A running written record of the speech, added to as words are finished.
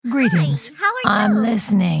Greetings. Hi, how are you? I'm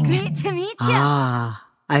listening. Great to meet you. Ah,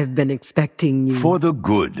 I've been expecting you. For the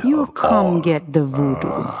good You of come all. get the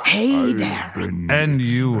voodoo. Hey there. And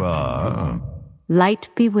you are? Light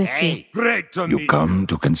be with you. Great to meet you. Come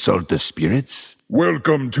to consult the spirits?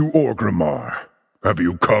 Welcome to Orgrimmar. Have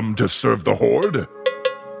you come to serve the Horde?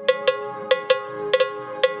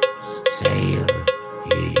 Sail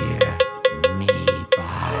here, me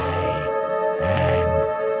buy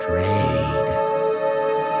and trade.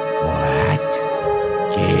 What?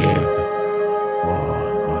 Give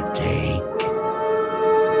or take.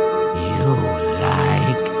 You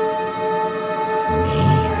like me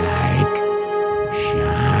like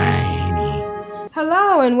shiny.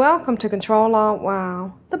 Hello and welcome to Ctrl Alt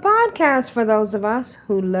WoW, the podcast for those of us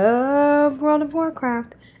who love World of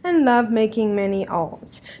Warcraft and love making many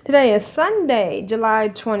alts. Today is Sunday, July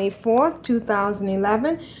 24th,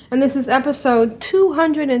 2011, and this is episode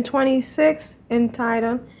 226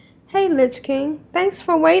 entitled, Hey Lich King, thanks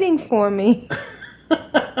for waiting for me.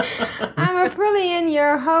 I'm Aprillian,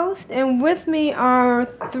 your host, and with me are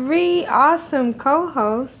three awesome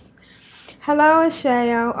co-hosts. Hello,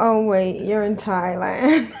 Ashayo. Oh, wait, you're in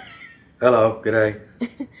Thailand. Hello, good day.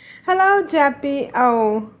 Hello, Jappy.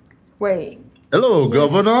 Oh, wait. Hello,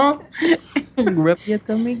 Governor. Rub your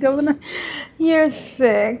tummy, Governor. You're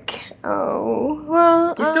sick. Oh,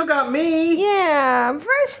 well. You still got me. Yeah,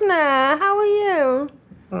 Vrishna, how are you?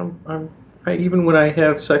 Even when I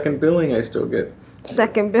have second billing, I still get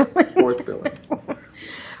Second billing. fourth billing.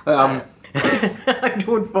 I'm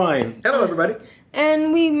doing fine. Hello, everybody.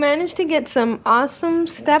 And we managed to get some awesome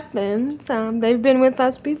step-ins. They've been with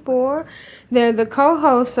us before. They're the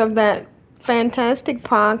co-hosts of that fantastic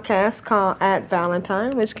podcast called At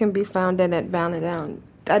Valentine, which can be found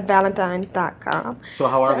at valentine.com. So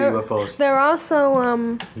how are the UFOs? They're also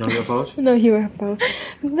No UFOs? no UFO.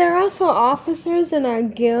 They're also officers in our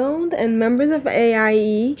guild and members of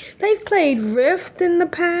AIE. They've played Rift in the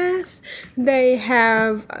past. They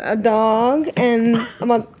have a dog and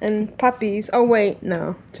puppies. Oh wait,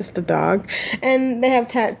 no, just a dog. And they have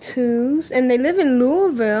tattoos. And they live in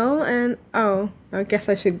Louisville. And I guess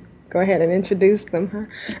I should go ahead and introduce them. Huh?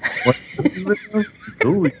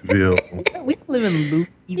 Louisville. We live in Louisville.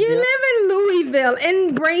 You live in Louisville.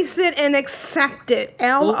 Embrace it and accept it.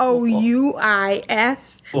 Louisville.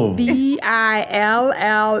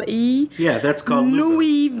 Yeah, that's called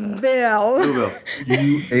Louisville. Louisville.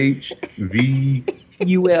 UHVUL.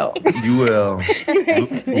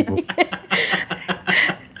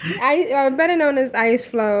 UL. Better known as Ice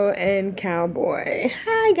Flow and Cowboy.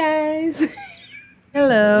 Hi, guys.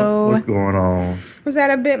 Hello. What's going on? Was that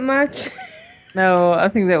a bit much? No, I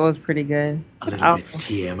think that was pretty good. A little bit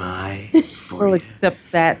TMI for We'll you. accept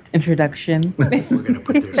that introduction. We're going to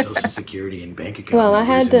put their social security and bank account Well, I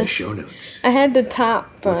numbers had in to- the show notes. I had to top.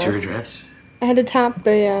 What's your address? I had to top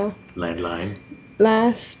the Landline.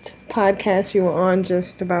 last podcast you were on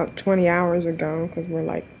just about 20 hours ago because we're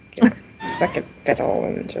like second fiddle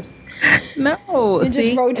and just No, you're just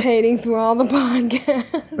see, rotating through all the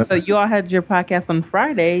podcasts. so you all had your podcast on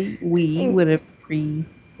Friday. We would have It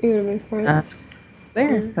would have been fun.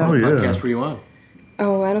 there. So Oh, yeah. Podcast were you on?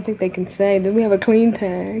 Oh, I don't think they can say. Did we have a clean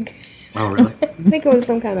tag? Oh, really? I think it was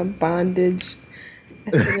some kind of bondage.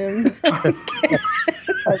 S&M. the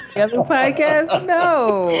other podcast,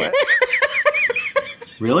 no.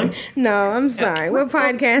 Really? No, I'm sorry. What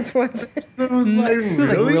podcast was it? He was like,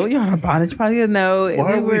 really? You're on a bondage podcast? No,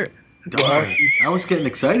 Why we were. Darn. I was getting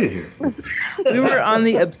excited here. We were on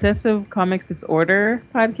the Obsessive Comics Disorder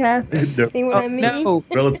podcast. See what I mean? No,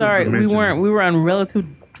 Relative sorry, we Dimensions. weren't. We were on Relative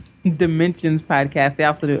Dimensions podcast. They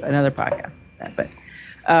also do another podcast, but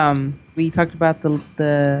we talked about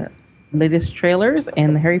the latest trailers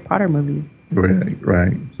and the Harry Potter movie.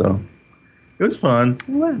 Right. So it was fun.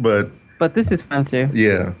 It was. But this is fun too.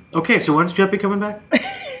 yeah. Okay, so when's Jeppy coming back?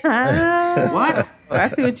 What? I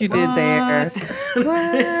see what you did there.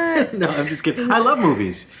 No, I'm just kidding. I love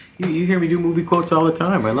movies. You hear me do movie quotes all the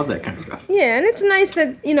time. I love that kind of stuff. Yeah, and it's nice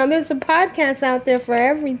that, there's a podcast out there for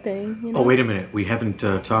everything. Oh, wait a minute. We haven't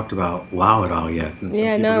talked about WoW at all yet. And some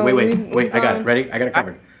Yeah, people- no, Wait. I got it. Ready? I got it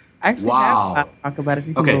covered. I actually Wow. have to talk about it.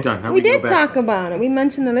 Okay, done. Now We can did go back. talk about it. We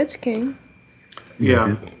mentioned the Lich King.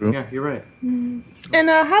 Yeah, it's true. yeah, you're right. And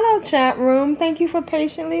hello, chat room. Thank you for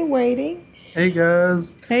patiently waiting. Hey,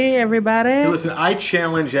 guys. Hey everybody. Hey, listen, I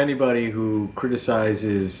challenge anybody who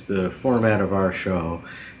criticizes the format of our show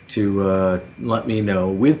to let me know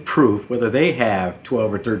with proof whether they have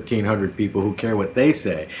 12 or 1,300 people who care what they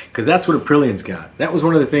say. Because that's what Aprillian's got. That was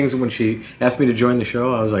one of the things when she asked me to join the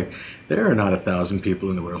show. I was like, there are not 1,000 people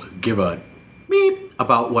in the world who give a beep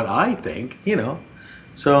about what I think, you know.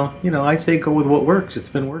 So, I say go with what works. It's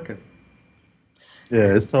been working.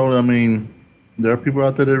 Yeah, it's totally. I mean, there are people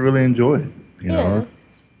out there that really enjoy it.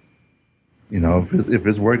 If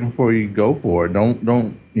it's working for you, go for it.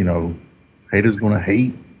 Don't. Haters gonna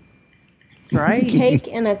hate. That's right. Cake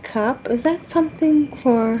in a cup. Is that something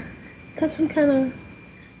for? Is that some kind of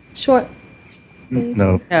short?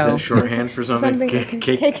 No. Is that shorthand for something?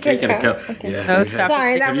 Cake in a cup. Okay. Yeah. No,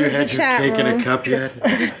 Sorry, that Have you was the had your chat cake in room. a cup yet?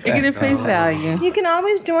 Take it at face value. You can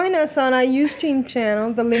always join us on our Ustream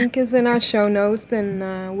channel. The link is in our show notes,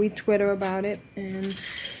 and we Twitter about it. And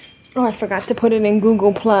I forgot to put it in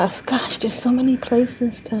Google Plus. Gosh, there's so many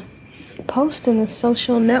places to post in the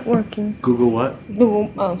social networking. Google what?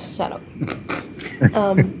 Google. Oh, shut up.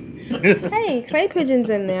 Hey, Clay Pigeon's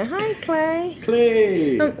in there. Hi, Clay.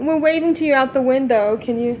 Clay. We're waving to you out the window.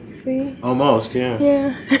 Can you see? Almost, yeah.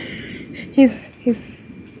 Yeah. He's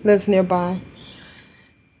lives nearby.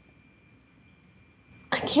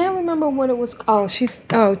 I can't remember what it was.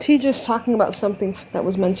 Teacher's talking about something that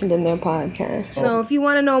was mentioned in their podcast. So if you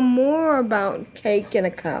want to know more about Cake in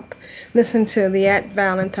a Cup, listen to the At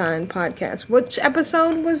Valentine podcast. Which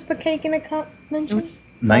episode was the Cake in a Cup mentioned?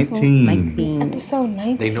 19. Episode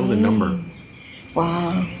 19. They know the number.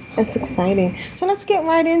 Wow, that's exciting. So let's get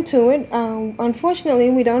right into it.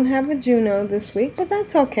 Unfortunately, we don't have a Juno this week, but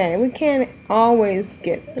that's okay. We can't always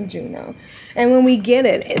get a Juno. And when we get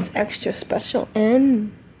it, it's extra special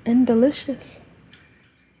and delicious.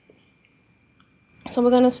 So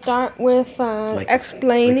we're going to start with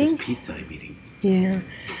explaining. Like this pizza I'm eating. Yeah.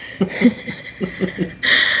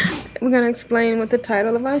 We're going to explain what the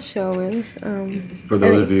title of our show is. For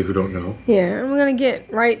those of you who don't know. Yeah, and we're going to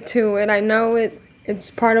get right to it. I know it's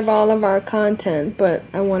part of all of our content, but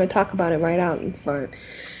I want to talk about it right out in front.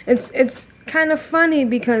 It's kind of funny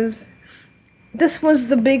because this was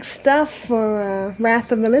the big stuff for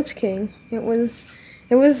Wrath of the Lich King. It was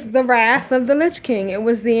the Wrath of the Lich King. It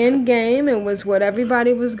was the end game. It was what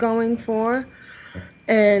everybody was going for.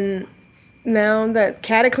 And now that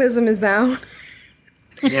Cataclysm is out...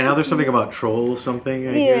 Yeah, now there's something about trolls, something.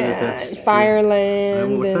 I hear that's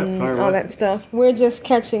Fireland what's that? and Fire all what? that stuff. We're just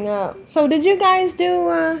catching up. So did you guys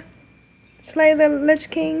do Slay the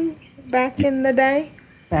Lich King back in the day?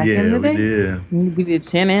 Back in the day? We did. We did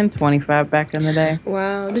 10 and 25 back in the day.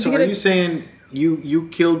 Wow. Did So you are get you saying you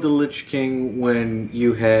killed the Lich King when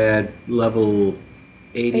you had level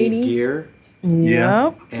 80 gear? Yeah.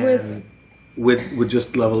 Yep. And with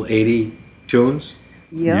just level 80 tunes?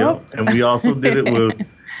 Yep. And we also did it with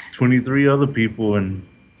 23 other people in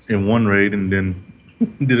one raid, and then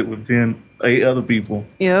did it with 8 other people.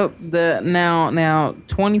 Yep. The now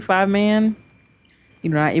 25 man. You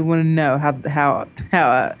know, I even want to know how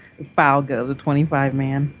a file goes. A 25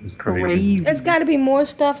 man. It's crazy. It's got to be more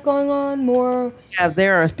stuff going on, more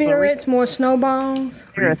There are spirits, more snowballs.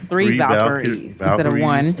 There are three Valkyries instead of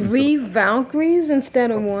one. 3 Valkyries instead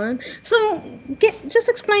of 1. So just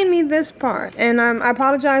explain me this part. And I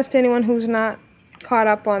apologize to anyone who's not caught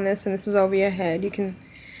up on this and this is over your head. You can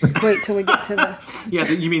wait till we get to the... Yeah,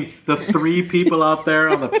 you mean the 3 people out there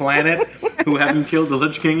on the planet who haven't killed the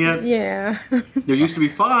Lich King yet? Yeah. There used to be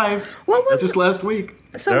 5. What was- That's just last week.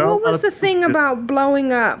 So what was the thing about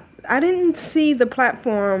blowing up? I didn't see the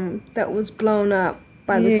platform that was blown up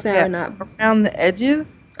by the Serenite. Around the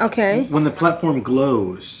edges. Okay. When the platform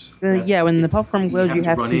glows. When the platform glows, you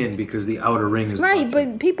have run to in because the outer ring is Right,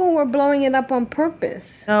 busted. but people were blowing it up on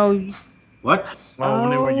purpose. No. What? Well, when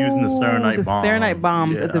they were using the Serenite bomb. The Serenite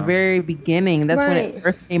bombs at the very beginning. That's when it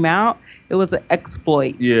first came out. It was an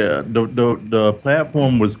exploit. Yeah, the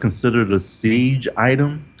platform was considered a siege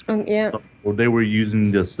item. Yeah. So they were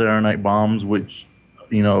using the Serenite bombs, which,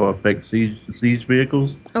 affect siege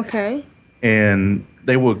vehicles. Okay. And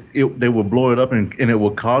they would blow it up and it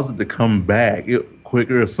would cause it to come back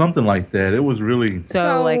quicker or something like that. It was really...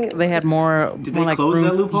 So like they had more... Did more they like close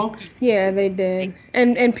that loophole? Yeah, they did.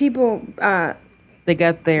 And people... they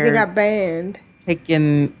got They got banned.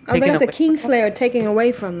 Taken They got the away. Kingslayer taken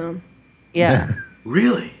away from them. Yeah.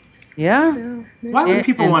 Really? Yeah. Why would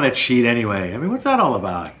people want to cheat anyway? I mean, what's that all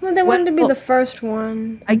about? Well, they wanted to be the first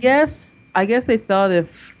one. I guess they thought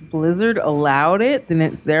if Blizzard allowed it, then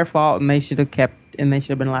it's their fault and they should have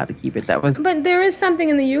been allowed to keep it. That was... But there is something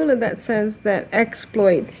in the EULA that says that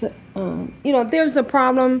exploits, if there's a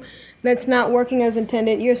problem that's not working as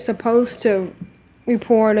intended, you're supposed to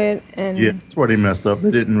report it. And Yeah, that's where they messed up.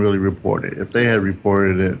 They didn't really report it. If they had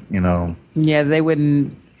reported it, Yeah, they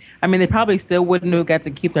wouldn't... I mean, they probably still wouldn't have got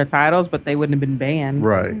to keep their titles, but they wouldn't have been banned.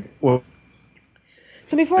 Right. Well...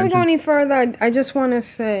 So before we go any further, I just want to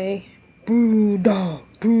say, brew dog,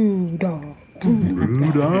 brew dog,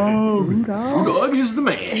 Brewdog. Brewdog is the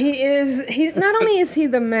man. He is. He not only is he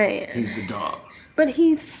the man, He's the dog. but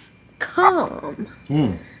he's calm.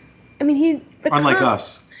 I mean, Unlike calm,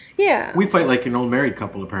 us. Yeah. We fight like an old married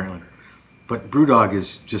couple, apparently. But Brewdog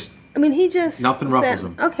is just... I mean, he just Nothing ruffles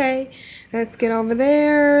him. Okay, let's get over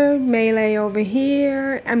there. Melee over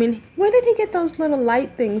here. I mean, where did he get those little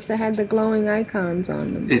light things that had the glowing icons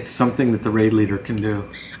on them? It's something that the raid leader can do.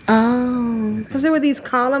 Oh, because there were these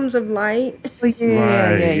columns of light.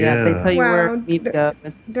 Yeah. They tell you where Wow. you need to go.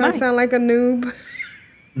 It's Do I nice. sound like a noob?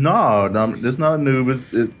 No, it's not a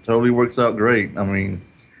noob. It totally works out great. I mean,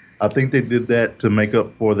 I think they did that to make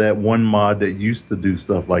up for that one mod that used to do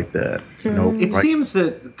stuff like that. You know, It seems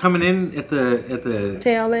that coming in at the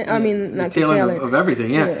Tail end. I mean, not the tail tail end end. of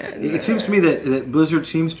everything, yeah. It seems to me that Blizzard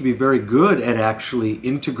seems to be very good at actually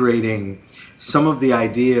integrating some of the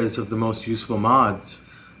ideas of the most useful mods.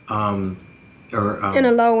 In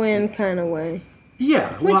a low end kind of way.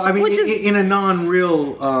 Yeah, well, I mean, which is- in a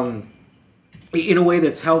non-real, in a way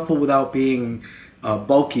that's helpful without being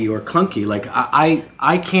bulky or clunky. Like,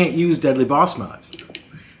 I can't use Deadly Boss mods.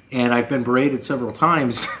 And I've been berated several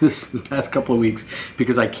times this past couple of weeks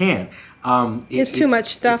because I can't. It's too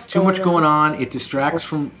much stuff It's too much going going on. It distracts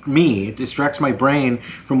from me. It distracts my brain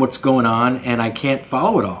from what's going on, and I can't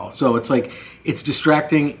follow it all. So it's like it's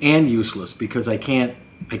distracting and useless because I can't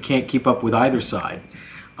keep up with either side.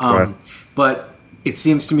 Right. But it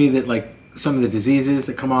seems to me that like some of the diseases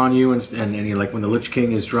that come on you, and you like when the Lich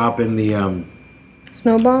King is dropping the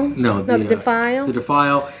Snowballs? no, the defile? the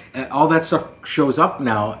defile, all that stuff shows up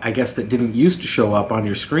now. I guess that didn't used to show up on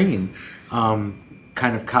your screen.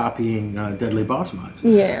 Kind of copying Deadly Boss mods.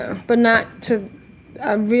 Yeah, but not to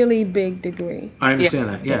a really big degree. I understand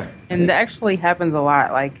that. Yeah. And that actually happens a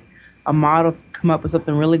lot. Like a mod will come up with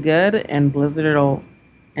something really good, and Blizzard will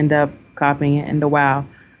end up copying it into WoW.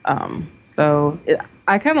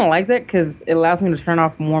 I kind of like that because it allows me to turn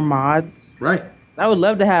off more mods. Right. I would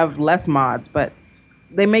love to have less mods, but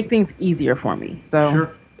they make things easier for me. So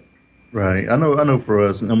Sure. Right. I know for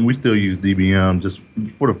us, we still use DBM just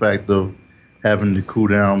for the fact of having the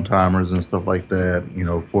cooldown timers and stuff like that, you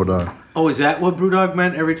know, for the... Oh, is that what Brewdog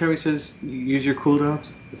meant every time he says use your cooldowns?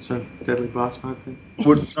 It's a Deadly Boss mod thing?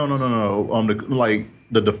 No.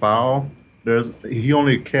 The defile, he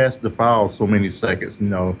only casts defile so many seconds, you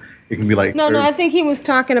know. It can be like... No, I think he was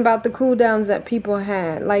talking about the cooldowns that people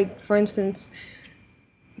had. Like, for instance,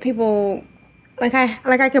 people... Like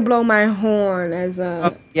I could blow my horn as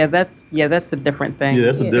a... that's a different thing. Yeah,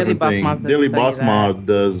 that's a different thing. Daily Boss mod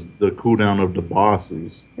does the cooldown of the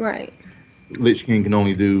bosses. Right. Lich King can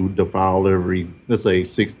only do defile every, let's say,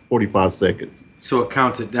 45 seconds. So it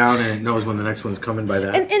counts it down and it knows when the next one's coming by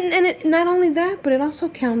that. And it, not only that, but it also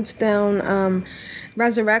counts down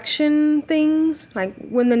resurrection things. Like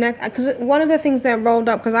when the next... Because one of the things that rolled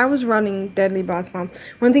up, because I was running Deadly Boss Mod,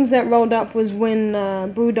 one of the things that rolled up was when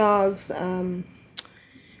Brewdog's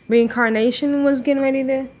reincarnation was getting ready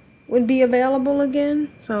to... would be available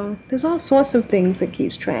again. So there's all sorts of things it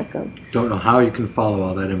keeps track of. Don't know how you can follow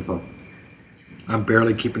all that info. I'm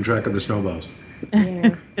barely keeping track of the snowballs.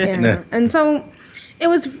 Yeah. And so it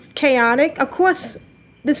was chaotic. Of course,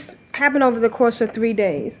 this happened over the course of 3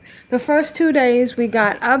 days. The first 2 days we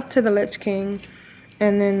got up to the Lich King,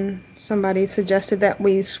 and then somebody suggested that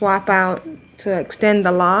we swap out to extend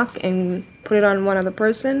the lock and put it on one other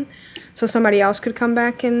person so somebody else could come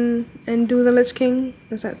back and do the Lich King.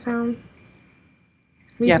 Does that sound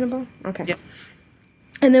reasonable? Yeah. Okay. Yep.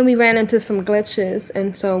 And then we ran into some glitches,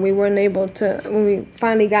 and so we weren't able to... When we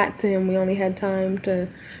finally got to him, we only had time to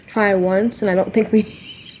try once, and I don't think we...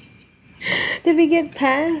 Did we get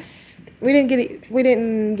past? We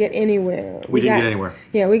didn't get anywhere. We didn't get anywhere.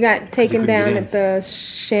 Yeah, we got taken couldn't down get in. at the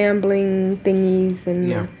shambling thingies and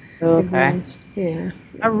Yeah. the Okay. grounds. Yeah.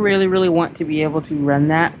 I really, really want to be able to run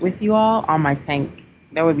that with you all on my tank.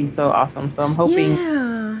 That would be so awesome. So I'm hoping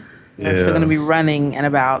Yeah. I'm still going to be running in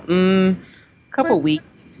about couple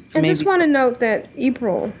weeks. I maybe. just want to note that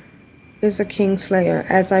April is a Kingslayer,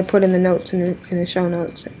 as I put in the notes in the show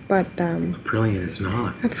notes. But Brilliant is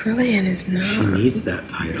not. Aprillian is not. She needs that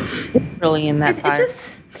title. really in that time.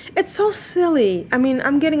 It's so silly. I mean,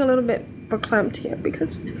 I'm getting a little bit verklempt here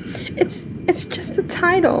because it's just a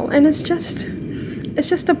title, and it's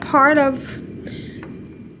just a part of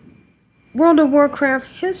World of Warcraft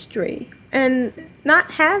history, and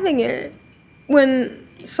not having it when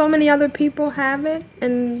so many other people have it,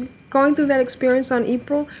 and going through that experience on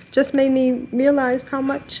April just made me realize how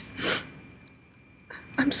much...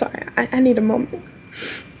 I'm sorry, I need a moment.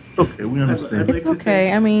 Okay, we understand. It's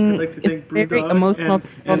okay. I mean, I'd like to thank it's very Brewdog emotional to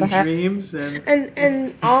feel and the happy. Dreams and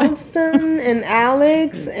And Alston and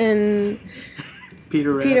Alex and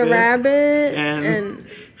Peter Peter Rabbit and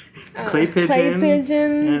and Clay Pigeon, Clay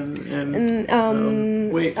Pigeon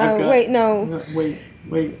and wait,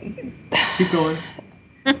 keep going.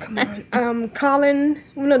 Colin,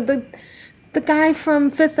 no, the guy from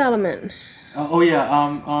Fifth Element,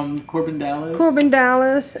 Corbin Dallas. Corbin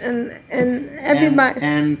Dallas, and everybody,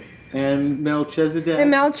 and Melchizedek. and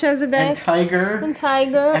Melchizedek. And Tiger. And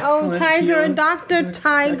Tiger. Oh, Excellent Tiger. heel. Dr.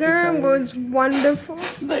 Tiger was wonderful.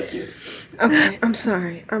 Thank you. Okay, I'm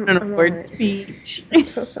sorry. I'm Word alright. speech. I'm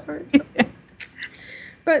so sorry.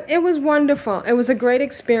 But it was wonderful. It was a great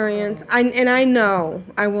experience. I know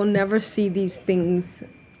I will never see these things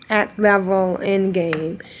at level in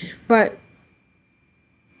game. But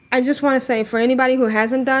I just want to say, for anybody who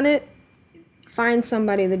hasn't done it, find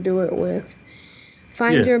somebody to do it with.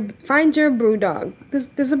 Find your brew dog.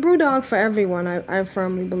 There's a brew dog for everyone. I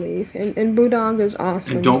firmly believe, and brew dog is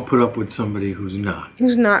awesome. And don't put up with somebody who's not.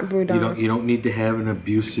 Who's not brew dog? You don't need to have an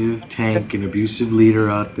abusive tank, an abusive leader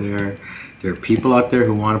out there. There are people out there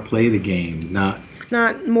who want to play the game, not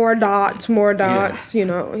more dots. Yeah. You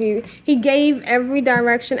know, he gave every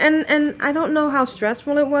direction, and I don't know how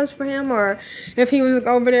stressful it was for him, or if he was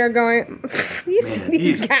over there going, "You see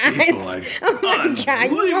these guys? Oh my God,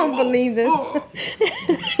 you won't believe this." Oh,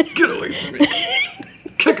 get away from me!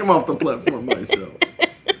 Kick him off the platform myself.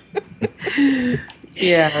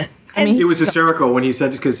 Yeah. I mean, It was hysterical when he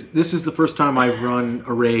said, because this is the first time I've run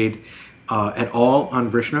a raid at all on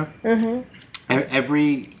Vrishna. Mm-hmm.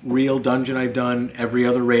 Every real dungeon I've done, every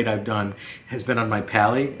other raid I've done has been on my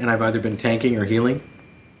pally, and I've either been tanking or healing.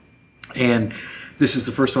 And this is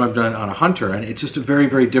the first time I've done it on a hunter, and it's just a very,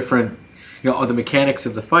 very different. The mechanics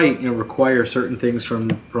of the fight, require certain things from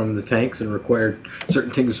the tanks and require certain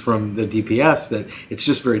things from the DPS that it's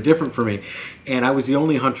just very different for me. And I was the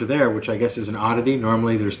only hunter there, which I guess is an oddity.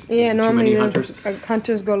 Normally there's too many hunters.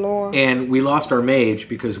 Hunters galore. And we lost our mage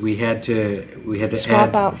because we had to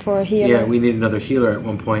Swap out for a healer. Yeah, we needed another healer at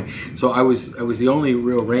one point. So I was the only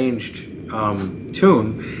real ranged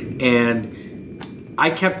toon, and I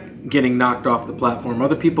kept getting knocked off the platform.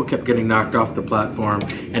 Other people kept getting knocked off the platform,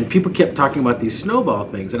 and people kept talking about these snowball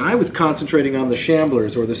things. And I was concentrating on the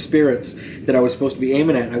shamblers or the spirits that I was supposed to be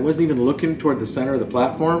aiming at. I wasn't even looking toward the center of the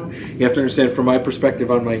platform. You have to understand, from my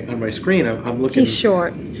perspective on my screen, I'm looking. He's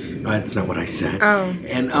short. That's not what I said. Oh.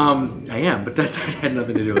 And I am, but that had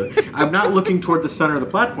nothing to do with it. I'm not looking toward the center of the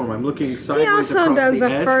platform. I'm looking sideways He also across does the a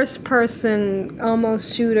edge. first-person,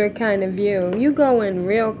 almost shooter kind of view. You go in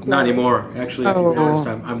real close. Not anymore. Actually, if you noticed,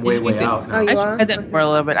 I'm way out now. Oh, you I are? tried that for a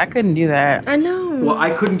little bit. I couldn't do that. I know. Well,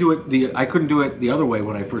 I couldn't do it the other way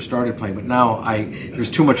when I first started playing, but now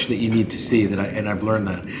there's too much that you need to see and I've learned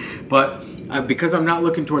that. But because I'm not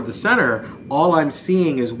looking toward the center, all I'm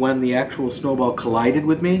seeing is when the actual snowball collided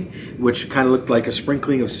with me, which kind of looked like a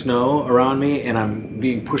sprinkling of snow around me, and I'm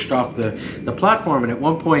being pushed off the platform. And at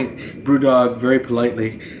one point, Brewdog very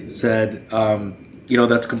politely said,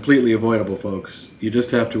 that's completely avoidable, folks. You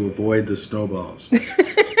just have to avoid the snowballs.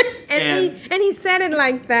 and he said it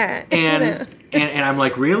like that. And I'm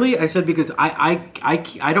like, really? I said, because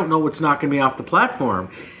I don't know what's knocking me off the platform.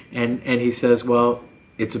 And he says, well,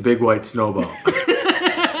 it's a big white snowball.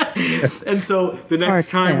 And so the next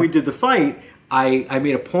time we did the fight, I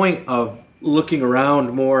made a point of looking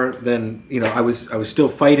around more than, I was still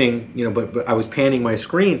fighting, but I was panning my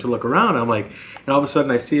screen to look around. I'm like, and all of a sudden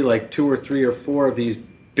I see like 2 or 3 or 4 of these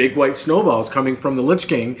big white snowballs coming from the Lich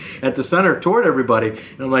King at the center toward everybody.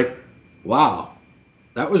 And I'm like, wow,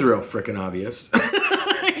 that was real freaking obvious.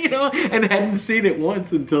 And hadn't seen it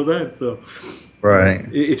once until then. So right,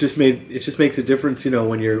 it just makes a difference,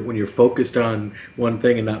 when you're focused on one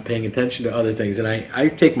thing and not paying attention to other things. And I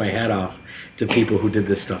take my hat off to people who did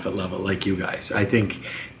this stuff at level like you guys. I think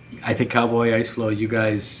Cowboy Iceflow, you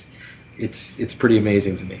guys, it's pretty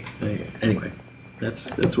amazing to me. Anyway,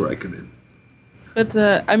 that's where I come in. But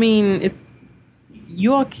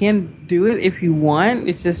you all can do it if you want.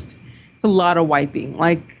 It's a lot of wiping.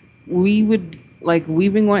 We've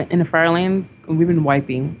been going in the Firelands, and we've been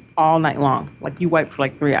wiping all night long. You wipe for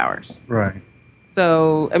 3 hours. right.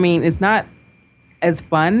 So, it's not as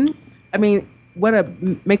fun.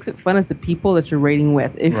 What makes it fun is the people that you're raiding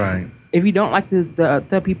with. If you don't like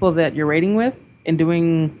the people that you're raiding with and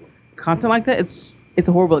doing content like that, it's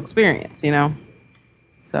a horrible experience,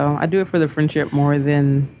 So I do it for the friendship more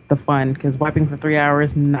than the fun, because wiping for 3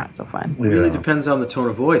 hours, not so fun. It really depends on the tone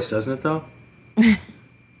of voice, doesn't it, though?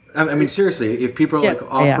 I mean, seriously, if people are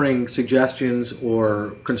offering suggestions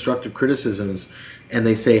or constructive criticisms, and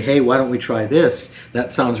they say, "Hey, why don't we try this?"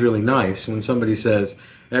 That sounds really nice. When somebody says,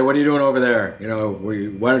 "Hey, what are you doing over there?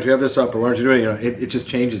 Why don't you have this up, or why don't you do it?" It just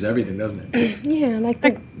changes everything, doesn't it? Yeah, like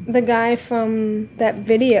the guy from that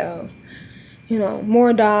video.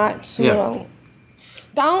 More dots.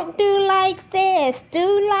 Don't do like this.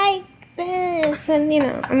 Do like this, and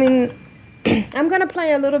I mean. I'm gonna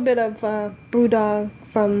play a little bit of Brewdog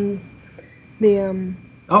from the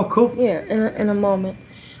Oh, cool. Yeah, in a moment.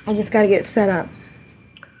 I just gotta get set up.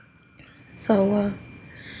 So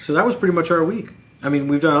that was pretty much our week. I mean,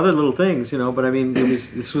 we've done other little things, but I mean,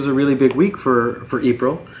 this was a really big week for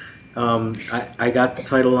April. I got the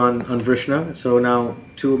title on Vrishna, so now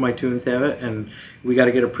 2 of my tunes have it, and we got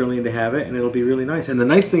to get Aprillian to have it, and it'll be really nice. And the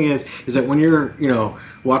nice thing is that when you're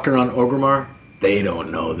walking around Orgrimmar, they don't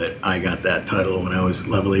know that I got that title when I was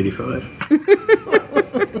level 85.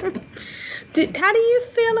 How do you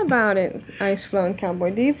feel about it, Ice Flowing Cowboy?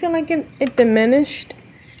 Do you feel like it diminished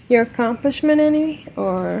your accomplishment any?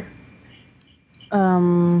 Or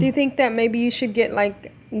do you think that maybe you should get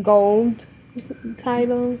like gold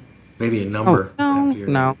title? Maybe a number.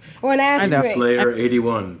 No. Or an asterisk. Slayer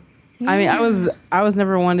 81. I mean, I was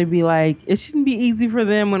never one to be like, it shouldn't be easy for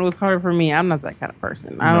them when it was hard for me. I'm not that kind of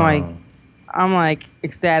person. I'm like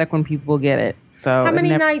ecstatic when people get it. So how many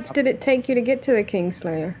nights did it take you to get to the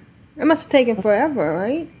Kingslayer? It must have taken forever,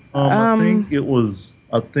 right? I think was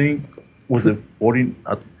it 40?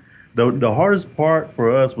 The hardest part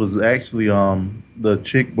for us was actually the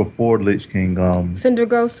chick before Lich King.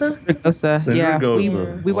 Cindergosa. Yeah,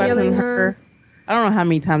 Cindergosa. we wiped on her. I don't know how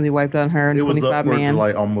many times we wiped on her. It was 25 upward man. to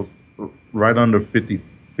like almost right under 50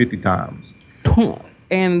 times.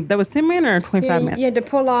 And that was 10 man or 25 man? You had to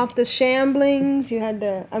pull off the shamblings. You had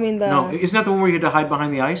to. No, isn't that the one where you had to hide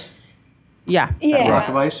behind the ice? Yeah. Yeah. Rock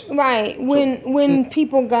of ice. Right. When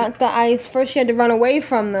people got the ice, first you had to run away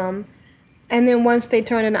from them, and then once they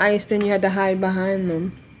turned into ice, then you had to hide behind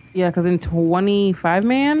them. Yeah, because in 25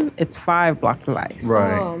 man, it's 5 blocks of ice.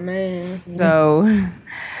 Right. Oh man. So,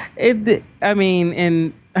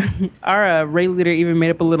 and our raid leader even made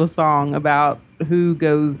up a little song about who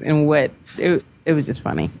goes and what. It was just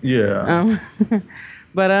funny. Yeah.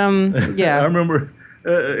 Yeah. I remember,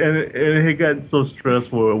 and it had gotten so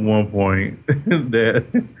stressful at one point that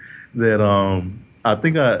I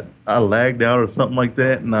think I lagged out or something like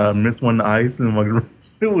that, and I missed one of the ice, and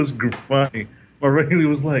it was funny. My raid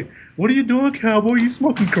was like, "What are you doing, cowboy? You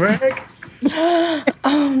smoking crack?"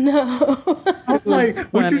 Oh no. I was like,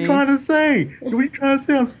 "What you trying to say? What you trying to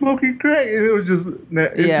say? I'm smoking crack?" And it was just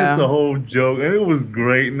a whole joke, and it was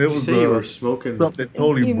great. And it was you were smoking something that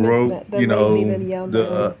totally broke, the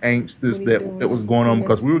angst that was going on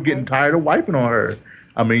because we were getting tired of wiping on her.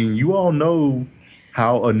 I mean, you all know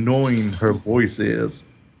how annoying her voice is.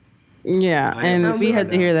 Yeah, and we had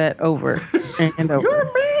to hear that over and over. Your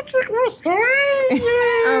magic was slain.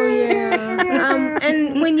 Oh yeah.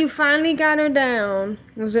 And when you finally got her down,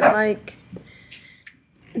 was it like?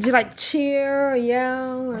 Did you like cheer or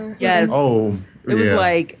yell? Or? Yes. Oh, it was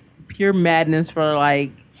like pure madness for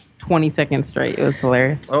like 20 seconds straight. It was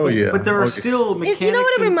hilarious. Oh yeah. But there are still mechanics. You know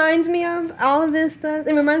what it reminds me of? All of this stuff.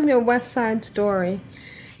 It reminds me of West Side Story.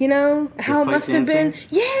 You know how it must have been.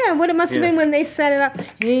 Yeah, what it must have been when they set it up.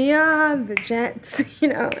 Yeah, the Jets.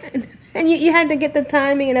 And you had to get the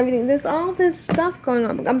timing and everything. There's all this stuff going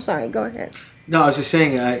on. I'm sorry. Go ahead. No, I was just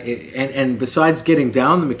saying, and besides getting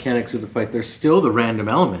down the mechanics of the fight, there's still the random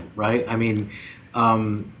element, right? I mean,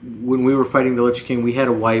 when we were fighting the Lich King, we had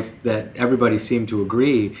a wipe that everybody seemed to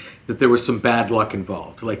agree that there was some bad luck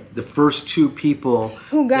involved. Like the first 2 people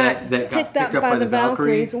who got picked up by the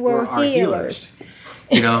Valkyries were our healers.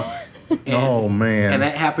 Oh man! And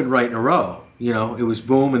that happened right in a row. It was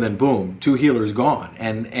boom and then boom, 2 healers gone.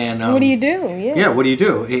 And what do you do? Yeah, what do you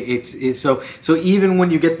do? It's so even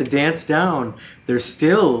when you get the dance down, there's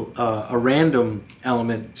still a random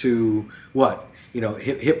element to what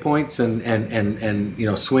hit points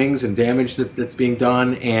and swings and damage that's being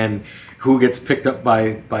done and who gets picked up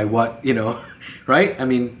by what right? I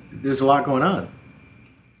mean, there's a lot going on.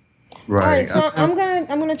 Right. All right, so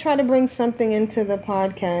I'm gonna try to bring something into the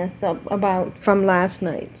podcast about from last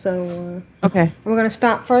night. So okay, we're gonna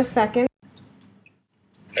stop for a second.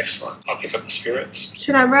 Excellent. I'll pick up the spirits.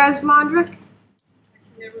 Should I res Lodrick?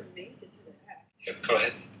 Never made it to that. Yeah, go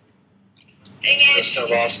ahead. Dang it! There's no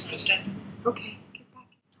loss. Okay. Get back.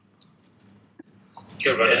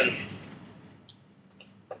 Get right in.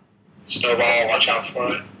 Snowball, watch out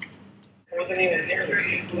for it. I wasn't even there.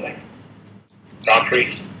 Valkyrie.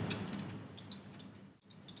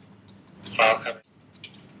 File coming.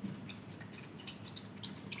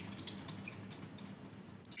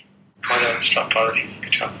 Strong party.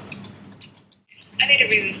 Good job. I need to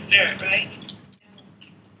release Spirit, right?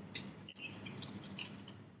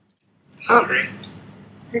 Valkyrie.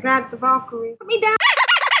 You got the Valkyrie. Put me down.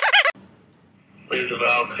 Leave the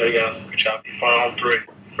valve. There you go. Good job. You fire on 3.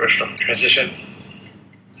 First one. Transition.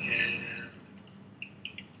 And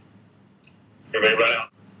everybody run out.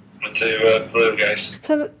 Into blue, guys.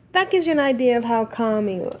 So that gives you an idea of how calm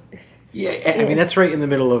he was. Yeah, I mean, that's right in the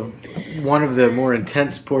middle of one of the more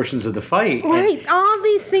intense portions of the fight. Right. All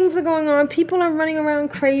these things are going on. People are running around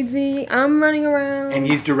crazy. I'm running around. And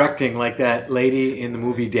he's directing like that lady in the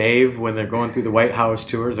movie Dave when they're going through the White House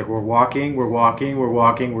tours. Like, we're walking,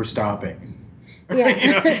 we're stopping. Yeah.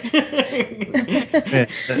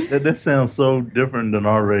 Man, that sounds so different than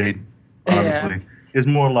our raid, honestly. Yeah. It's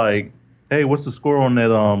more like, hey, what's the score on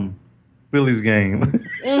that Phillies game?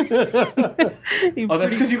 Oh,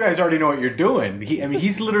 that's because you guys already know what you're doing.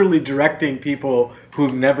 He's literally directing people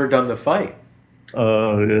who've never done the fight.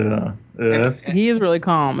 Oh, yeah. He is really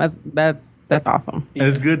calm. That's awesome. And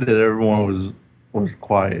it's good that everyone was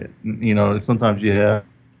quiet. You know, sometimes you have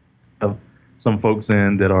some folks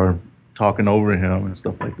in that are talking over him and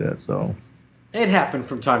stuff like that. So it happened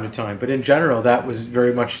from time to time, but in general, that was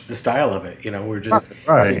very much the style of it. You know, we're just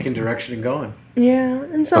taking direction and going. Yeah,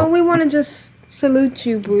 and so we want to just salute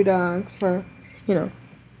you, Brewdog, for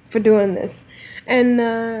doing this.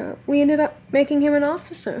 And we ended up making him an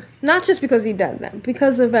officer. Not just because he did that,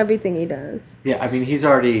 because of everything he does. Yeah, I mean, he's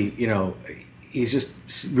already, he's just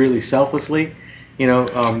really selflessly,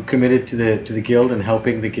 committed to the guild and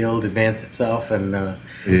helping the guild advance itself, and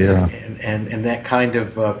and that kind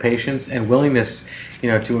of patience and willingness,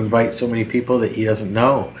 to invite so many people that he doesn't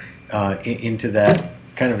know into that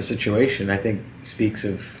kind of a situation, I think speaks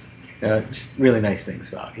of just really nice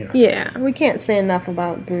things about, Yeah, we can't say enough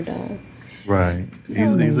about Brewdog. Right. He's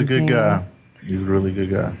a good guy. He's a really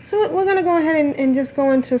good guy. So we're going to go ahead and just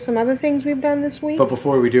go into some other things we've done this week. But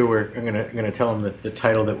before we do, I'm gonna tell them the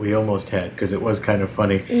title that we almost had, because it was kind of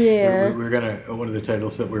funny. Yeah. One of the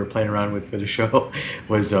titles that we were playing around with for the show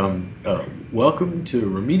was Welcome to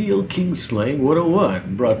Remedial Kingslaying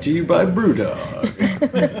 101, brought to you by Brewdog.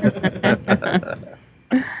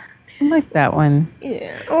 I like that one.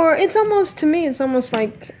 Yeah. Or it's almost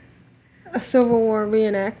like a Civil War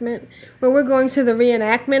reenactment, where we're going to the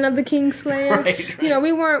reenactment of the Kingslayer. Right.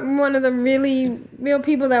 We weren't one of the real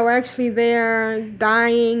people that were actually there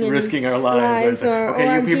dying and risking our lives.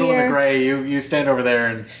 Okay, you people in the gray, you stand over there,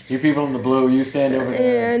 and you people in the blue, you stand over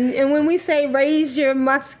there. And when we say raise your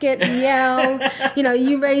musket and yell,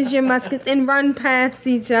 you raise your muskets and run past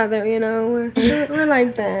each other. We're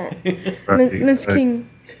like that. Right. Lich King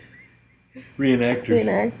reenactors.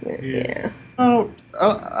 Reenactment. Yeah. Oh,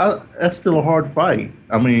 that's still a hard fight.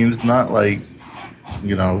 I mean, it's not like,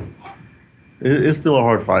 it's still a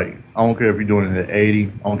hard fight. I don't care if you're doing it at 80.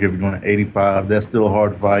 I don't care if you're doing it at 85. That's still a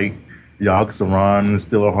hard fight. Yogg Saron is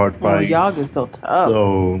still a hard fight. Yogg is still tough.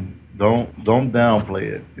 So don't downplay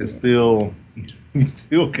it. It's still, you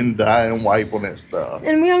still can die and wipe on that stuff.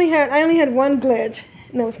 And I only had one glitch,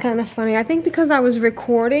 and that was kind of funny. I think because I was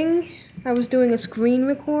recording. I was doing a screen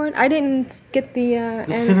record. I didn't get the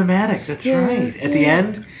cinematic. That's right. At the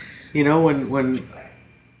end, when.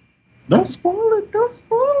 Don't spoil it. Don't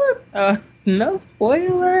spoil it. No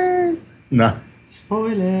spoilers. No.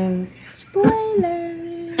 Spoilers.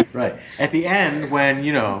 Right. At the end, when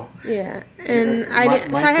Yeah, and I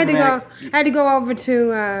had to go over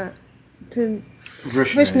to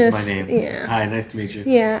Vrishna is my name. Yeah. Hi, nice to meet you.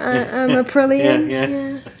 Yeah, I'm a Prillian.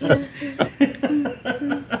 Yeah.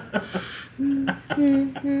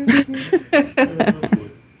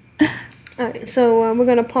 All right, so we're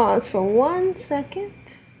going to pause for 1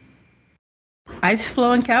 second. Ice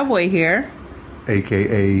Flowing Cowboy here.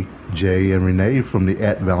 AKA Jay and Renee from the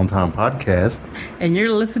At Valentine podcast. And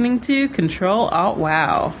you're listening to Ctrl Alt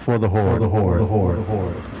WoW. For the Horde.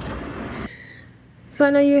 So I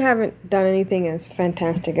know you haven't done anything as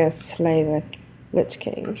fantastic as slay Lich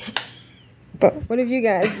King. But what have you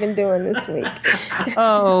guys been doing this week? We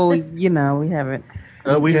haven't.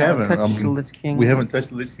 We haven't touched the Lich King. We haven't touched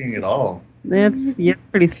the Lich King at all. It's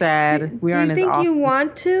pretty sad. Do you think you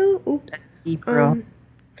want to? Oops. That's April.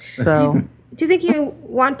 Do you think you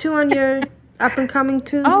want to on your up and coming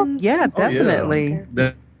toons? Oh yeah, definitely. Oh,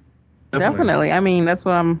 yeah. Okay. Definitely. I mean, that's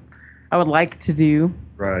what I would like to do.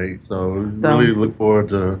 Right. So really look forward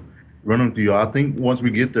to running with you. I think once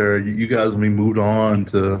we get there, you guys will be moved on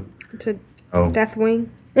to Deathwing.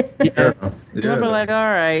 Yes. Yeah. They'll be like, all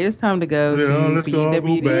right, it's time to go to Let's go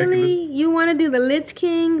BWD. back. Really? You want to do the Lich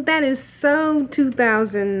King? That is so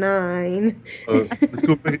 2009. Let's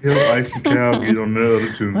go back and help Ice and Cow get on the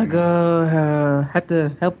other two. Like, had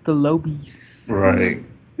to help the lobies. Right.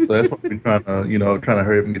 So that's why we're trying to, trying to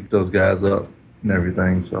hurry up and get those guys up and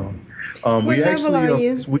everything. So, What level are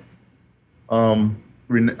you? this week,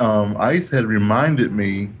 Ice had reminded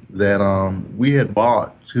me that we had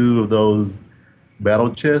bought 2 of those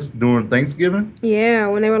battle chests during Thanksgiving. Yeah,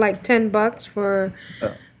 when they were like $10 for.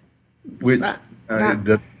 Which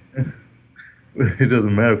it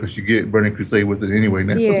doesn't matter because you get Burning Crusade with it anyway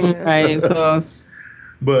now. Yeah. Right. So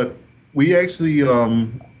But we actually,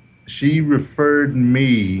 she referred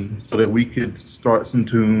me so that we could start some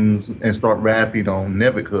tunes and start raffing on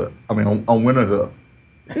Nevicut. I mean, on Winterhoof.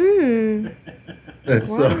 And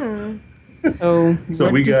Wow. so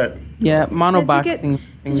we got. Yeah, mono Did boxing.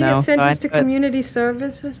 you get sentenced to community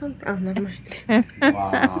service or something? Oh, never mind.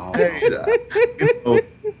 Wow.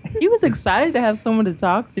 He was excited to have someone to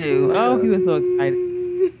talk to. Oh, he was so excited.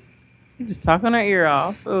 He just talking our ear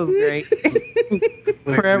off. It was great.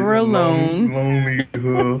 Forever alone. Lonely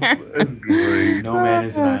hoof. That's great. No man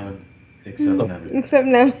is an island except Nevin. Except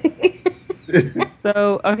never.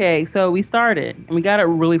 So we started and we got it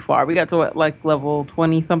really far. We got to what, like level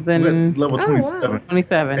 20 something. Level 27.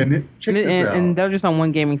 27. And check this out. And that was just on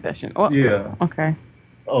one gaming session. Oh, Yeah. Okay.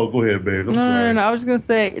 Oh, go ahead, babe. I'm No, sorry. I was just gonna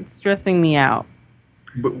say it's stressing me out.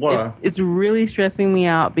 But why? It's really stressing me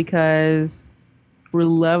out because we're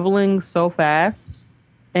leveling so fast,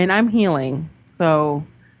 and I'm healing. So,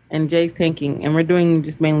 and Jay's tanking, and we're doing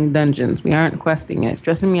just mainly dungeons. We aren't questing. It's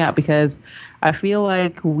stressing me out because I feel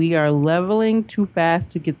like we are leveling too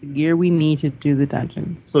fast to get the gear we need to do the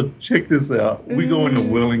dungeons. So check this out. We go into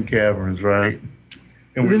Willing Caverns, right?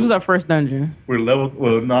 And This was our first dungeon. We're level.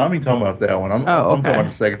 Well, no, I'm even talking about that one. I'm talking about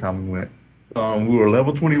the second time we went. We were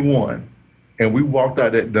level 21, and we walked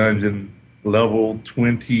out that dungeon level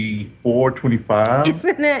 24, 25.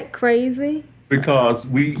 Isn't that crazy? Because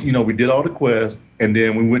we did all the quests, and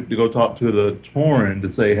then we went to go talk to the Tauren to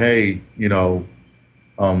say, hey,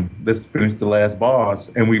 let's finish the last boss,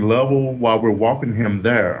 and we level while we're walking him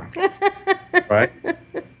there, right?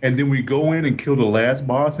 And then we go in and kill the last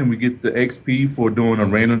boss, and we get the XP for doing a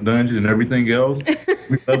random dungeon and everything else.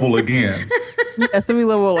 We level again. Yeah, so we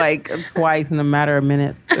level like twice in a matter of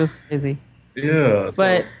minutes. It was crazy. Yeah.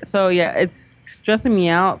 But it's stressing me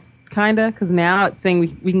out kind of because now it's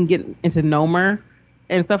saying we can get into Nomer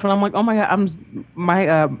and stuff, and I'm like, oh my god,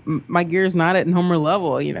 my gear is not at Nomer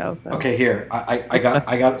level, So. Okay, here I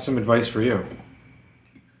got some advice for you.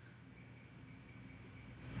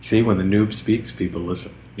 See, when the noob speaks, people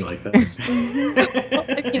listen. You like that?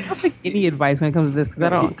 I don't take any advice when it comes to this because I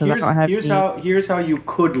don't have. Here's how you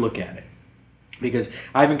could look at it. Because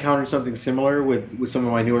I've encountered something similar with some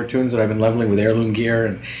of my newer tunes that I've been leveling with heirloom gear,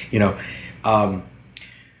 and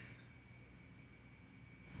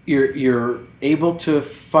you're able to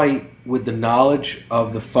fight with the knowledge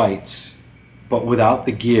of the fights, but without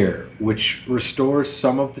the gear, which restores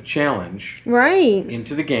some of the challenge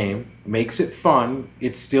into the game, makes it fun.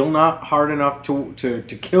 It's still not hard enough to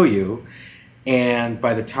kill you. And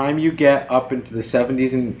by the time you get up into the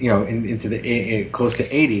 70s and into the close to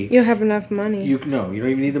 80, you'll have enough money. You don't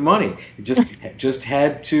even need the money. You just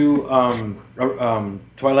head to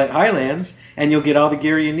Twilight Highlands, and you'll get all the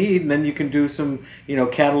gear you need, and then you can do some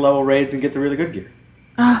cattle level raids and get the really good gear.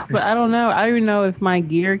 But I don't know. I don't even know if my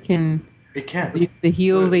gear can. It can. Do the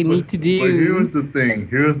heals they need to do. But here's the thing.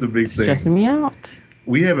 Here's the big thing. Stressing me out.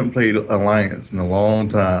 We haven't played Alliance in a long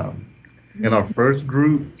time. In our first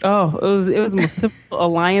group, it was the most typical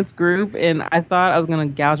Alliance group, and I thought I was gonna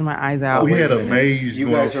gouge my eyes out. We had a maze. You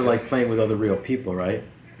guys are like playing with other real people, right?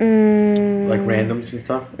 Like randoms and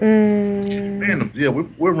stuff. Randoms, yeah,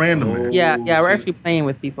 we're random. Yeah, we're actually playing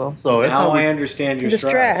with people. So that's now I understand your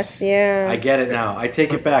stress. Yeah, I get it now. I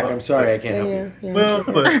take it back. I'm sorry, I can't help you. Yeah. Well,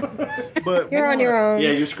 but you're on your own.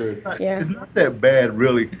 Yeah, you're screwed. Yeah, it's not that bad,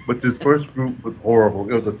 really. But this first group was horrible.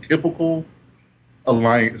 It was a typical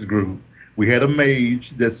Alliance group. We had a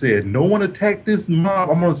mage that said, no one attack this mob.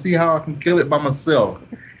 I'm going to see how I can kill it by myself.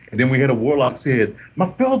 And then we had a warlock said, my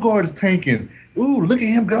Felguard is tanking. Ooh, look at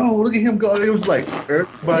him go. Look at him go. It was like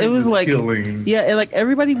everybody was like killing. Yeah, and like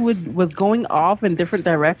everybody was going off in different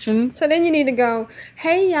directions. So then you need to go,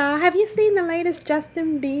 hey, y'all, have you seen the latest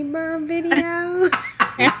Justin Bieber video?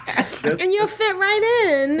 And you'll fit right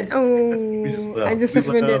in. Oh, I just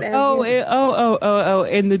offended everyone.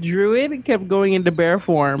 And the druid kept going into bear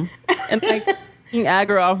form. And like taking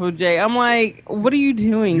aggro off of Jay. I'm like, what are you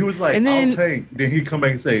doing? He was like, and then, I'll tank. Then he'd come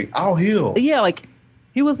back and say, I'll heal. Yeah, like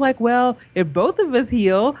He was like, "Well, if both of us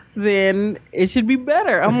heal, then it should be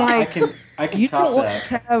better." I'm like, I can "You top don't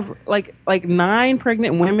that. have like 9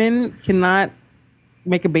 pregnant women cannot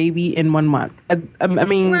make a baby in 1 month." I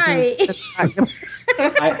mean, Right.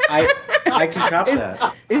 I can top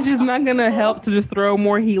that. it's just not gonna help to just throw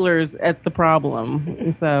more healers at the problem.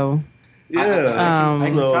 And so, I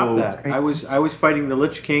can top So- that. I was fighting the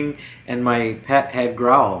Lich King, and my pet had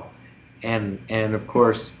Growl, and of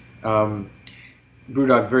course,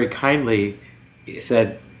 Brewdog very kindly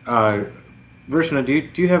said, "Vershna, do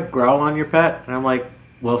you have Growl on your pet?" And I'm like,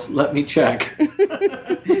 "Well, let me check."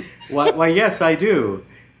 Why, yes, I do.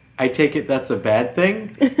 I take it that's a bad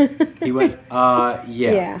thing? He went,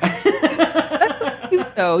 yeah.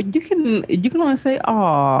 cute though. You can only say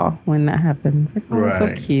 "aw" when that happens. Like, oh, it's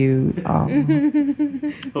Right. so cute. Aw.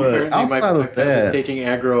 Well, apparently outside my of pet was that- taking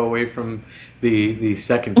aggro away from the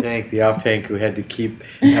second tank, the off tank, who had to keep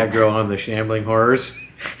aggro on the shambling horrors.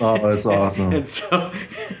 Oh, that's awesome. And so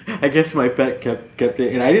I guess my pet kept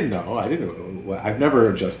it, and I didn't know. I've never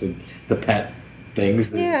adjusted the pet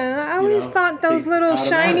things. Yeah, I always thought those little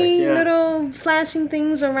shiny, little flashing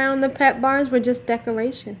things around the pet bars were just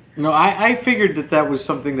decoration. No, I figured that was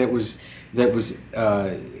something that was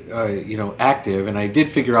active, and I did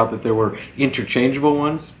figure out that there were interchangeable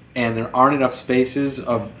ones, and there aren't enough spaces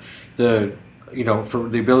of the for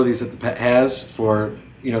the abilities that the pet has for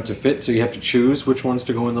to fit, so you have to choose which ones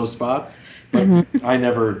to go in those spots. But I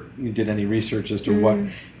never did any research as to what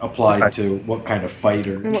applied to what kind of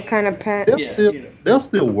fighter. And what kind of pet? They'll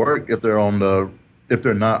still work if they're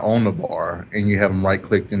not on the bar and you have them right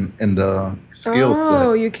clicked in the skill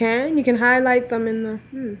Oh, set. you can highlight them in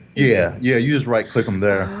the. Yeah, you just right click them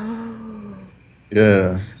there. Oh.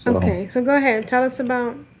 Yeah. So. Okay, so go ahead. Tell us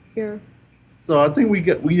about your. So I think we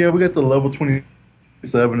got the level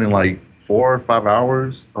 27 in like 4 or 5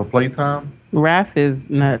 hours of playtime. Raph is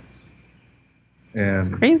nuts.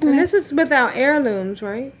 And Crazy. And this is without heirlooms,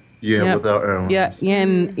 right? yeah, Yep. without airlines. Yeah,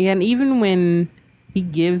 and even when he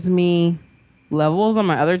gives me levels on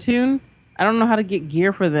my other tune, I don't know how to get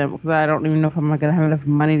gear for them because I don't even know if I'm gonna have enough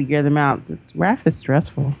money to gear them out. Raph is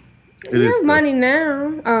stressful. You have money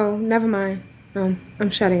now. Oh, never mind. I'm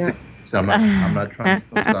shutting up. So I'm not trying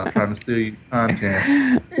to steal your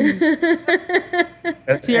content.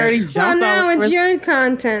 She already Well, jumped now all over it's your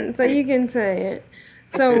content, so you can say it.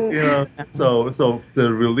 So So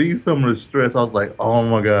to relieve some of the stress, I was like, oh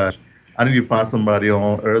my gosh, I need to find somebody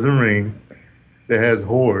on Earthen Ring that has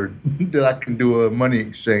Horde that I can do a money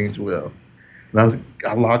exchange with. And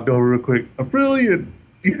I logged over real quick. Brilliant.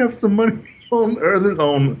 You have some money on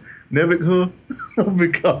Nevik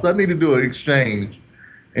because I need to do an exchange.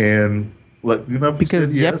 And because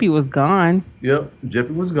Jeppy was gone. Yep,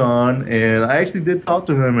 Jeppy was gone, and I actually did talk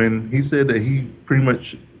to him, and he said that he pretty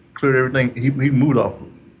much cleared everything. He moved off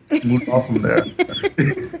from there.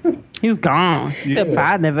 He was gone. He said,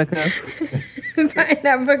 "Bye, Nevica." Bye,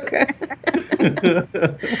 Nevica.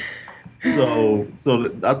 So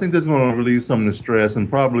I think that's going to relieve some of the stress, and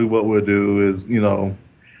probably what we'll do is, Renee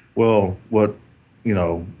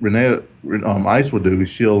Ice will do is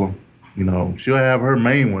she'll have her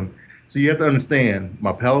main one. So you have to understand,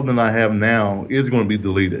 my paladin I have now is going to be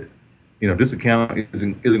deleted. This account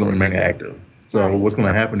isn't going to remain active. So what's going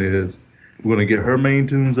to happen is we're going to get her main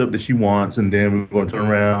tunes up that she wants, and then we're going to turn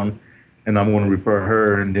around and I'm going to refer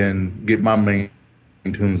her and then get my main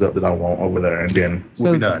tunes up that I want over there, and then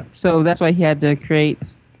we'll be done. So that's why he had to create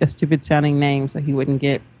a stupid sounding name so he wouldn't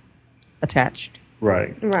get attached.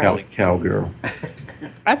 Right. Cowgirl.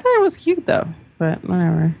 I thought it was cute though, but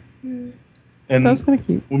whatever. And that was kind of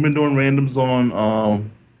cute. We've been doing randoms on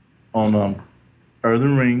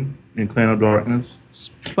Earthen Ring and Clan of Darkness. It's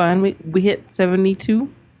fun. We hit 72.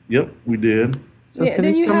 Yep, we did. So Yeah,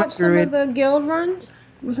 didn't you have some of the guild runs?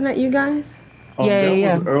 Wasn't that you guys?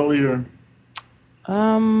 Yeah. Was earlier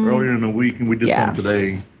in the week, and we did some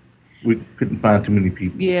today. We couldn't find too many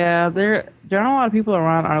people. Yeah, there aren't a lot of people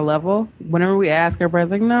around our level. Whenever we ask,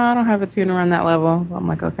 everybody's like, "No, I don't have a tune around that level." I'm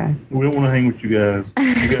like, "Okay." We don't want to hang with you guys.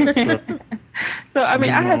 You guys stuff. So I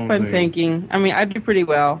mean, I have fun tanking. I mean, I do pretty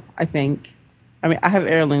well, I think. I mean, I have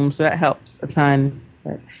heirlooms, so that helps a ton.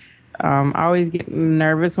 But I always get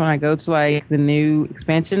nervous when I go to like the new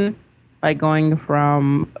expansion, like going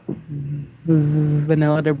from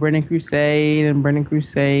vanilla to Burning Crusade and Burning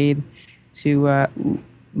Crusade to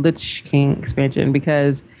Lich King expansion,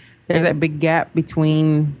 because there's that big gap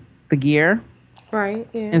between the gear. Right,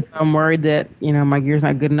 yeah. And so I'm worried that, my gear's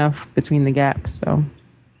not good enough between the gaps. So,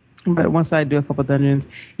 but once I do a couple dungeons,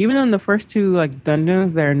 even though in the first 2 like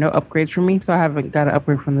dungeons, there are no upgrades for me, so I haven't got an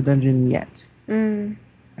upgrade from the dungeon yet.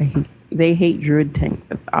 They hate druid tanks.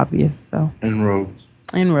 That's obvious. So and rogues.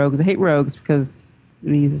 And rogues. I hate rogues because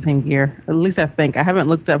we use the same gear. At least I think. I haven't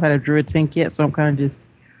looked up how to druid tank yet, so I'm kind of just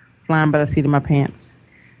flying by the seat of my pants.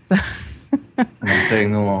 So And I'm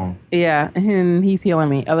tagging along. yeah, and he's healing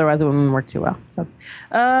me. Otherwise, it wouldn't work too well. So,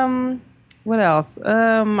 what else?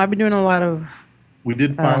 I've been doing a lot of. We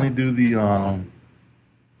did finally do the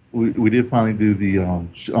we did finally do the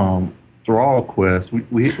Thrall quest.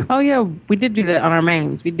 Oh yeah, we did do that on our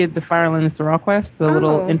mains. We did the Firelands Thrall quest, the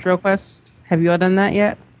little intro quest. Have you all done that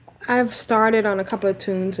yet? I've started on a couple of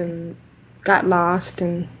tunes and got lost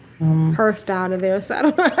and hearthed out of there, so I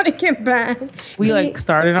don't know how to get back. We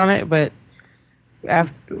started on it, but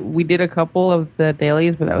after we did a couple of the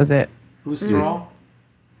dailies, but that was it. Who's Thrall?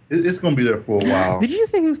 It's gonna be there for a while. Did you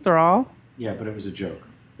say who's Thrall? Yeah, but it was a joke.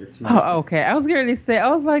 It's not. Oh, okay. I was going to say, I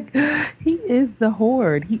was like, he is the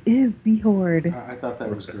Horde. He is the Horde. I thought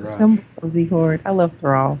that was Garage. Symbol of the Horde. I love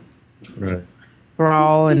Thrall. Right.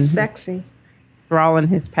 Thrall and sexy. Thrall and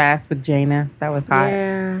his past with Jaina. That was hot.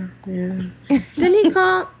 Yeah. Didn't he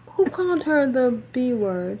call? Who called her the B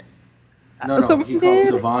word? No, he called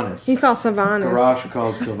Sylvanas. He called Sylvanas. Garage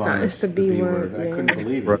called Sylvanas It's the B word. I couldn't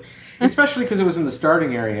believe it. Especially because it was in the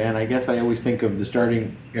starting area, and I guess I always think of the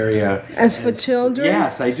starting area as for children.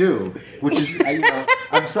 Yes, I do. Which is,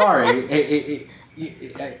 I'm sorry,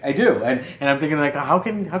 I do, and I'm thinking like, how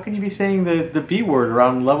can you be saying the B word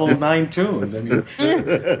around level 9 tunes? I mean,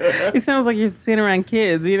 it sounds like you're sitting around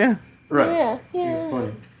kids, you know? Right? Yeah. It's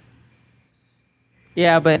funny.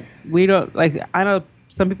 Yeah, but we don't like. I know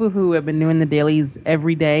some people who have been doing the dailies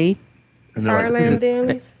every day. Fireland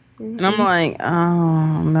dailies. And I'm like,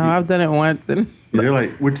 oh no, I've done it once, and they're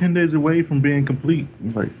like, we're 10 days away from being complete.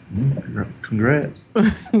 I'm like, congrats.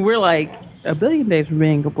 We're like a billion days from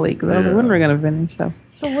being complete because I was like, when are we gonna finish?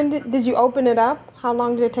 So when did you open it up? How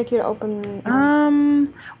long did it take you to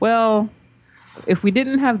open? Well, if we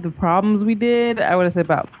didn't have the problems we did, I would have said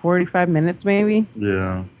about 45 minutes, maybe.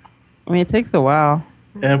 Yeah. I mean, it takes a while.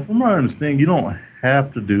 And from what I understand, you don't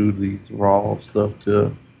have to do the Thrall stuff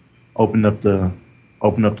to open up the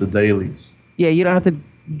dailies. Yeah, you don't have to.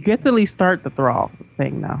 You have to at least start the Thrall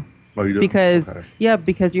thing now. Oh, you do? Because okay.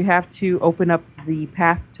 Because you have to open up the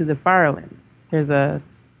path to the Firelands. There's an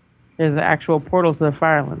actual portal to the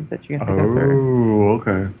Firelands that you have to go through. Oh,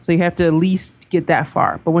 okay. So you have to at least get that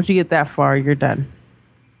far. But once you get that far, you're done.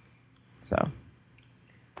 So.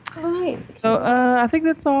 All right. So I think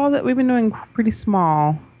that's all that we've been doing. Pretty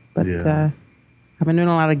small, but I've been doing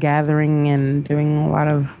a lot of gathering and doing a lot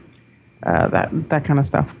of that kind of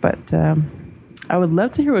stuff. But I would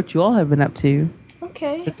love to hear what you all have been up to.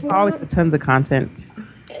 Okay. There's always tons of content.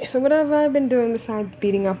 So what have I been doing besides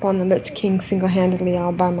beating up on the Lich King single-handedly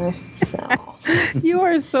all by myself? You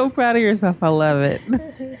are so proud of yourself. I love it.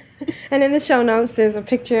 And in the show notes, there's a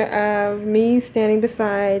picture of me standing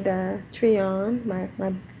beside Tyrion,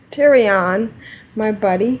 my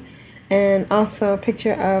buddy, and also a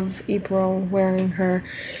picture of April wearing her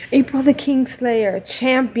April the Kingslayer,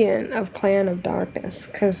 champion of Clan of Darkness.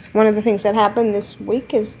 Because one of the things that happened this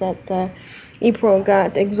week is that April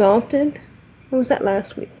got exalted. What was that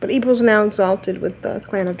last week? But April's now exalted with the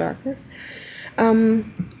Clan of Darkness.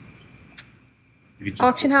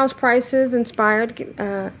 Auction house prices inspired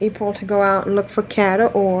April to go out and look for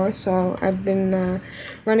Cata ore. So I've been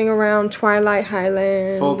running around Twilight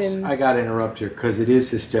Highland. Folks, I got to interrupt here because it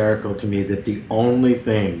is hysterical to me that the only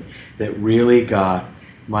thing that really got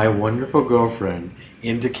my wonderful girlfriend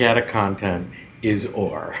into Cata content is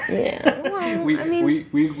ore. Yeah. Well,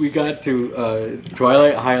 we got to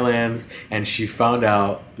Twilight Highlands and she found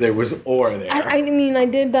out there was ore there. I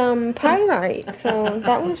did pyrite, so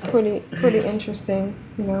that was pretty interesting,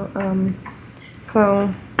 you know.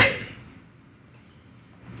 So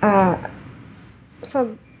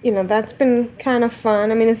you know, that's been kind of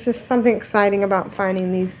fun. I mean, it's just something exciting about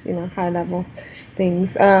finding these, you know, high level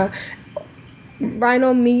things.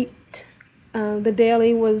 Rhino meat. The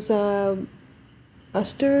daily was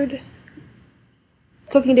Mustard,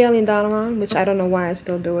 cooking daily in Dalaran, which I don't know why I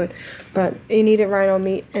still do it, but you needed rhino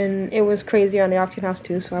meat, and it was crazy on the auction house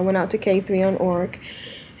too. So I went out to K3 on Orc,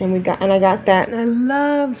 and I got that, and I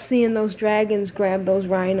love seeing those dragons grab those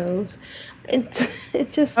rhinos. It's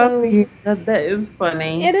just so. That is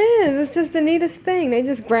funny. It is. It's just the neatest thing. They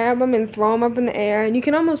just grab them and throw them up in the air, and you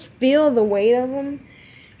can almost feel the weight of them,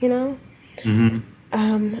 you know. Mm-hmm.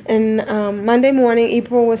 Monday morning,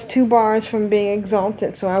 April was 2 bars from being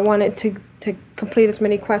exalted, so I wanted to complete as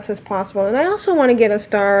many quests as possible. And I also want to get a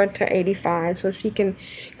star to 85, so she can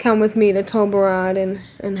come with me to Toberod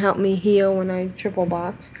and help me heal when I triple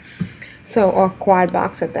box. Or quad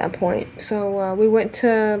box at that point. So we went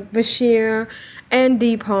to Vashir and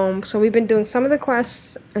Deep Home. So we've been doing some of the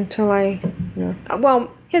quests until I You know.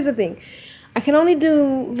 Well, here's the thing. I can only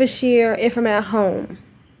do Vashir if I'm at home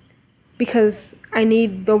because I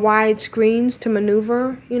need the wide screens to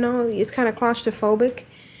maneuver. You know, it's kind of claustrophobic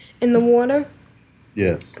in the water.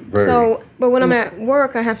 Yes, very. So, but when I'm at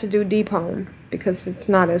work, I have to do deep home because it's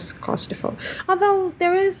not as claustrophobic. Although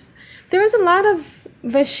there is a lot of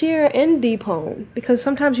Vashir in deep home because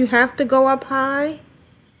sometimes you have to go up high.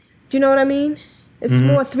 Do you know what I mean? It's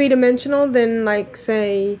more three-dimensional than, like,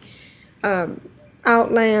 say,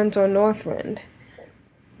 Outlands or Northrend.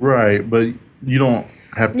 Right, but you don't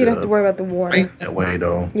have to. You don't have to worry about the water. Ain't that way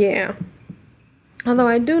though. Yeah. Although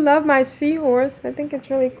I do love my seahorse. I think it's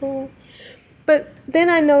really cool. But then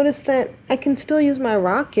I noticed that I can still use my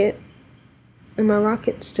rocket. And my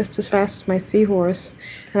rocket's just as fast as my seahorse.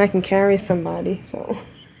 And I can carry somebody, so.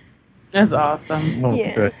 That's awesome. Oh,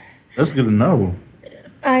 Yeah. okay. That's good to know.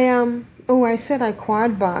 I said I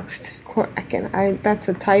quad boxed Kraken. That's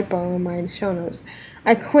a typo in my show notes.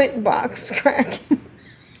 I quint boxed Kraken.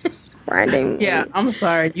 Yeah, I'm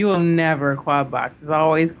sorry. You will never quad box. It's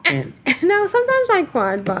always quint. No, sometimes I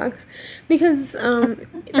quad box because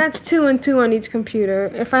that's 2 and 2 on each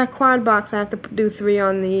computer. If I quad box, I have to do 3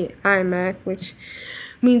 on the iMac, which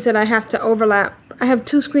means that I have to overlap. I have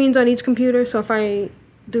 2 screens on each computer, so if I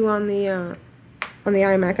do on the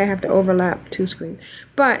iMac, I have to overlap 2 screens.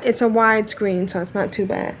 But it's a wide screen, so it's not too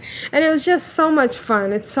bad. And it was just so much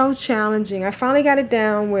fun. It's so challenging. I finally got it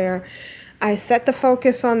down where I set the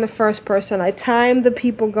focus on the first person. I timed the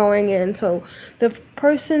people going in. So the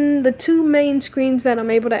 2 main screens that I'm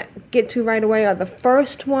able to get to right away are the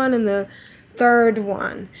first one and the third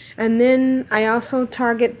one. And then I also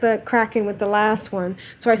target the Kraken with the last one.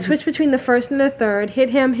 So I switch between the first and the third, hit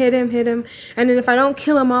him. And then if I don't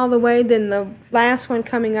kill him all the way, then the last one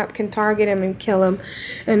coming up can target him and kill him.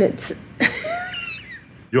 And it's...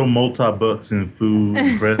 Your multi-bucks in food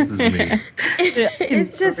impresses me.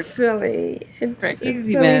 It's just silly. It's Crazy,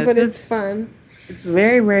 silly, man. but it's fun. It's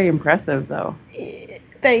very, very impressive, though.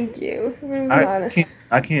 Thank you.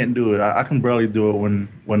 I can't do it. I can barely do it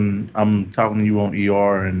when I'm talking to you on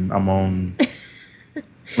ER and I'm on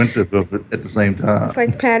Winterfell at the same time. It's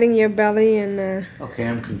like patting your belly and... Okay,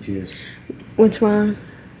 I'm confused. What's wrong?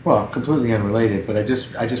 Well, completely unrelated, but I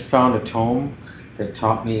just found a tome that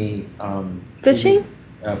taught me... Fishing?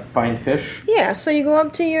 Find fish? Yeah, so you go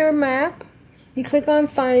up to your map, you click on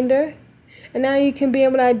Finder, and now you can be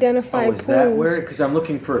able to identify Oh, is that pools where? Because I'm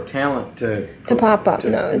looking for a talent to pop up.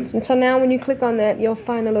 And so now when you click on that, you'll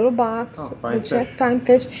find a little box. Find fish. Find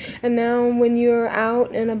fish. And now when you're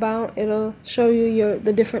out and about, it'll show you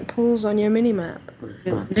the different pools on your mini map.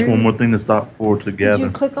 Just one more thing to stop for together. Did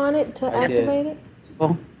you click on it to activate it? It's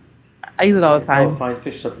full. I use it all the time. Oh, find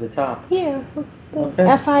fish up at the top. Yeah. Okay.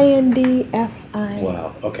 FINDFI.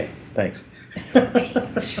 Wow. Okay. Thanks.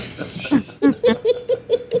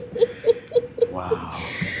 Wow.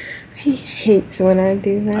 He hates when I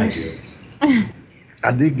do that. I do.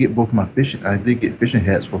 I did get both my fishing. I did get fishing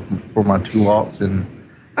hats for my 2 alts, and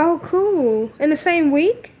Oh, cool. In the same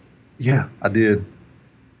week? yeah, I did.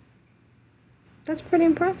 That's pretty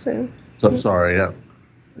impressive. So sorry. Yeah.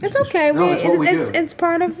 It's okay. No, it's what we do. It's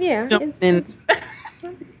part of, yeah. Jump in.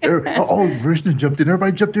 Virginia jumped in.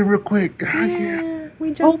 Everybody jumped in real quick. Yeah,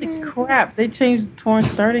 we jumped Holy in. crap! They changed torn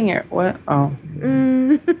starting at what? Oh,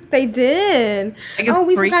 They did. I guess Oh,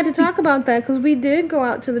 we free- forgot to talk about that because we did go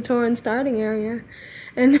out to the Torrent starting area.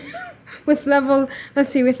 And with level, let's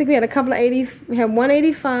see, we think we had a couple of 80, we had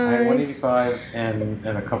 185. I had 185 and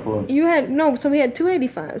a couple of... You had, no, so we had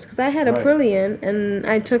 285s because I had a Right. Brilliant and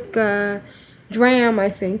I took Dram, I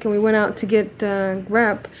think, and we went out to get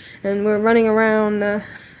rep and we're running around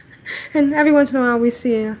and every once in a while we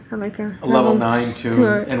see a level 9 too,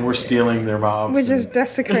 Right. and we're stealing their mobs. We're just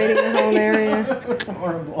desecrating the whole area. It's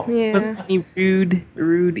horrible. was Yeah. any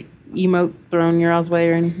rude emotes thrown your all's way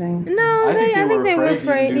or anything? No, I think they were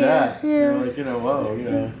afraid to do yeah. that. Yeah. They're like,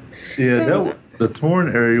 whoa, Yeah, So- the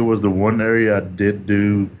torn area was the one area I did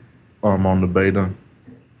do on the beta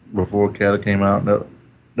before Cata came out. That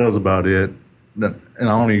was about it. And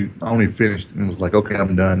I only finished and was like, okay,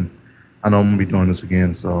 I'm done. I know I'm gonna be doing this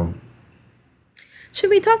again, so.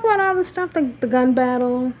 Should we talk about all the stuff, like the gun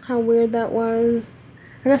battle, how weird that was?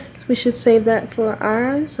 I guess we should save that for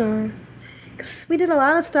ours, or... Because we did a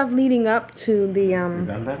lot of stuff leading up to the... Gun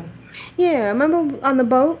battle? Yeah, remember on the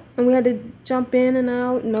boat, and we had to jump in and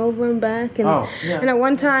out and over and back, and, and at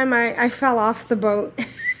one time I fell off the boat.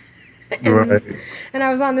 Right. And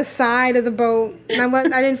I was on the side of the boat, and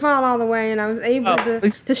I didn't fall all the way, and I was able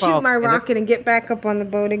to shoot my rocket and get back up on the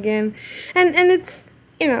boat again. And it's,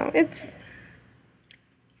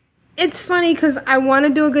 It's funny because I want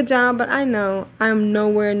to do a good job, but I know I'm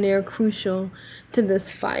nowhere near crucial to this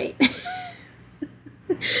fight.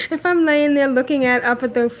 If I'm laying there looking up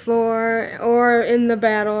at the floor or in the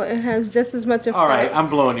battle, it has just as much effect. All right, I'm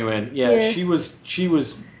blowing you in. Yeah. She was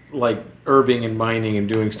like herbing and mining and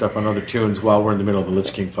doing stuff on other tunes while we're in the middle of the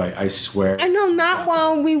Lich King fight. I swear. I know, not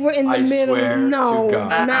while we were in the middle. Swear No, to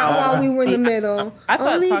God. not while we were in the middle. I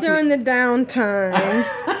thought Only during the downtime.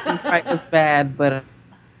 The fight was bad, but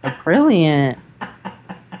brilliant.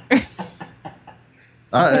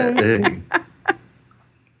 Hey.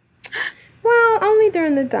 Well, only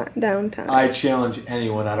during the downtime. I challenge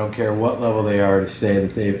anyone, I don't care what level they are, to say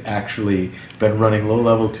that they've actually been running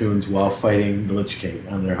low-level tunes while fighting the Lich King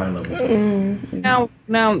on their high-level tunes. Now,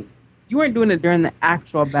 you weren't doing it during the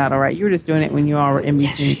actual battle, right? You were just doing it when you all were in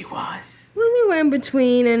between. Yes, she was. When we were in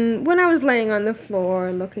between, and when I was laying on the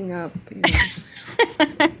floor looking up,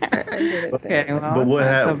 I did it Okay, there. well, But what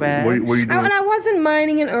that's not so happened? bad. What were you doing? And I wasn't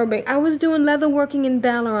mining and herbing. I was doing leather working in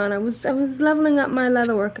Dalaran. I was leveling up my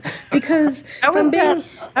leather work because How is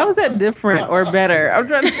that different or better? I'm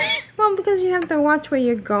trying to. well, because you have to watch where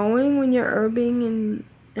you're going when you're herbing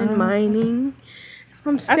and mining.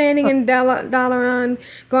 I'm standing in Dalaran,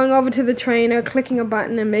 going over to the trainer, clicking a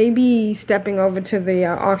button, and maybe stepping over to the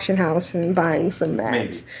auction house and buying some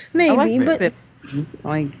maps. Maybe, but that,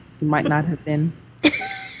 like you might not have been.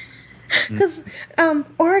 because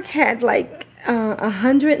Oric had like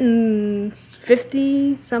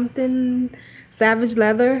 150 something savage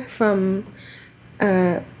leather from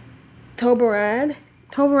Toberad.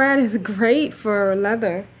 Toberad is great for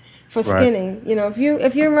leather, for skinning. You know, if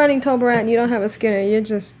you're running Toberad and you don't have a skinner, you're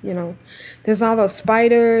just, there's all those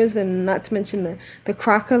spiders, and not to mention the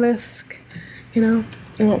crocolisk, and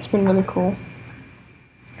that's been really cool.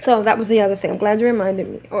 So that was the other thing. I'm glad you reminded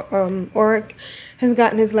me. Oric has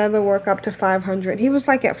gotten his leather work up to 500. He was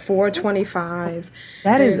like at 425.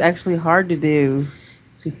 That is actually hard to do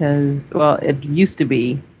because, well, it used to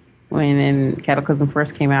be when Cataclysm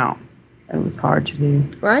first came out. It was hard to do.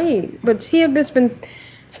 Right. But he had just been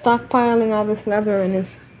stockpiling all this leather, and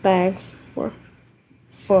his bags were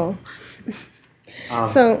full.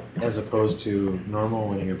 So as opposed to normal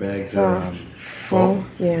when your bags are full.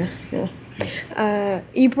 Yeah.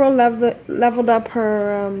 April leveled up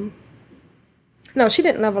her. No, she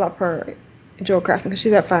didn't level up her jewel crafting because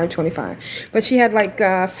she's at 525. But she had like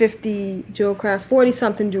 50 jewel craft, 40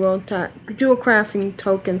 something jewel crafting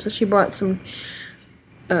tokens. So she bought some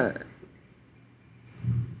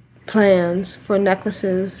plans for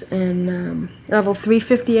necklaces and level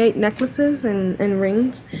 358 necklaces and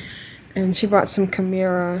rings. And she bought some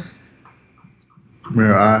Chimera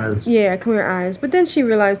eyes. Yeah, Chimera eyes. But then she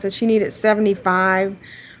realized that she needed 75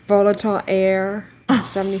 volatile air.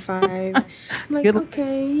 75. I'm like,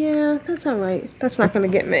 okay, yeah, that's all right. That's not going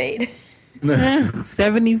to get made.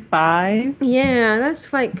 75? Yeah,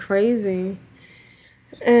 that's like crazy.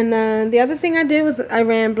 And the other thing I did was I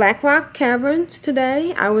ran Blackrock Caverns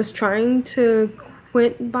today. I was trying to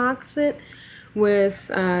quint box it with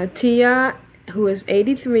Tia, who is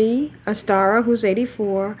 83, Astara, who's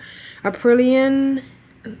 84, Aprillian,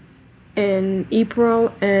 and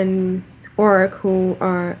April, and Oric, who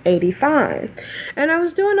are 85. And I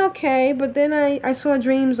was doing okay, but then I saw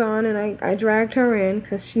Dreams on, and I dragged her in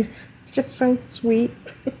because she's just so sweet.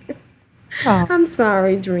 Oh. I'm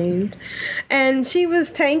sorry, Dreams. And she was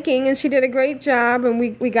tanking, and she did a great job, and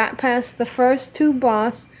we got past the first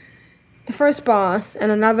boss,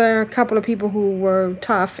 and another couple of people who were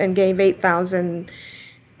tough and gave 8,000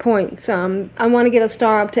 points. I want to get a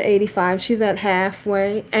star up to 85. She's at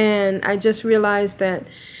halfway, and I just realized that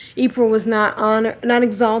April was not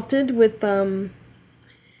exalted with the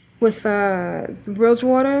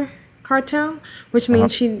Bridgewater cartel, which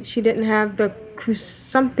means she didn't have the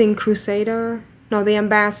Crusader. No, the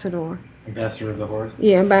Ambassador. Ambassador of the Horde?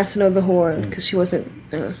 Yeah, Ambassador of the Horde, because she wasn't...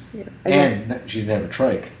 and she didn't have a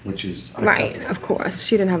trike, which is right, of course.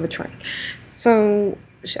 She didn't have a trike. So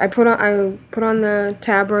I put on the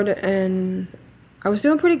tabard, and I was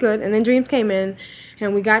doing pretty good. And then Dreams came in,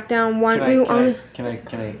 and we got down one... Can I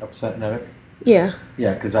upset Nevik? Yeah.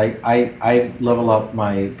 Yeah, because I level up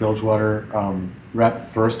my Bilgewater rep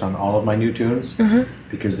first on all of my new tunes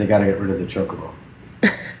because they got to get rid of the Chocobo.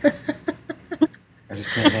 I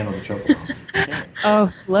just can't handle the Chocobo.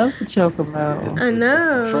 Oh, loves the Chocobo. I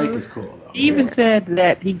know. The trike is cool, though. He even said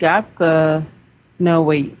that he got the... No,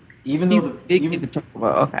 wait. Even though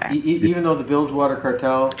the Bilgewater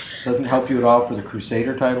cartel doesn't help you at all for the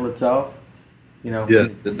Crusader title itself, Yeah,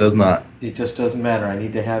 it does not. It just doesn't matter. I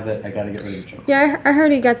need to have that. I got to get rid of the Chocobo. Yeah, I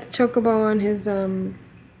heard he got the Chocobo on his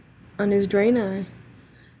Draenei.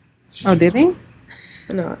 Oh, did he?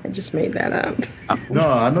 No, I just made that up. No,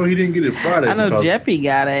 I know he didn't get it Friday. I know because- Jeppy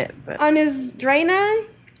got it. But On his Draenei?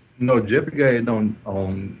 No, Jeppy got it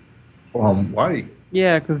on White.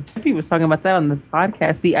 yeah, because Jeppy was talking about that on the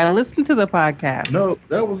podcast. See, I listened to the podcast. No,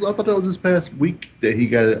 I thought that was this past week that he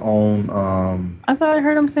got it on. I thought I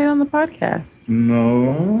heard him say it on the podcast.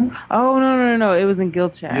 No. Oh, no. It was in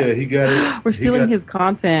Guild Chat. Yeah, he got it. We're stealing his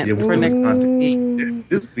content Yeah, for next week. Yeah,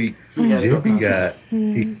 this week, has no Jeppy got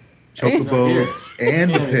Chocobo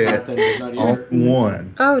and the pet on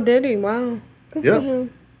one. Oh, did he? Wow. Good for Yep.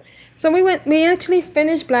 him. So we actually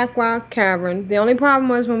finished Black Rock Cavern. The only problem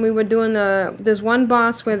was when we were doing there's one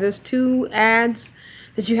boss where there's 2 ads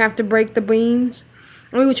that you have to break the beams.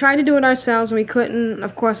 And we would try to do it ourselves and we couldn't.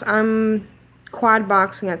 Of course, I'm quad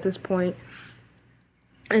boxing at this point.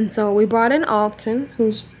 And so we brought in Alton,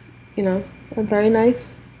 who's, a very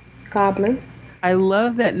nice goblin. I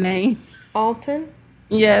love that name. Alton?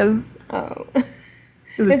 Yes. Oh.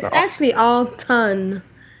 It's It's actually Alton.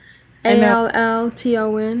 I know.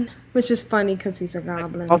 Alton, which is funny because he's a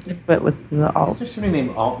goblin. Alton, but with the Is alt. there somebody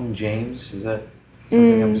named Alton James? Is that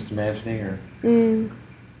something I'm just imagining? Or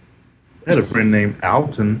I had a friend named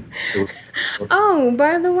Alton. Oh,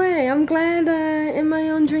 by the way, I'm glad In My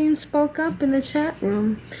Own Dream spoke up in the chat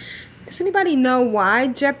room. Does anybody know why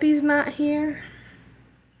Jeppy's not here?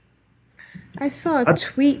 I saw a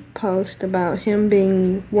tweet post about him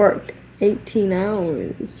being worked 18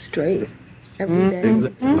 hours straight every day.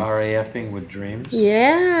 RAFing with dreams?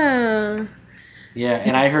 Yeah. Yeah,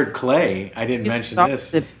 and I heard Clay, I didn't mention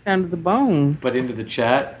this, Down to the bone. but into the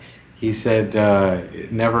chat, he said,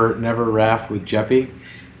 never RAF with Jeppy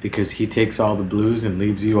because he takes all the blues and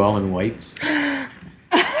leaves you all in whites.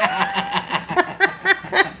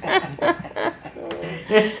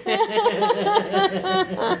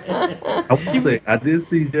 I would say I did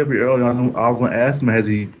see Jeppy earlier. I was gonna ask him, has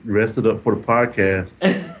he rested up for the podcast?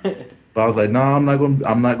 But I was like, no, I'm not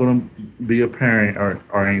gonna be a parent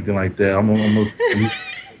or anything like that. I'm almost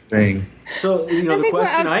thing. So, I the think we're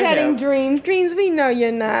question I upsetting have... Dreams. Dreams, we know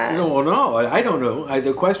you're not. No, I don't know.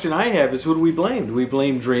 The question I have is, who do we blame? Do we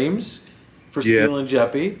blame Dreams for stealing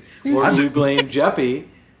Jeppy? Or do we blame Jeppy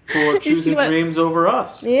for choosing Dreams over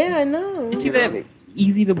us? Yeah, I know. You see that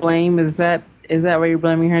easy to blame? Is that where you're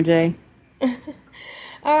blaming her, Jay?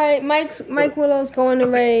 All right, Mike Willow's going to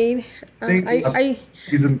raid.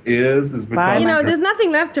 Reason is because there's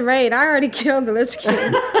nothing left to raid. I already killed the Lich King.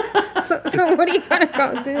 so what are you gonna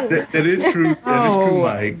go do? that is true. That is true,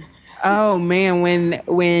 Mike. Oh man,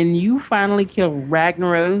 when you finally kill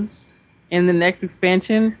Ragnaros in the next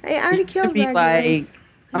expansion, I already it's gonna killed be Ragnaros.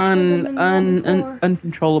 like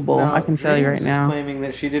uncontrollable. Now, I can tell you right Dreams now. is claiming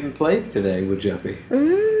that she didn't play today with Jeppy.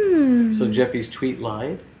 So Jeppy's tweet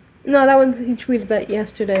lied? No, he tweeted that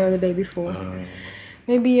yesterday or the day before.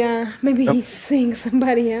 Maybe he's seeing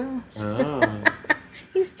somebody else.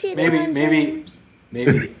 He's cheating on James.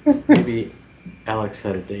 Maybe Alex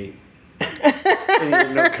had a date.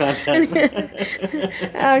 No content.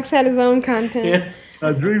 Alex had his own content.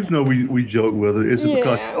 Yeah. Dreams know we joke with her. It's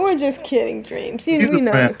because we're just kidding, Dreams. We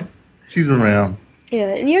know. She's around.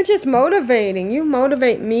 Yeah, and you're just motivating. You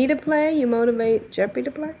motivate me to play. You motivate Jeppy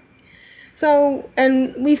to play. So,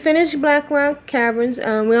 and we finished Black Rock Caverns. We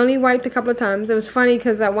only wiped a couple of times. It was funny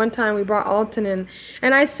because at one time we brought Alton in.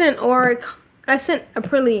 And I sent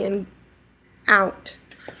Aprillian out.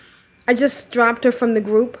 I just dropped her from the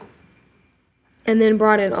group and then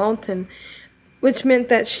brought in Alton, which meant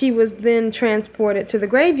that she was then transported to the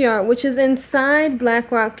graveyard, which is inside Black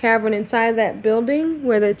Rock Cavern, inside that building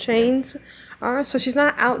where the chains are. So she's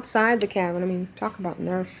not outside the cavern. I mean, talk about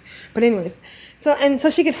nerf. But anyways, so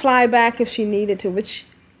she could fly back if she needed to, which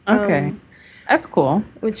Okay. That's cool.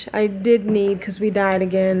 Which I did need because we died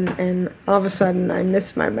again, and all of a sudden I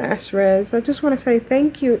missed my mass res. I just want to say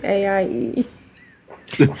thank you, AIE.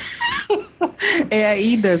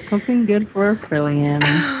 AIE does something good for Aprillian.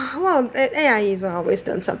 Well, AIE's always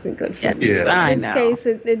done something good for me. Yeah, I In know. this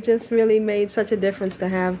case, it just really made such a difference to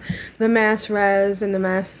have the mass res and the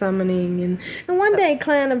mass summoning. And one day,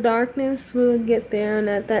 Clan of Darkness will get there, and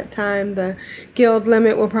at that time, the guild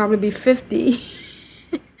limit will probably be 50.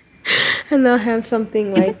 And they'll have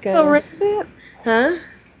something like... they'll raise it? Huh?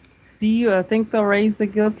 Do you think they'll raise the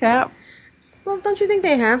guild cap? Well, don't you think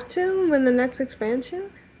they have to in the next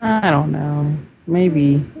expansion? I don't know.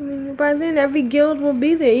 Maybe. I mean, by then every guild will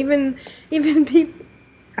be there. Even people.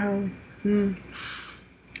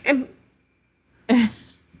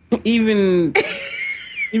 Even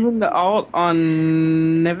Even the alt on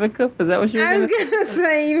Nevikuf, is that what you were I was going to gonna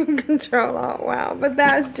say you Control Alt WoW, but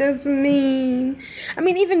that's just mean. I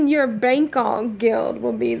mean, even your bank alt guild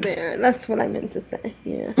will be there. That's what I meant to say.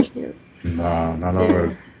 Yeah. No, not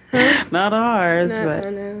ours. Not ours, No,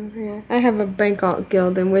 but no, yeah. I have a bank alt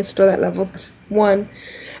guild and we're still at level 1.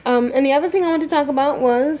 And the other thing I wanted to talk about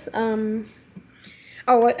was,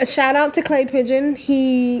 a shout out to Clay Pigeon.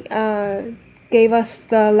 He gave us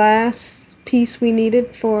the last piece we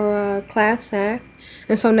needed for Class Act.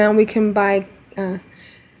 And so now we can buy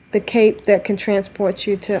the cape that can transport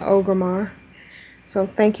you to Ogrimmar. So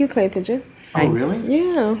thank you, Clay Pigeon. Oh, really?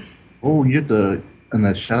 Yeah. Oh, and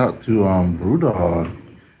a shout out to Brewdog.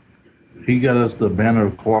 He got us the banner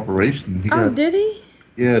of cooperation. Did he?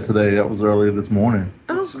 Yeah, today. That was earlier this morning.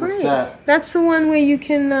 Oh, What's great. that? That's the one where you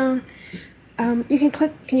can you can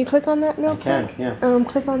click. Can you click on that real quick? Yeah.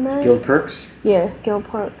 Click on that. Guild perks? Yeah, guild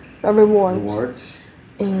perks. Rewards. Rewards.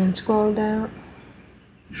 And scroll down.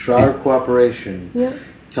 Shroud of Cooperation. Yep.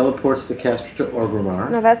 Teleports the caster to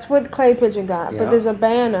Orgrimmar. No, that's what Clay Pigeon got. Yeah. But there's a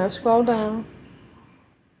banner. Scroll down.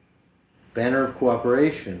 Banner of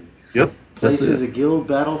Cooperation. Yep. Places a guild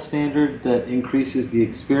battle standard that increases the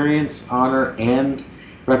experience, honor, and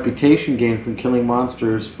reputation gained from killing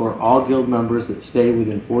monsters for all guild members that stay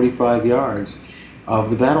within 45 yards of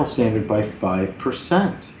the battle standard by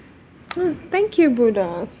 5%. Thank you,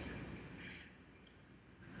 Brewdog.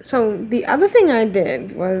 So the other thing I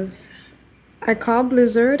did was I called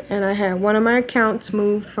Blizzard and I had one of my accounts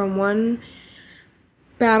moved from one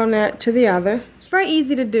BattleNet to the other. It's very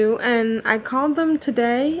easy to do, and I called them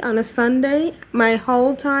today on a Sunday. My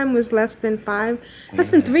hold time was less than 3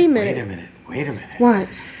 minutes. Wait a minute. What?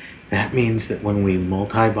 That means that when we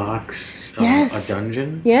multi-box Yes. a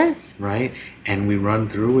dungeon, Yes. right, and we run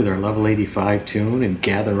through with our level 85 tune and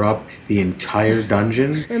gather up the entire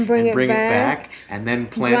dungeon And bring it back, and then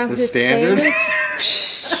plant Drop the the standard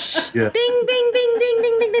Yeah. Bing, bing, bing, ding,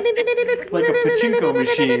 ding, ding, ding, ding, ding, ding, like a pachinko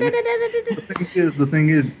machine. The thing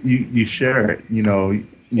is, you share it. You know, if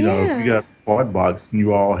you got quad box, and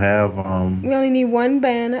you all have. We only need one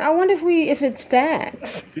banner. I wonder if it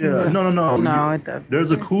stacks. Yeah, no. No, it doesn't.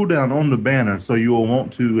 There's a cooldown on the banner, so you will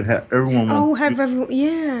want to have everyone.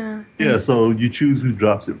 Yeah. Yeah, so you choose who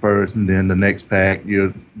drops it first, and then the next pack,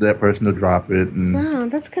 that person to drop it. And Wow,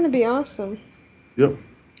 that's gonna be awesome. yep.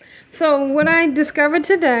 So what I discovered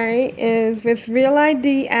today is with Real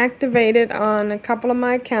ID activated on a couple of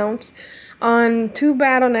my accounts, on 2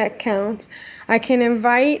 BattleNet accounts, I can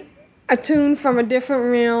invite a tune from a different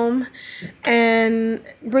realm and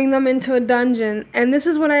bring them into a dungeon. And this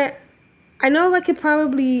is what I know I could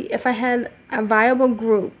probably, if I had a viable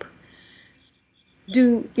group,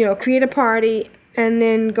 create a party and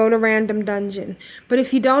then go to random dungeon. But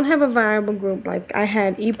if you don't have a viable group, like I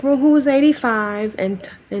had April, who was 85,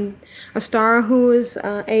 and Astara, who was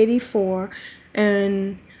 84,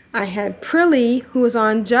 and I had Prilly, who was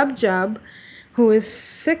on Jub, who is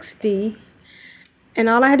 60, and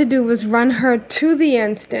all I had to do was run her to the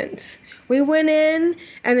instance. We went in,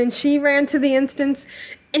 and then she ran to the instance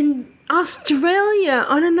in Australia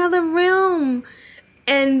on another realm.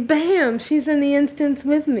 And bam, she's in the instance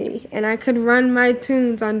with me. And I could run my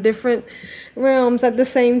tunes on different realms at the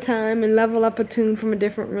same time and level up a tune from a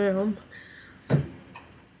different realm.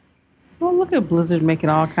 Well, look at Blizzard making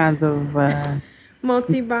all kinds of...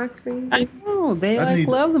 Multi-boxing. I know. They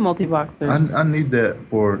love the multi-boxers. I need that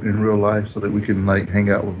in real life so that we can hang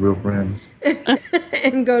out with real friends.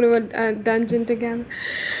 And go to a dungeon together.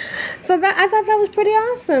 So I thought that was pretty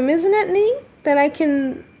awesome. Isn't that neat? That I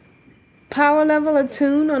can power level a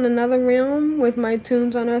tune on another realm with my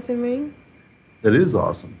tunes on Earth and Ring. That is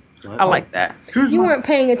awesome. I like that. You weren't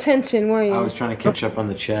paying attention, were you? I was trying to catch up on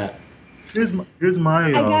the chat. Here's my.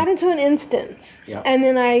 I got into an instance, Yeah. and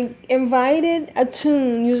then I invited a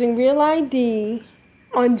tune using Real ID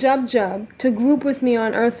on Jub to group with me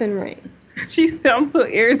on Earth and Ring. She sounds so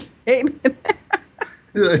irritated.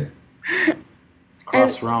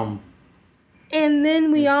 Cross realm. And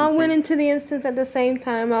then we all went into the instance at the same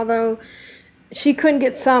time, although she couldn't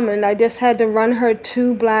get summoned. I just had to run her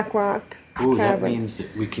to Blackrock Ooh, that Caverns. means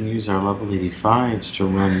that we can use our level 85s to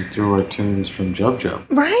run through our tunes from Jub.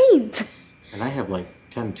 Right. And I have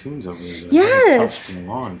 10 tunes over there. that I haven't touched in a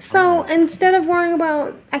long time. So instead of worrying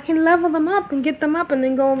about, I can level them up and get them up and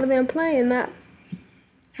then go over there and play and not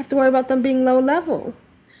have to worry about them being low level.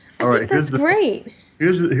 I think that's great.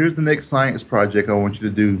 Here's the next science project I want you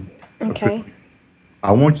to do. Okay.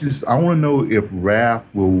 I want to know if Wrath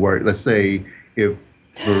will work. Let's say if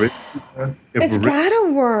It's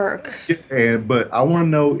gotta work. But I want to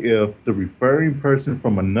know if the referring person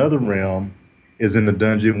from another realm is in the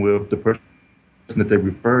dungeon with the person that they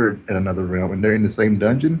referred in another realm, and they're in the same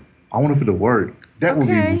dungeon. I wonder if it'll work. That would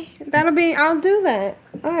be. Okay, I'll do that.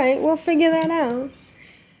 All right, we'll figure that out.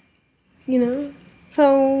 You know,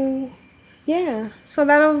 so yeah, so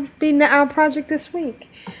that'll be our project this week,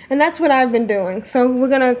 and that's what I've been doing. So we're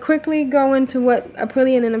gonna quickly go into what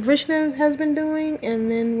Aprillian and Avrishna has been doing,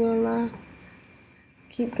 and then we'll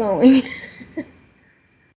keep going.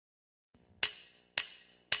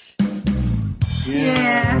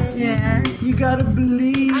 Yeah. You gotta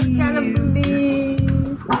believe. I gotta believe.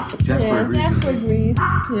 Jasper agrees. Jasper agrees.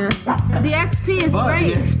 Yeah. The XP is Oh,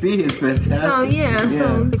 great. the XP is fantastic.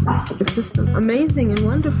 So so it's just amazing and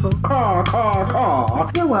wonderful.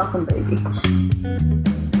 Caw. You're welcome, baby.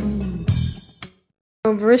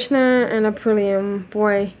 So Vrishna and Aprillium,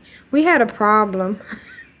 boy, we had a problem.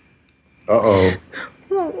 Uh-oh.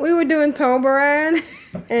 Well, we were doing Toberad,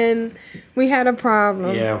 and we had a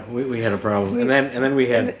problem. Yeah, we had a problem, and then we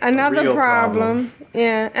had Another a real problem.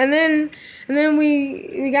 Yeah, and then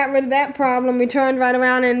we got rid of that problem. We turned right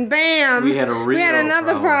around and bam, We had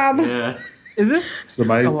another problem. Yeah. Is this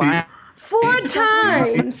Somebody. Four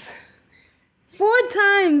times. 4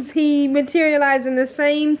 times he materialized in the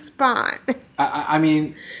same spot. I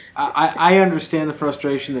mean, I understand the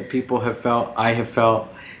frustration that people have felt. I have felt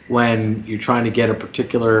when you're trying to get a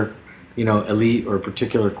particular, elite or a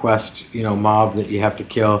particular quest, mob that you have to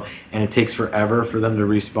kill, and it takes forever for them to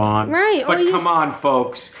respawn. Right. But come on,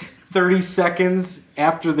 folks. 30 seconds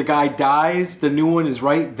after the guy dies, the new one is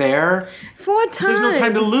right there. 4 times. There's no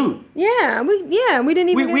time to loot. Yeah, we didn't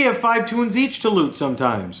even. We have 5 tunes each to loot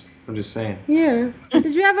sometimes. I'm just saying. Yeah.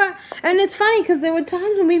 Did you ever? And it's funny because there were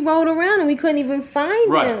times when we rolled around and we couldn't even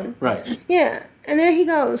find him. Right. Yeah. And there he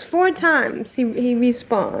goes. 4 times he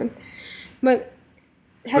respawned. But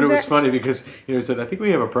it was funny because he said, "I think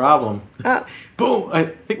we have a problem." Boom! I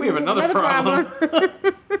think we have another problem.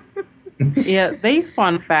 Yeah, they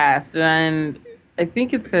spawn fast, and I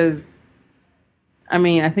think it's because, I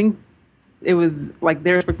think it was like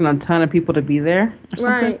they're expecting a ton of people to be there. Or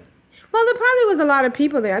something. Right. Well, there probably was a lot of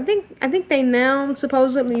people there. I think they now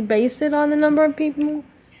supposedly base it on the number of people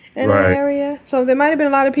in an area. So there might have been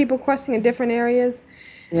a lot of people questing in different areas.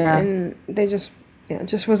 Yeah. And they just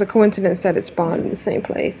was a coincidence that it spawned in the same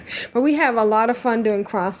place. But we have a lot of fun doing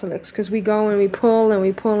cross-elicts because we go and we pull and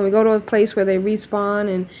we pull and we go to a place where they respawn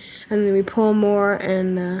and then we pull more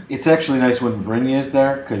and... It's actually nice when Vrinya is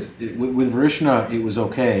there because with Varishna it was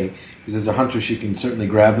okay because as a hunter she can certainly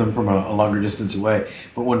grab them from a longer distance away.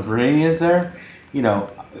 But when Vrinya is there,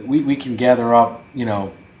 we can gather up, 4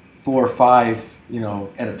 or 5,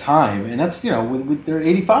 at a time, and that's with their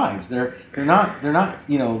 85s, they're not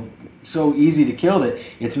so easy to kill that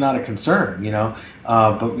it's not a concern, but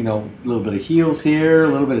a little bit of heals here,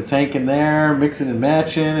 a little bit of tanking there, mixing and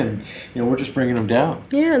matching, and we're just bringing them down.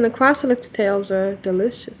 Yeah, and the cross-elix tails are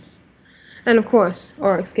delicious, and of course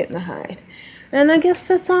Oryx getting the hide. And I guess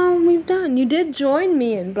that's all we've done. You did join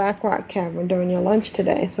me in Black Rock Cavern during your lunch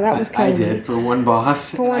today, so that was kind of I did neat. for one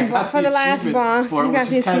boss. For the last boss, you got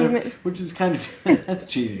the achievement. Which is kind of that's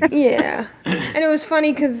cheating. Yeah, and it was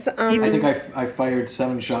funny because I think I fired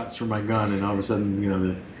 7 shots from my gun, and all of a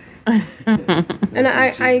sudden, and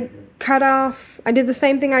I cut off. I did the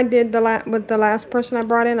same thing I did with the last person I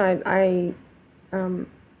brought in. I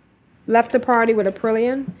left the party with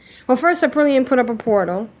Aprillian. Well, first Aprillian put up a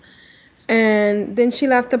portal. And then she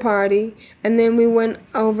left the party, and then we went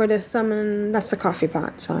over to summon. That's the coffee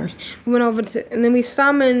pot. Sorry, we went over to, and then we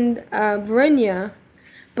summoned Vrinya,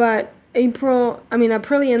 but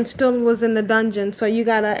Aprillian still was in the dungeon. So you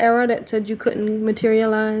got an error that said you couldn't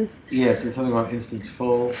materialize. Yeah, it's something about instance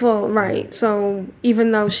full. Full, right? So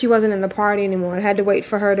even though she wasn't in the party anymore, it had to wait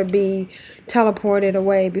for her to be teleported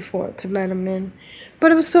away before it could let him in.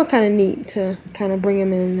 But it was still kind of neat to kind of bring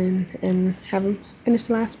him in and have him finish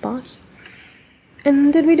the last boss.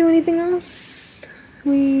 And did we do anything else?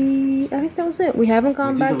 I think that was it. We haven't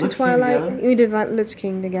gone back to Twilight. We did Lich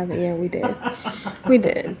King together. Yeah, we did. We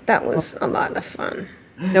did. That was a lot of fun.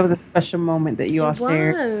 That was a special moment that you all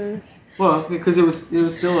shared. It was. Well, because it was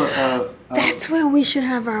still a That's where we should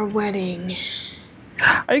have our wedding.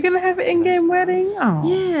 Are you gonna have an in-game wedding? Oh.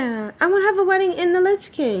 Yeah, I want to have a wedding in the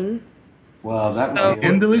Lich King. Well, that So- was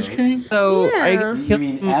In the Lich King? So Yeah. are you gonna You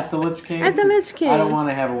mean at the Lich King? At the Lich King. I don't want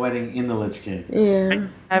to have a wedding in the Lich King. Yeah.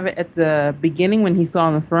 have it at the beginning when he's still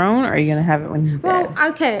on the throne, or are you gonna have it when he's dead?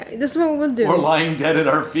 Well, okay. This is what we'll do. Or lying dead at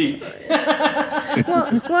our feet.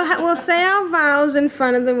 We'll say our vows in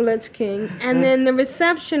front of the Lich King, and then the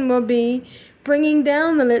reception will be bringing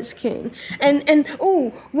down the Lich King, and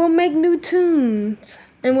we'll make new tunes,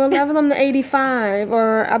 and we'll level them to 85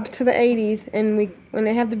 or up to the 80s, and when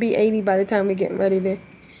they have to be 80 by the time we get ready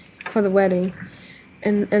for the wedding.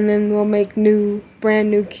 And then we'll make brand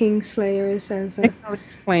new King Slayers as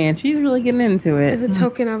It's playing. She's really getting into it. a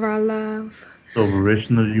token of our love. So,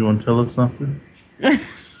 Varishna, do you want to tell us something?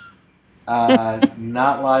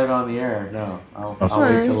 Not live on the air. No, I'll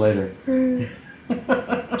wait till later.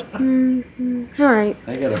 All right.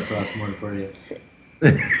 I got a Frostmourne for you.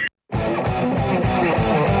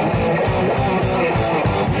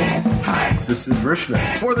 Hi, this is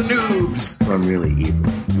Vrishna for the noobs. I'm really evil.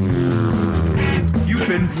 You've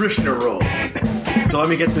been Vrishna rolled. So let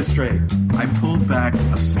me get this straight. I pulled back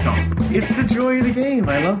a stump. It's the joy of the game.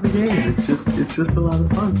 I love the game. It's just a lot of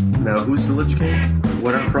fun. Now, who's the Lich King?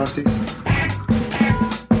 What are Frosties?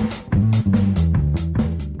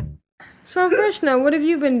 So, Vrishna, what have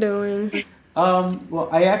you been doing? Well,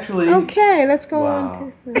 I actually... Okay, let's go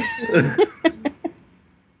on.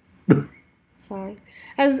 Sorry.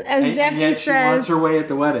 As Jeppy yet she wants says... her way at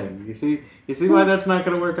the wedding. You see why that's not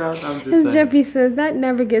going to work out? I'm just saying. As Jeppy says, that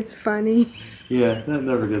never gets funny. Yeah, that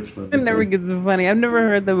never gets funny. It never gets funny. I've never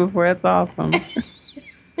heard that before. That's awesome.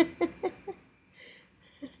 We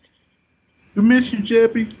miss you,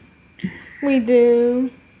 Jeppy. We do.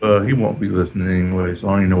 He won't be listening anyway, so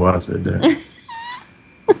I don't even know why I said that.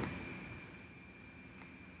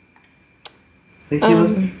 Think he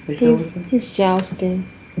listens? He's jousting.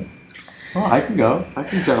 Oh, I can go. I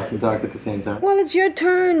can joust and talk at the same time. Well, it's your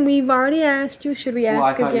turn. We've already asked you. Should we ask Well,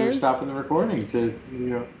 I thought again? you were stopping the recording to,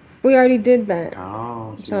 We already did that.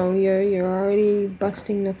 Oh. So you're already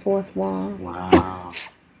busting the fourth wall. Wow.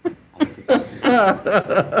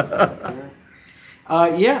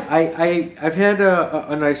 Yeah, I've had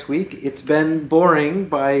a nice week. It's been boring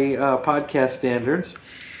by podcast standards,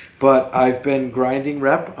 but I've been grinding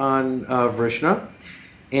rep on Vrishna,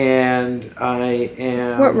 and I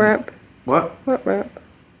am... What rep? What? What rep?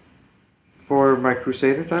 For my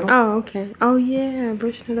Crusader title? Oh, okay. Oh, yeah.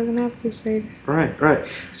 Vrishna doesn't have Crusader. Right.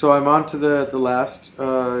 So I'm on to the last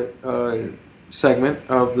segment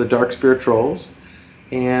of the Dark Spear Trolls,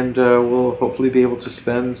 and we'll hopefully be able to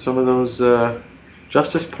spend some of those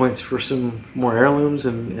justice points for some more heirlooms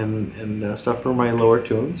and stuff for my lower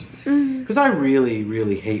tunes. Because I really,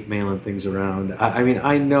 really hate mailing things around. I mean,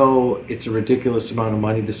 I know it's a ridiculous amount of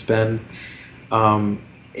money to spend,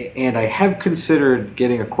 and I have considered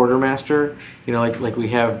getting a quartermaster, like we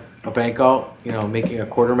have a bank alt, making a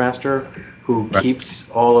quartermaster who keeps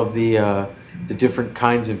all of the different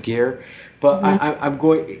kinds of gear. But I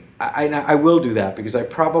will do that because I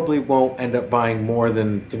probably won't end up buying more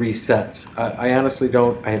than 3 sets. I honestly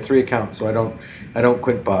don't. I have 3 accounts, so I don't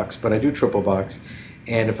quint box, but I do triple box.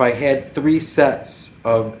 And if I had 3 sets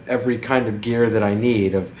of every kind of gear that I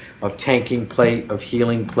need, of tanking plate, of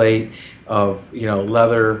healing plate, of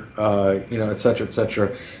leather, et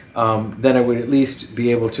cetera, then I would at least be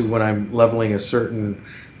able to, when I'm leveling a certain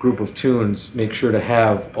group of tunes, make sure to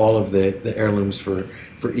have all of the heirlooms for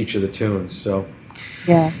each of the tunes. So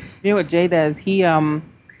yeah, you know what Jay does? He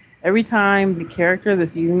every time the character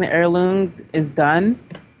that's using the heirlooms is done,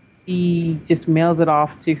 he just mails it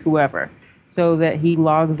off to whoever, so that he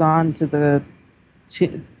logs on to the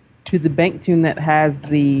bank tune that has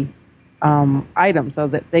the items, so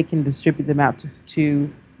that they can distribute them out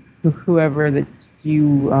to whoever that you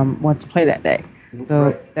want to play that day.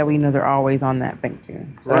 So that we know they're always on that bank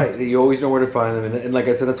tune. So right, you always know where to find them, and like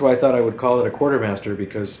I said, that's why I thought I would call it a quartermaster,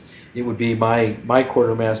 because it would be my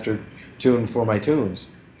quartermaster tune for my tunes.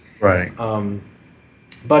 Right.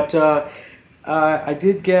 But I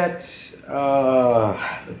did get.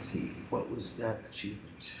 Let's see, what was that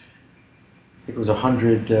achievement? I think it was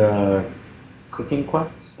 100 cooking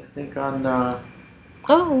quests. I think on.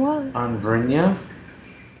 Oh wow. On Vrinya,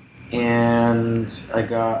 and I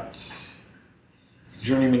got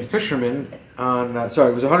Journeyman Fisherman on. It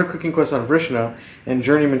was 100 cooking quests on Vrishna and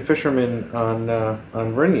Journeyman Fisherman on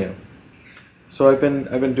Vrinya. So I've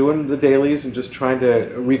been doing the dailies and just trying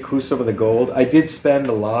to recoup some of the gold. I did spend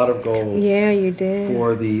a lot of gold. Yeah, you did.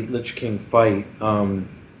 For the Lich King fight, and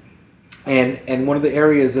one of the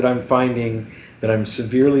areas that I'm finding that I'm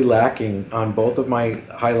severely lacking on both of my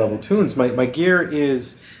high level tunes. My gear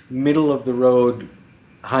is middle of the road,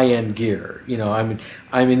 high end gear.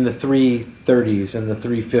 I'm in the 330s and the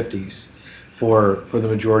 350s for the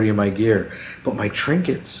majority of my gear. But my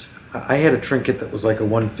trinkets, I had a trinket that was like a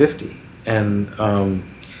 150. And when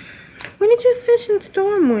did you fish in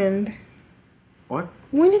Stormwind? What?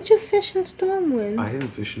 When did you fish in Stormwind? I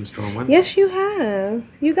didn't fish in Stormwind. Yes, you have.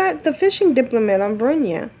 You got the fishing diplomat on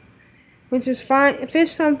Vrinya, which is fine.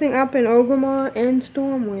 Fish something up in Orgrimmar and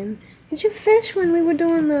Stormwind. Did you fish when we were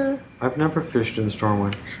doing the... I've never fished in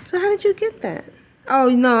Stormwind. So how did you get that? Oh,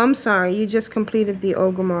 no, I'm sorry. You just completed the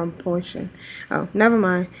Ogrimmar portion. Oh, never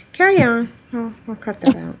mind. Carry on. I'll cut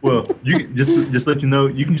that out. Well, you just let you know,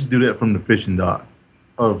 you can just do that from the fishing dock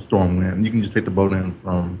of Stormwind. You can just take the boat in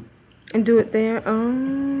from... And do it there?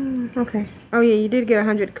 Oh, okay. Oh, yeah, you did get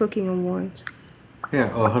 100 cooking awards.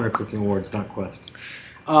 Yeah, 100 cooking awards, not quests.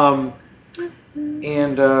 And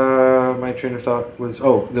my train of thought was,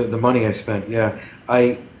 the money I spent. Yeah,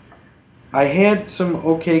 I had some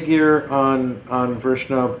okay gear on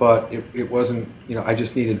Vrishna, but it wasn't, I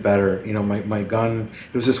just needed better. My gun,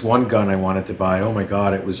 there was this one gun I wanted to buy. Oh my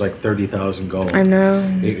God, it was like 30,000 gold. I know.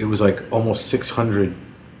 It was like almost 600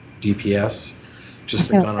 DPS. Just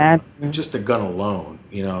the gun alone,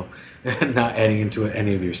 and not adding into it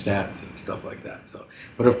any of your stats and stuff like that. So,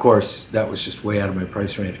 but of course, that was just way out of my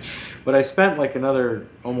price range. But I spent like another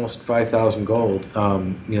almost 5,000 gold,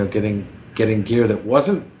 getting gear that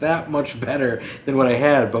wasn't that much better than what I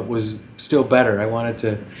had, but was still better. I wanted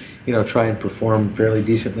to, try and perform fairly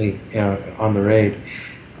decently on the raid.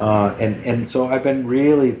 And so I've been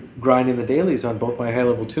really grinding the dailies on both my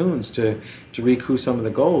high-level tunes to recoup some of the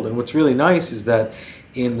gold. And what's really nice is that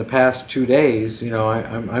in the past 2 days,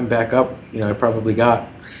 I'm back up. I probably got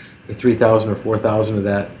 3,000 or 4,000 of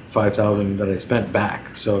that 5,000 that I spent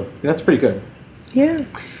back. So that's pretty good. Yeah.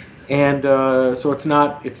 And so it's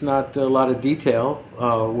not a lot of detail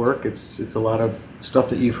work. It's a lot of stuff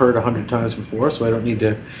that you've heard 100 times before, so I don't need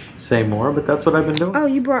to say more. But that's what I've been doing. Oh,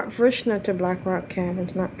 you brought Vrishna to Blackrock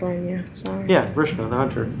Caverns, not Flanya. Sorry. Yeah, Vrishna, the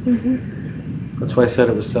hunter. Mm-hmm. That's why I said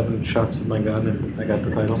it was 7 shots with my gun, and I got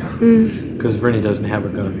the title. Because Vrinny doesn't have a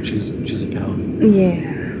gun. She's a paladin.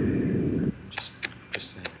 Yeah. Just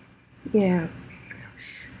saying. Yeah.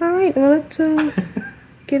 All right. Well, let's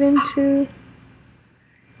get into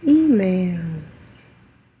emails.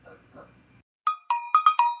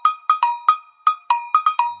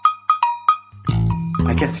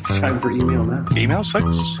 I guess it's time for email now. Emails,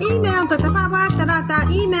 folks? Email.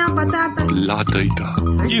 Email. La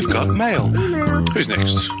data. You've got mail. Email. Who's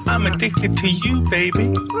next? I'm addicted to you, baby.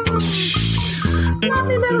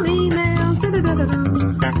 Lovely little email.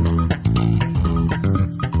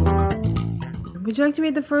 Would you like to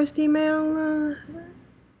read the first email,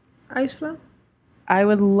 Iceflow? I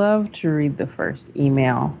would love to read the first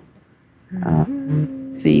email.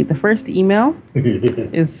 See, the first email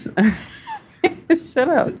is... Shut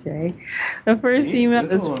up, Jay. The first email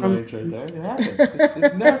is from It's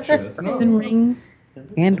natural. It's not. Ring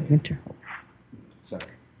and Winterhoof. Sorry.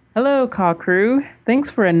 Hello, Call Crew.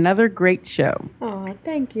 Thanks for another great show. Oh,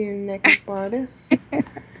 thank you, Nick Bartis.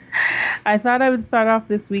 I thought I would start off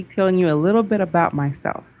this week telling you a little bit about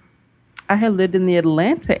myself. I have lived in the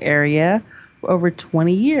Atlanta area for over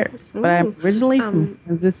 20 years, but I'm originally from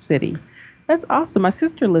Kansas City. That's awesome. My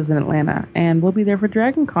sister lives in Atlanta, and we'll be there for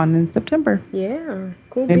Dragon Con in September. Yeah,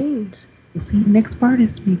 cool beans. We'll see you next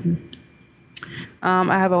Bartis, maybe.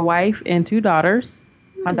 I have a wife and 2 daughters.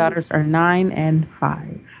 My daughters are 9 and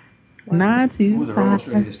 5. Wow. 9 to Ooh, they're almost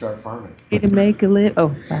 5. ready to start farming. To make a lit.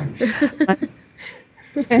 Oh, sorry.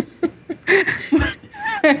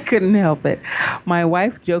 I couldn't help it. My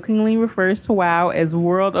wife jokingly refers to WoW as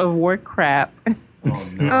World of Warcraft.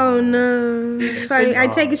 Oh no. Sorry, I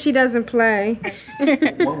take it she doesn't play.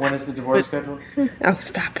 When is the divorce scheduled? Oh,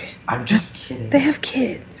 stop it. I'm just kidding. They have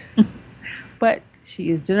kids. But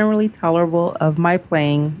she is generally tolerable of my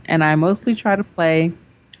playing, and I mostly try to play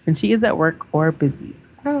when she is at work or busy.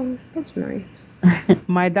 Oh, that's nice.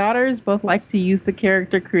 My daughters both like to use the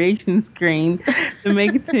character creation screen to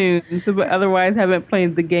make tunes, but otherwise haven't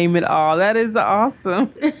played the game at all. That is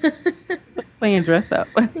awesome. It's like playing dress up.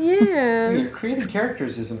 Yeah. Creating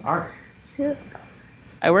characters is an art. Yeah.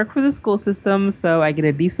 I work for the school system, so I get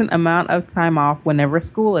a decent amount of time off whenever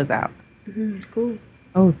school is out. Cool.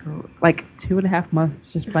 Oh, like 2.5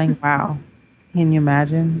 months just playing WoW. Can you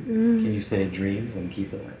imagine? Can you say dreams and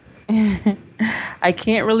keep it? I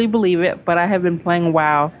can't really believe it, but I have been playing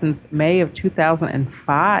WoW since May of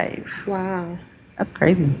 2005. Wow. That's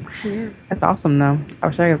crazy. Yeah. That's awesome, though. I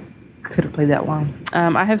wish I could have played that long.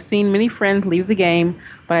 I have seen many friends leave the game,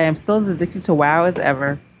 but I am still as addicted to WoW as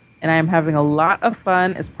ever, and I am having a lot of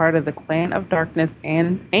fun as part of the Clan of Darkness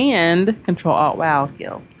and Ctrl Alt WoW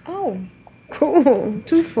guilds. Oh, cool.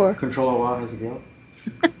 2 for. Ctrl Alt WoW has a guild?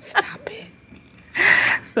 Stop it.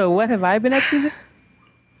 So what have I been up to?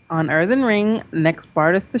 On Earthen Ring, next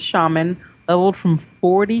Bartis the Shaman leveled from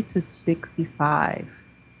 40 to 65.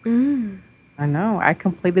 I know. I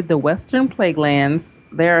completed the Western Plaguelands.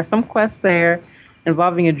 There are some quests there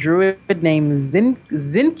involving a druid named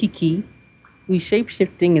Zinkiki, whose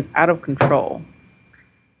shapeshifting is out of control.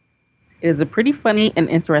 It is a pretty funny and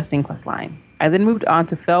interesting questline. I then moved on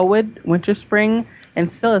to Felwood, Winterspring, and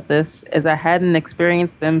Silithus as I hadn't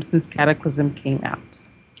experienced them since Cataclysm came out.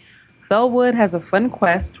 Felwood has a fun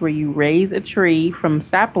quest where you raise a tree from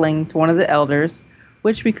sapling to one of the elders,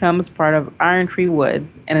 which becomes part of Iron Tree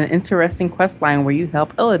Woods, and an interesting questline where you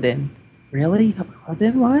help Illidan. Really? You help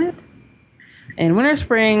Illidan? What? In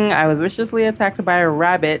Winterspring, I was viciously attacked by a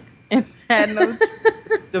rabbit and had no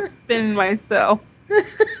to defend myself.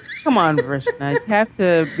 Come on, Vrishna. You have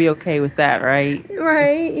to be okay with that, right?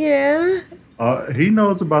 Right, yeah. He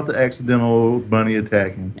knows about the accidental bunny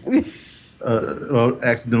attacking.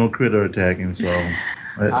 Accidental critter attacking, so...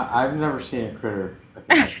 I've never seen a critter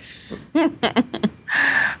attack.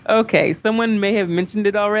 Okay, someone may have mentioned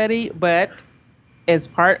it already, but as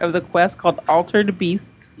part of the quest called Altered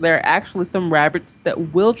Beasts, there are actually some rabbits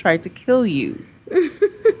that will try to kill you.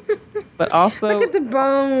 But also... Look at the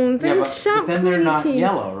bones. Yeah, They're but sharp, then they're not pointy teeth.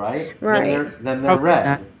 yellow, right? Right. Then they're red.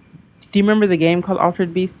 Not. Do you remember the game called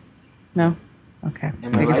Altered Beasts? No? Okay. I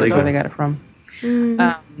guess that's where they got it from.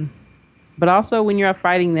 Mm. But also, when you're out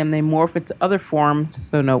fighting them, they morph into other forms,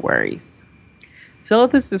 so no worries.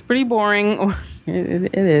 Silithus is pretty boring.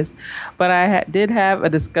 It is. But I did have a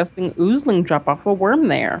disgusting oozling drop off a worm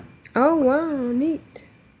there. Oh, wow. Neat.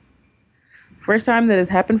 First time that has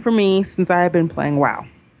happened for me since I have been playing WoW.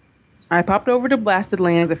 I popped over to Blasted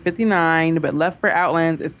Lands at 59, but left for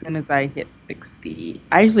Outlands as soon as I hit 60.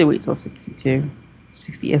 I usually wait till 62.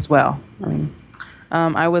 60 as well.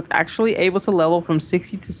 I was actually able to level from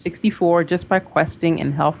 60 to 64 just by questing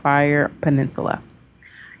in Hellfire Peninsula.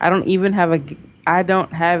 I don't even have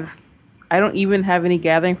any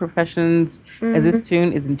gathering professions as this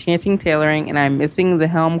tune is enchanting tailoring, and I'm missing the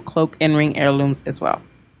helm, cloak, and ring heirlooms as well.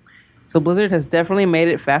 So Blizzard has definitely made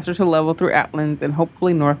it faster to level through Outlands and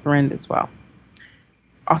hopefully Northrend as well.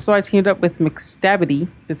 Also, I teamed up with McStabity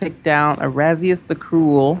to take down Erasius the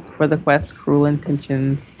Cruel for the quest Cruel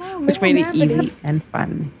Intentions, which made it easy and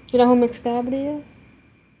fun. You know who McStabity is?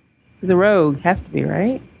 He's a rogue. Has to be,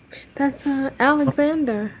 right? That's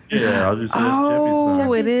Alexander. Yeah, I'll just say Oh, Jeffy's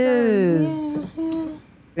son. it is. Yeah.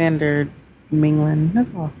 Alexander Mingland.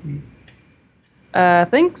 That's awesome.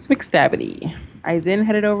 Thanks, McStabity. I then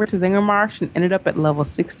headed over to Zingermarsh and ended up at level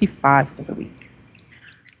 65 for the week.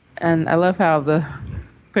 And I love how the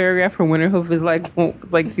paragraph from Winterhoof is like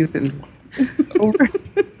 2 sentences.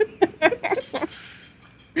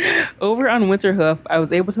 Over on Winterhoof, I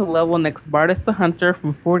was able to level next Bardus the Hunter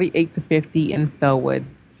from 48 to 50 in Felwood.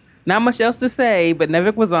 Not much else to say, but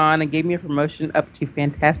Nevik was on and gave me a promotion up to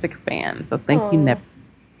Fantastic Fan. So thank you, Nevik.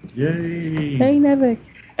 Yay. Hey, Nevik.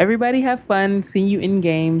 Everybody have fun. See you in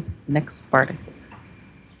games next Bardus.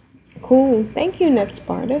 Cool. Thank you, next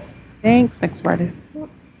Bardus. Thanks, next Bardus.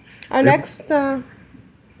 Our next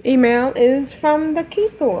email is from the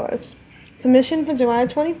Keithors. Submission for July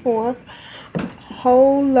 24th.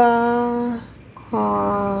 Hola,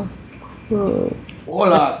 crew.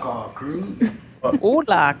 Hola, crew.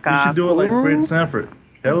 Hola, You should do it like Fred Sanford.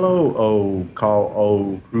 Hello, O, call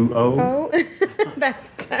O, crew O. Oh,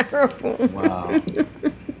 that's terrible. Wow.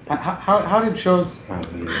 How did shows...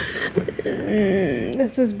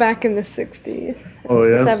 This is back in the 60s. Oh,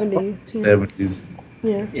 yeah. 70s. 70s.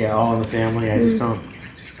 Yeah. Yeah, All in the Family. I just don't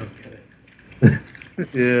get it.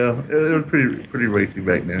 Yeah, it was pretty racy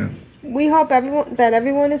back then. We hope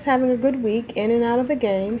everyone is having a good week in and out of the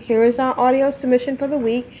game. Here is our audio submission for the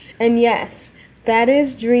week. And yes, that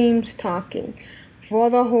is Dreams talking for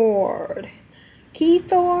the Horde.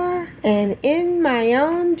 Keithor, and in my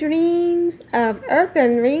own dreams of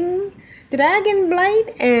Earthen Ring,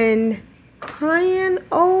 Dragonblight, and Clan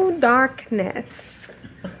O' Darkness.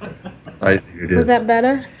 Was that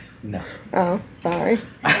better? No. Oh, sorry.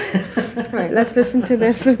 All right, let's listen to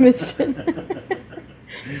their submission.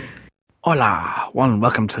 Hola,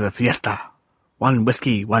 welcome to the fiesta. One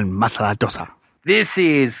whiskey, one masala dosa. This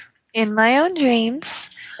is In My Own Dreams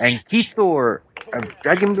and Keithor of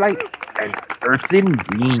Dragonblight and Earthen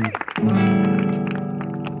Ring.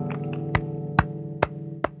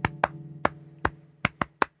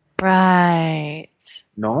 Right.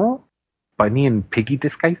 No? Bunny and Piggy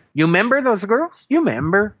disguise? You remember those girls? You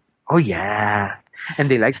remember? Oh, yeah.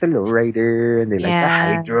 And they like the lowrider, and they like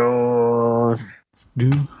the hydros.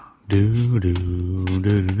 Do, do, do, do,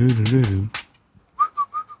 do, do, do, do.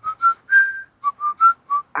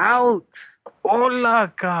 Out!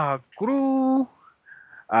 Hola, crew!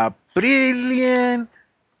 A Brilliant,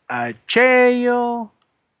 a Cheo,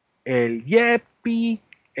 El Yepi,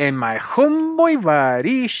 and my homeboy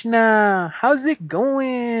Varishna. How's it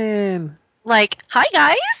going? Like, hi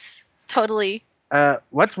guys. Totally.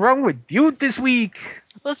 What's wrong with you this week?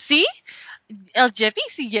 Well, see? El Jeppy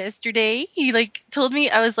yesterday, he like told me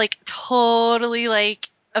I was like totally like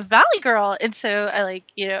a valley girl, and so I like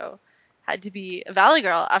had to be a valley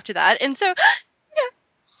girl after that, and so yeah,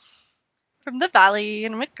 from the valley,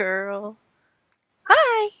 and I'm a girl.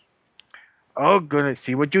 Hi. Oh, gonna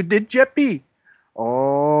see what you did, Jeppy.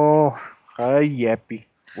 Oh, hi, Jeppy.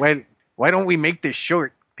 Well, why don't we make this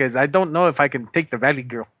short? Because I don't know if I can take the Valley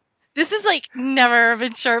Girl. This is like never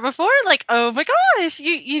been short before. Like, oh my gosh,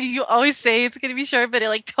 you always say it's gonna be short, but it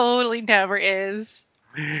like totally never is.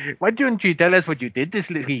 Why don't you tell us what you did this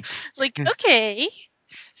week? Like, okay,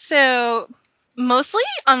 so mostly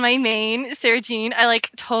on my main Sarah Jean, I like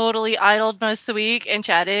totally idled most of the week and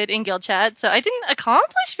chatted in guild chat, so I didn't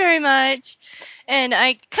accomplish very much, and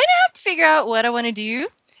I kind of have to figure out what I want to do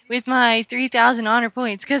with my 3,000 honor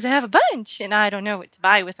points because I have a bunch and I don't know what to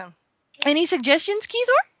buy with them. Any suggestions,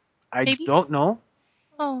 Keithor? I Maybe? don't know.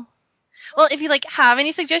 Oh. Well, if you like have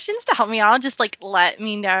any suggestions to help me out, just like let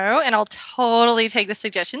me know and I'll totally take the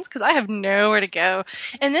suggestions because I have nowhere to go.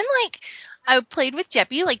 And then like I played with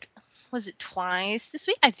Jeppy like was it twice this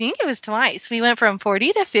week? I think it was twice. We went from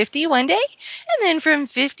 40 to 50 one day and then from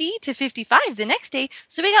 50 to 55 the next day.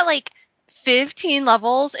 So we got like 15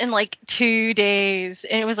 levels in like 2 days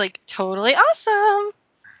and it was like totally awesome.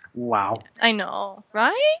 Wow. I know,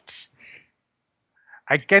 right?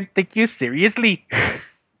 I can't take you seriously.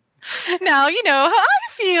 Now you know how I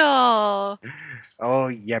feel. Oh,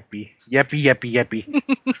 Yeppy.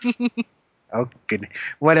 Oh, goodness.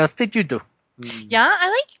 What else did you do? Yeah,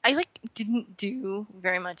 I didn't do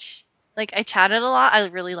very much. Like I chatted a lot. I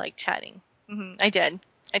really like chatting. I did.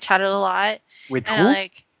 I chatted a lot. With and who?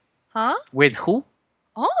 Huh? With who?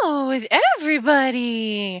 Oh, with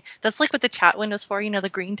everybody. That's like what the chat window's for. You know, the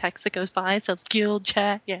green text that goes by. It says guild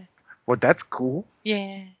chat. Yeah. Well, that's cool.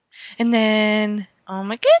 Yeah. And then, oh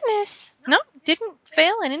my goodness. Nope, didn't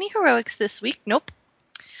fail in any heroics this week. Nope.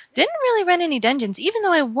 Didn't really run any dungeons, even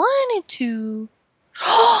though I wanted to.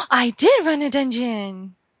 I did run a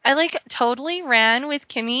dungeon. I like totally ran with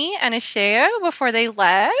Kimmy and Asheo before they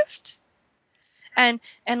left. And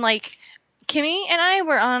like Kimmy and I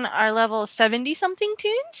were on our level 70 something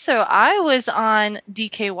tunes, so I was on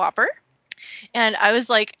DK Whopper. And I was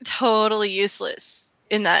like totally useless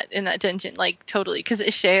in that dungeon, like totally, because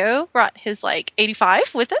Asheo brought his like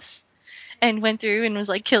 85 with us and went through and was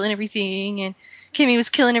like killing everything, and Kimmy was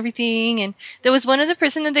killing everything, and there was one other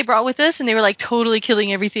person that they brought with us and they were like totally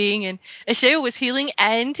killing everything, and Asheo was healing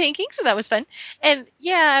and tanking, so that was fun. And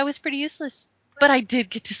yeah, I was pretty useless, but I did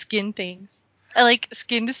get to skin things. I like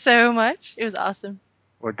skinned so much. It was awesome.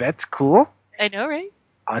 Well, that's cool. I know, right?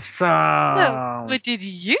 Awesome. So, what did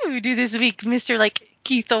you do this week, Mr. like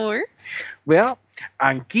Keithor? Well,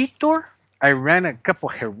 on Keithor, I ran a couple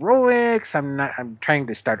heroics. I'm trying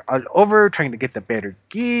to start all over, trying to get the better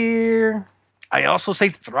gear. I also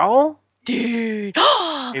saved Thrall. Dude,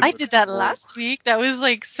 I did that last week. That was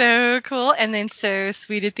like so cool, and then so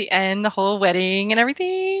sweet at the end, the whole wedding and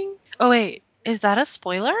everything. Oh wait, is that a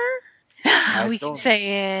spoiler? We can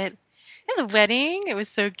say it. And the wedding, it was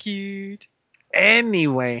so cute.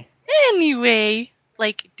 Anyway,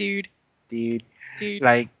 like, dude.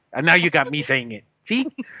 Like, now you got me saying it. See?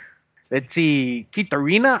 Let's see.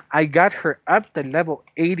 Kitarina, I got her up to level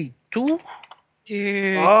 82.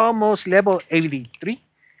 Dude. Almost level 83.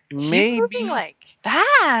 She's moving like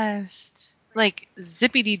fast. Like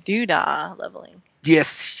zippity doodah leveling.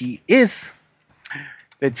 Yes, she is.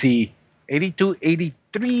 Let's see. 82,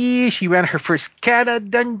 83. She ran her first Kata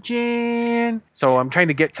dungeon. So I'm trying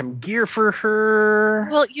to get some gear for her.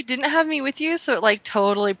 Well, you didn't have me with you, so it like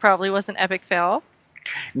totally probably was an epic fail.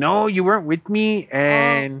 No, you weren't with me,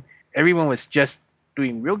 and everyone was just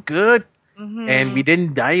doing real good. And we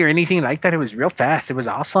didn't die or anything like that. It was real fast. It was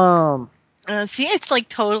awesome. See, it's like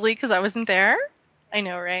totally because I wasn't there. I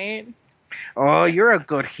know, right? Oh, you're a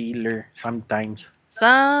good healer sometimes.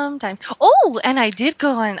 Sometimes. Oh, and I did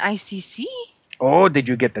go on ICC. Oh, did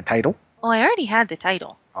you get the title? Oh, I already had the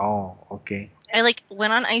title. Oh, okay. I like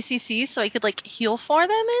went on ICC so I could like heal for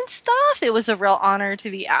them and stuff. It was a real honor to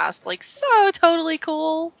be asked. Like, so totally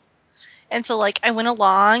cool. And so like I went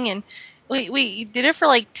along and we did it for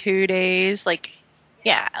like 2 days. Like,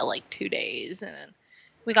 yeah, like 2 days. And then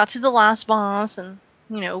we got to the last boss and,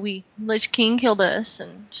 you know, Lich King killed us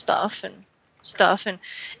and stuff. And it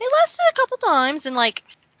lasted a couple times, and like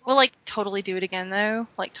we'll like totally do it again though,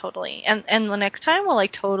 like totally, and the next time we'll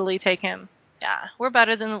like totally take him. Yeah, we're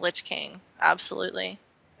better than the Lich King, absolutely.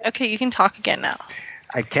 Okay, you can talk again now.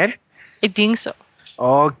 I can? I think so.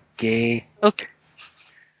 Okay.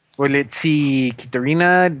 Well, let's see,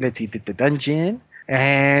 Kitarina, let's see the dungeon,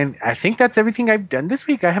 and I think that's everything I've done this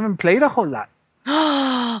week. I haven't played a whole lot.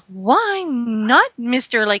 Why not,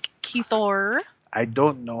 Mr. Keithor? I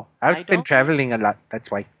don't know. I've been traveling a lot.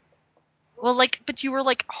 That's why. Well, but you were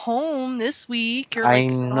home this week. You're I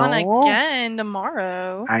gone know. again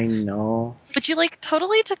tomorrow. I know. But you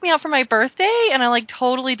totally took me out for my birthday, and I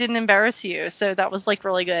totally didn't embarrass you. So that was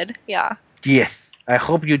really good. Yeah. Yes. I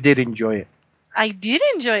hope you did enjoy it. I did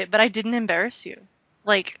enjoy it, but I didn't embarrass you.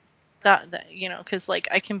 That because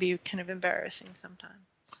I can be kind of embarrassing sometimes.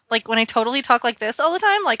 When I totally talk like this all the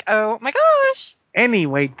time, oh my gosh.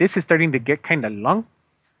 Anyway, this is starting to get kind of long.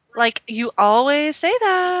 You always say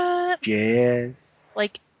that. Yes.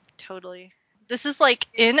 Totally. This is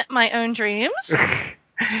in my own dreams.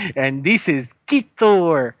 And this is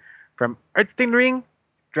Kitor from Earthen Ring,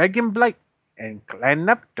 Dragon Blight, and Clan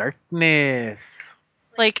of Darkness.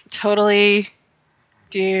 Totally.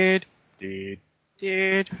 Dude.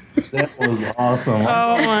 That was awesome.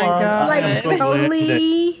 Oh my god. I'm so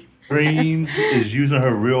totally. Dreams is using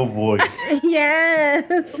her real voice.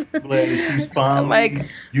 Yes. I'm glad that she's finally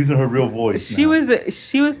using her real voice.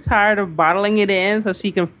 She was tired of bottling it in so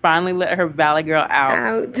she can finally let her Valley Girl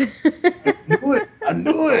out. I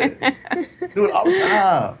knew it. Do it all the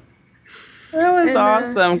time. That was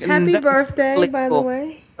awesome. Happy birthday, totally by the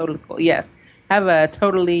way. Totally cool. Yes. I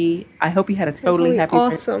hope you had a totally happy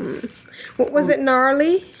awesome. What was it,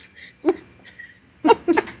 gnarly?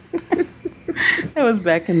 That was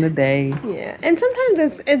back in the day. Yeah, and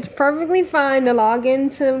sometimes it's perfectly fine to log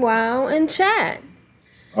into WoW and chat.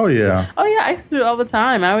 Oh yeah. Oh yeah, I used to do it all the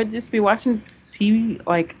time. I would just be watching TV,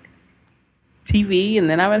 and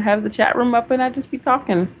then I would have the chat room up and I'd just be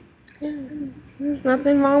talking. Yeah, there's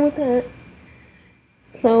nothing wrong with that.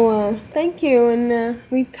 So thank you, and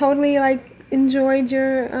we totally enjoyed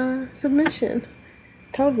your submission.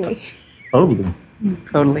 Totally.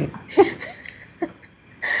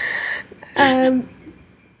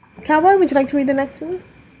 Cowboy, would you like to read the next one?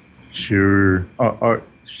 Sure. Or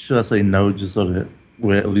should I say no, just so that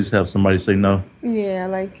we at least have somebody say no? Yeah,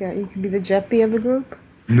 you could be the Jeppy of the group.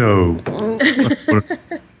 No.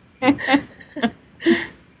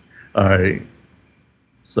 All right.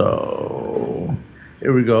 So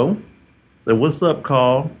here we go. So what's up,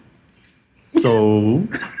 Carl? So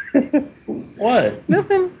what?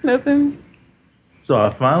 Nothing. So I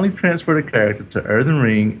finally transferred a character to Earthen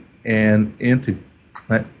Ring and into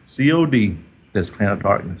COD, that's Clan of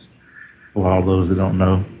Darkness. For all those that don't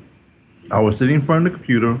know, I was sitting in front of the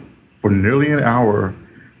computer for nearly an hour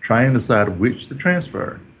trying to decide which to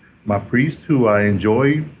transfer. My priest, who I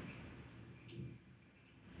enjoy.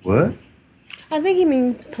 What? I think he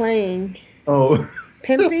means playing. Oh.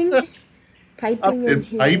 Pimping? Piping and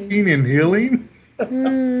healing. Piping and healing?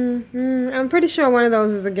 I'm pretty sure one of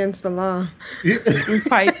those is against the law.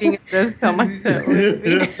 Piping does sound like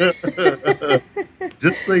that.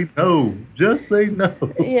 Just say no. Just say no.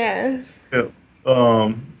 Yes. Yeah.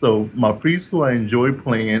 So my priest, who I enjoy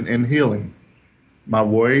playing and healing. My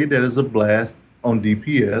warrior that is a blast on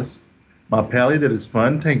DPS. My pally that is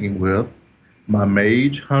fun tanking with. My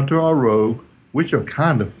mage, hunter, or rogue, which are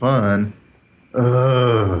kind of fun.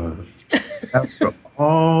 After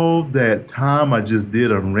all that time, I just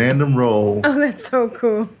did a random roll. Oh, that's so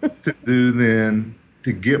cool.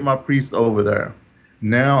 to get my priest over there.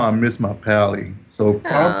 Now I miss my pally, so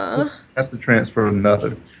probably have to transfer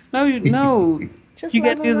another. No. You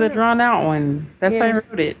got to do the drawn out one. That's how I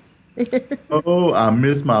wrote it. Oh, I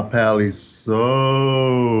miss my pally so.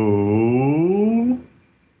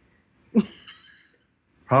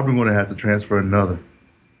 Probably going to have to transfer another.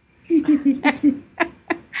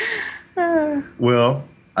 Well,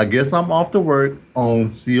 I guess I'm off to work on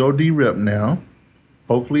COD rep now.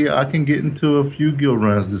 Hopefully I can get into a few guild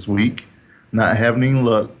runs this week. Not having any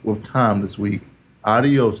luck with time this week.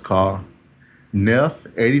 Adios, Carl. Neff,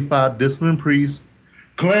 85 Discipline Priest,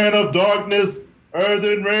 Clan of Darkness,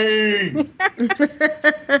 Earthen Ring.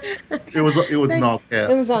 It was an all cap.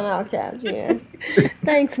 It was on all caps, yeah.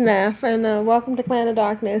 Thanks, Neff, and welcome to Clan of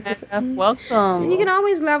Darkness. Welcome. You can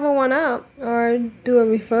always level one up or do a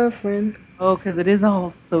refer friend. Oh, because it is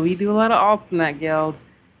alts, so we do a lot of alts in that guild.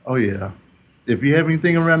 Oh yeah. If you have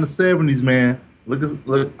anything around the 70s, man,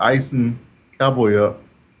 look Ice and Cowboy up.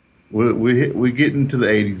 We're getting to the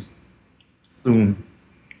 80s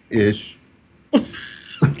soon-ish.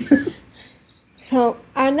 So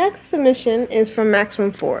our next submission is from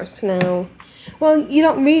Maximum Force. Now, well, you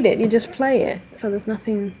don't read it; you just play it. So there's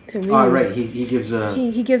nothing to read. Oh, right. He gives a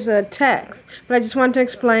he gives a text. But I just want to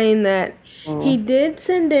explain that he did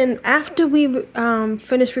send in after we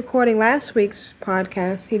finished recording last week's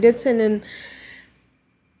podcast. He did send in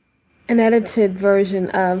an edited version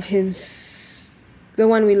of the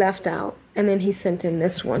one we left out, and then he sent in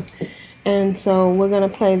this one. And so we're going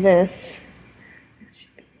to play this. It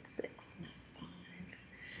should be 6, not 5.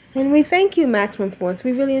 And we thank you, Maximum Force.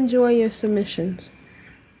 We really enjoy your submissions.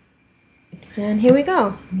 And here we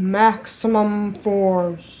go. Maximum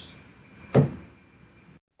Force.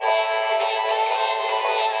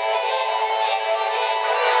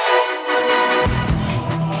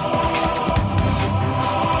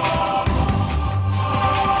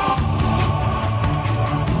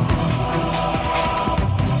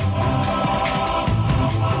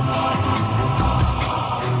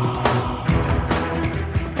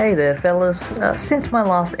 Hey there fellas, since my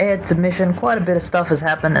last aired submission quite a bit of stuff has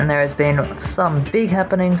happened and there has been some big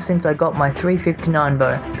happenings since I got my 359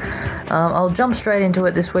 bow. I'll jump straight into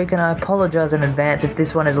it this week and I apologise in advance if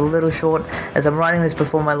this one is a little short as I'm writing this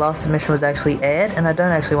before my last submission was actually aired and I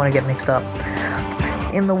don't actually want to get mixed up.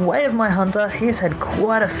 In the way of my hunter, he has had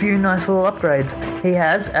quite a few nice little upgrades. He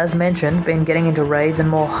has, as mentioned, been getting into raids and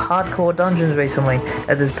more hardcore dungeons recently,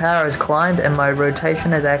 as his power has climbed and my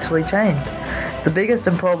rotation has actually changed. The biggest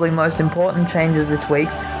and probably most important changes this week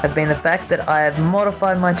have been the fact that I have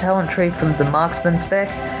modified my talent tree from the marksman spec,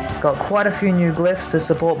 got quite a few new glyphs to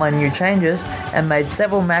support my new changes, and made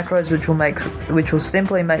several macros which will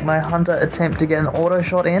simply make my hunter attempt to get an auto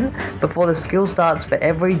shot in before the skill starts for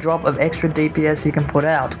every drop of extra DPS he can put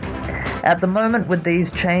out. At the moment with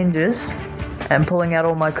these changes and pulling out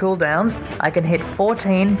all my cooldowns, I can hit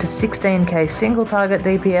 14 to 16k single target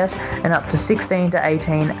DPS and up to 16 to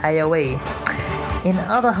 18 AoE. In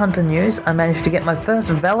other hunter news, I managed to get my first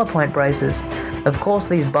Valor Point braces. Of course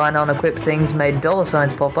these buy non-equipped things made dollar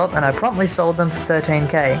signs pop up and I promptly sold them for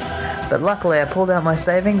 13k. But luckily I pulled out my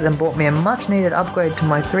savings and bought me a much needed upgrade to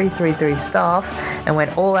my 333 staff and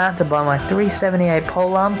went all out to buy my 378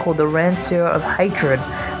 polearm called the Rancier of Hatred,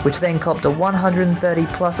 which then copped a 130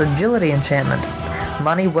 plus agility enchantment.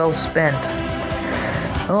 Money well spent.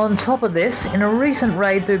 On top of this, in a recent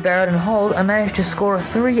raid through Barrett and Hold, I managed to score a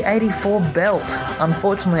 384 belt.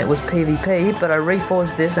 Unfortunately it was PvP, but I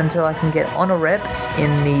reforged this until I can get on a rep in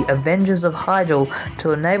the Avengers of Hyjal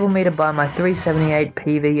to enable me to buy my 378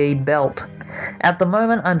 PvE belt. At the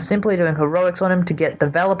moment, I'm simply doing heroics on him to get the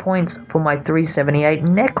Valor points for my 378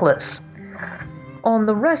 necklace. On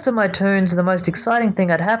the rest of my tunes, the most exciting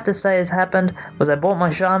thing I'd have to say has happened was I bought my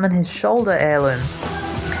shaman his shoulder heirloom.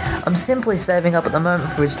 I'm simply saving up at the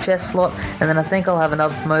moment for his chest slot, and then I think I'll have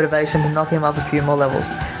enough motivation to knock him up a few more levels.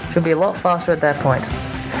 Should be a lot faster at that point.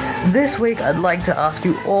 This week I'd like to ask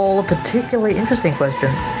you all a particularly interesting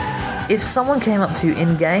question. If someone came up to you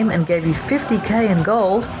in-game and gave you 50k in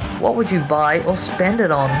gold, what would you buy or spend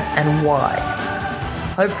it on, and why?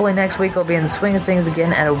 Hopefully next week I'll be in the swing of things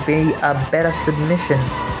again and it'll be a better submission.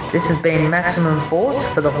 This has been Maximum Force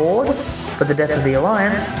for the Horde, for the Death of the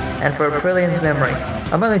Alliance, and for Aprilian's memory.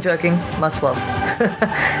 I'm only joking, much love.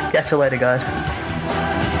 Catch you later, guys.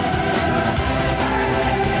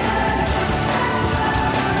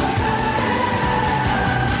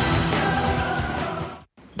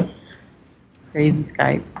 Crazy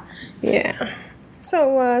Skype. Yeah.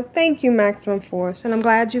 So, thank you, Maximum Force, and I'm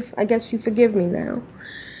glad I guess you forgive me now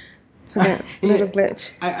for that little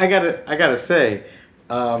glitch. I gotta say,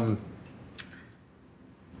 I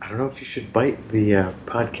don't know if you should bite the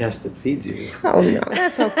podcast that feeds you. Oh no,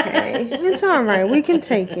 that's okay. It's all right. We can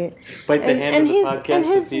take it. Bite the hand of the podcast and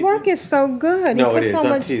that his feeds work you? is so good. No, it is.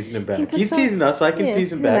 I'm teasing him back. He's teasing us. I can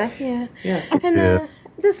tease him back. Yeah. And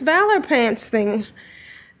this Valor Pants thing,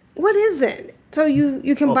 what is it? So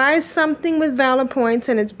you can buy something with Valor Points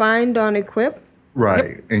and it's bind on equip?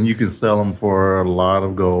 Right. Yep. And you can sell them for a lot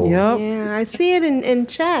of gold. Yep. Yeah, I see it in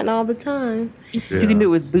chat all the time. Yeah. You can do it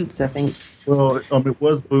with boots, I think. Well, it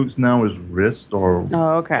was boots, now it's wrist or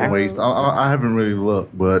waist. I haven't really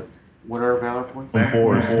looked, but... What are Valor Points?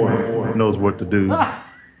 Forrest knows what to do.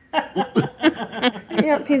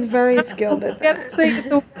 Yep, he's very skilled at that. You gotta say it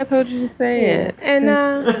the way I told you to say it. And,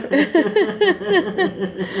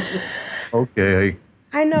 okay.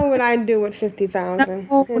 I know what I'd do with 50,000.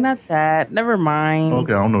 No, not that. Never mind.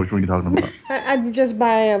 Okay, I don't know which one you're talking about. I'd just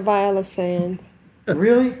buy a vial of sands.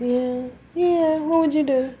 Really? Yeah. Yeah. What would you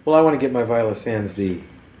do? Well, I want to get my vial of sands the,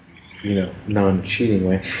 non-cheating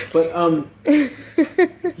way. But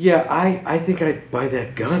yeah, I think I'd buy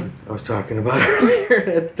that gun I was talking about earlier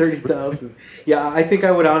at 30,000. Yeah, I think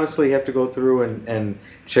I would honestly have to go through and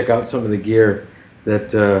check out some of the gear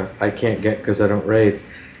that I can't get because I don't raid.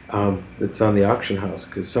 That's on the auction house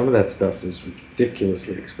because some of that stuff is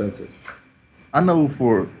ridiculously expensive. I know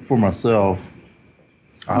for myself,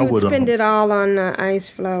 I would spend it all on ice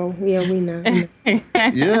flow. Yeah, we know.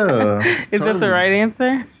 Yeah. Is that the right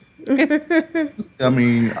answer? I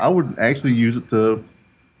mean, I would actually use it to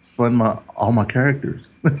fund all my characters.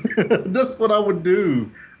 That's what I would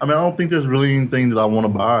do. I mean, I don't think there's really anything that I want to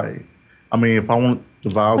buy. I mean, if I want the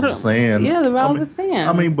Vials of Sand. Yeah, the Vials of Sand.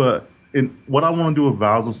 I mean, but what I want to do with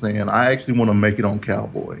Vials of Sand, I actually want to make it on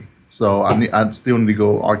Cowboy. So I still need to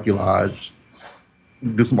go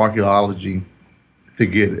do some archaeology to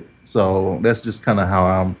get it. So that's just kind of how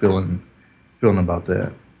I'm feeling about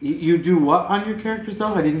that. You do what on your characters,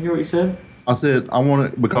 though? I didn't hear what you said. I said I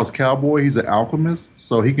want it because Cowboy, he's an alchemist,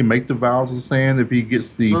 so he can make the Vials of Sand if he gets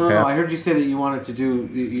the. No, I heard you say that you wanted to do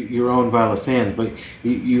your own Vial of Sands, but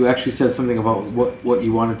you actually said something about what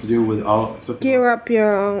you wanted to do with all. Gear up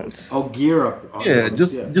your own. Oh, gear up. Yeah,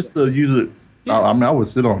 just to use it. Yeah. I mean, I would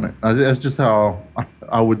sit on it. That's just how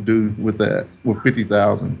I would do with that. With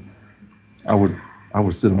 50,000, I would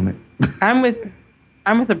sit on it. I'm with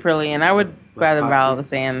Aprillian. I would buy the Vial of the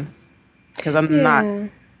Sands because I'm not.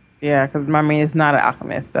 Yeah, because I mean it's not an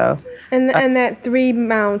alchemist, so. And that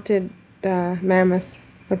 3-mounted mammoth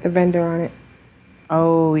with the vendor on it.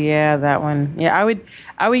 Oh yeah, that one. Yeah, I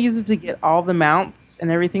would use it to get all the mounts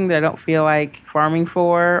and everything that I don't feel like farming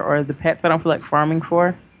for, or the pets I don't feel like farming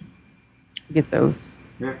for. Get those.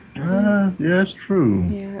 Yeah, it's true.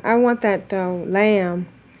 Yeah, I want that lamb.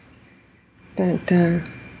 That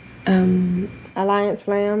Alliance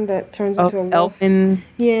lamb that turns into a wolf. Elfin.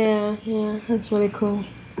 Yeah, that's really cool.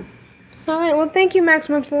 All right, well, thank you,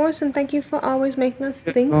 Maximum Force, and thank you for always making us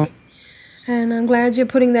think. And I'm glad you're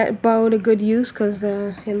putting that bow to good use because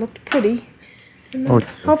it looked pretty. And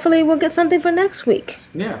hopefully we'll get something for next week.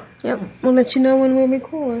 Yeah. Yep, we'll let you know when we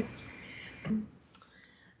record.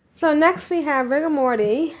 So next we have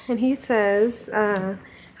Rigamorty, and he says, Hi,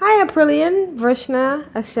 Aprillian, Vrishna,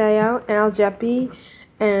 Ashayo, and Aljepi,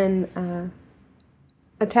 and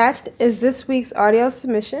attached is this week's audio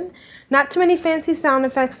submission. Not too many fancy sound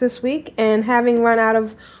effects this week, and having run out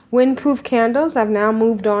of windproof candles, I've now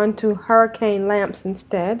moved on to hurricane lamps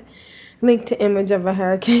instead. Link to image of a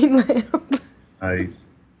hurricane lamp. Nice.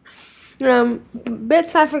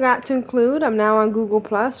 Bits I forgot to include. I'm now on Google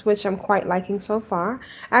Plus, which I'm quite liking so far.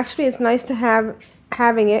 Actually, it's nice to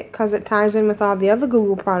having it because it ties in with all the other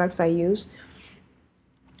Google products I use.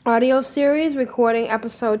 Audio series, recording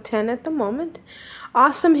episode 10 at the moment.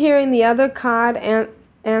 Awesome hearing the other COD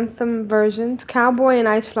Anthem versions. Cowboy and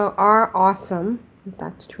Iceflow are awesome, if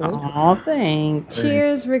that's true. Aw, thanks.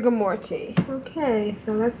 Cheers, Rigamorty. Okay,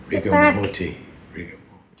 so let's sit back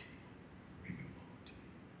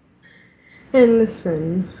and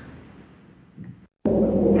listen.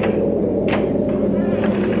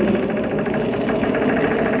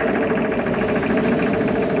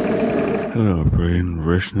 Hello, Brian,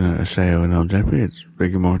 Vrishna, Ashayo, and Aljepi. It's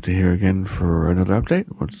Rigamorty here again for another update.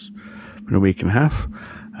 It's been a week and a half,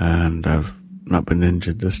 and I've not been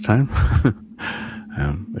injured this time.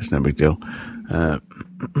 It's no big deal. Well,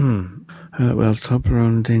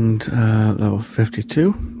 Toblerone dinged level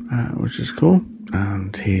 52, which is cool.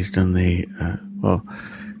 And he's done the,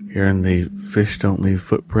 here in the fish don't leave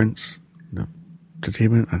footprints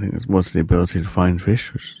achievement. I think it was the ability to find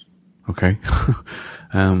fish, which is okay.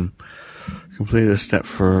 Completed a step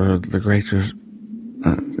for the greater,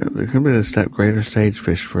 completed a step greater sage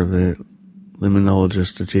fish for the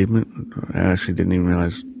limnologist achievement. I actually didn't even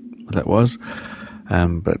realize what that was.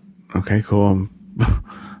 But okay, cool. I'm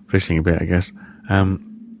fishing a bit, I guess.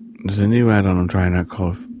 There's a new add-on I'm trying out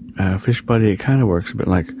called Fish Buddy. It kind of works a bit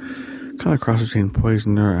like, kind of cross between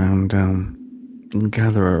Poisoner and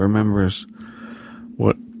Gatherer. It remembers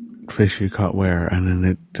what fish you caught where, and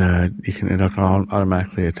then it'll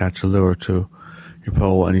automatically attach a lure to your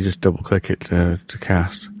pole, and you just double click it to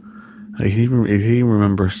cast. It can even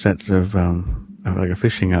remember sets of like a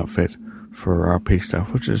fishing outfit for RP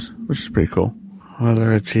stuff, which is pretty cool.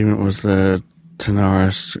 Other achievement was the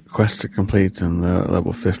Tanaris quest to complete in the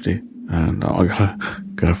level 50, and I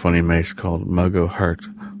got a funny mace called Muggo Hurt,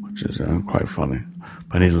 which is quite funny.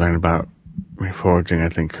 But I need to learn about reforging, I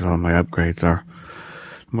think, because all my upgrades are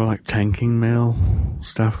more like tanking mail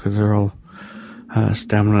stuff, because they're all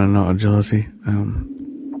stamina and not agility.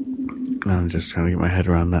 I'm just trying to get my head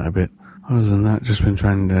around that a bit. Other than that, just been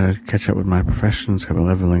trying to catch up with my professions, kind of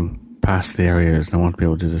leveling past the areas, and I want to be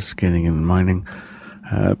able to do the skinning and mining.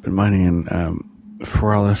 Been mining in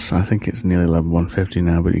Ferralis. I think it's nearly level 150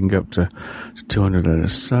 now, but you can go up to 200.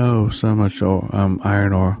 There's so much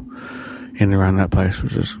iron ore in and around that place,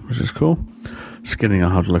 which is cool. Skinning, I'll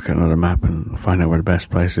have to look at another map and find out where the best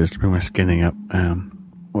place is to bring my skinning up,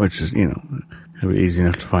 which is, it'll be easy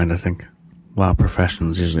enough to find, I think. While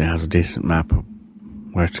Professions usually has a decent map of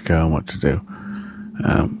where to go and what to do.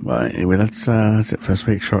 But anyway, that's it for this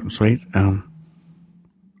week, short and sweet.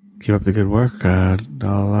 Keep up the good work. I'll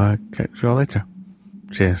catch you all later.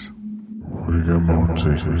 Cheers.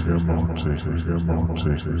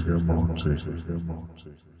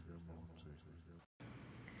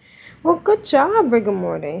 Well, good job, Rigor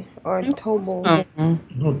Morty. Or Tobo.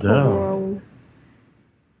 No doubt.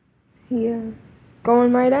 Yeah.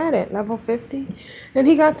 Going right at it, level 50. And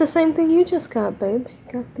he got the same thing you just got, babe.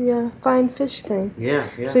 He got the fine fish thing. Yeah.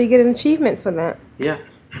 So you get an achievement for that. Yeah.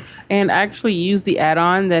 And actually use the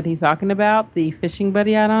add-on that he's talking about, the Fishing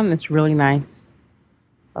Buddy add-on. It's really nice.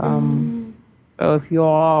 So if you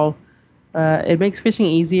all, it makes fishing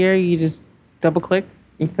easier. You just double-click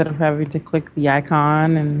instead of having to click the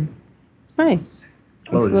icon, and it's nice.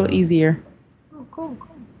 It's a little easier. Oh, cool.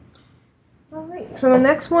 All right. So the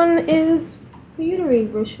next one is for you to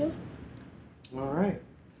read, Risha. All right.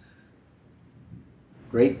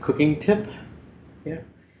 Great cooking tip. Yeah.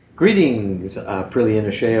 Greetings, Prillian,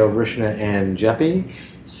 Asheo, Vrishna, and Jeppy.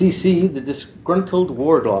 CC, the disgruntled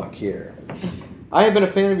warlock here. I have been a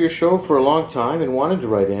fan of your show for a long time and wanted to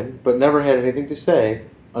write in, but never had anything to say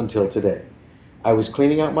until today. I was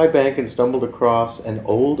cleaning out my bank and stumbled across an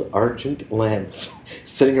old argent lance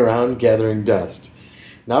sitting around gathering dust.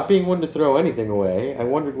 Not being one to throw anything away, I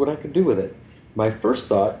wondered what I could do with it. My first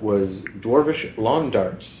thought was dwarvish lawn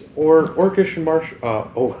darts or orcish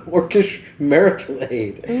marital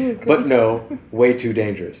aid, but no, way too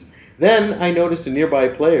dangerous. Then I noticed a nearby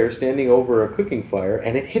player standing over a cooking fire,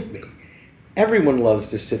 and it hit me. Everyone loves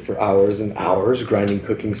to sit for hours and hours grinding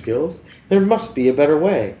cooking skills. There must be a better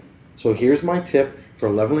way. So here's my tip for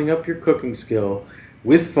leveling up your cooking skill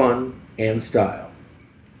with fun and style.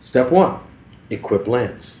 Step 1, equip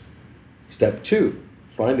lance. Step 2,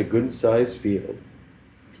 find a good-sized field.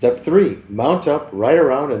 Step 3, mount up, ride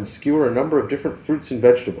around, and skewer a number of different fruits and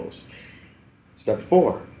vegetables. Step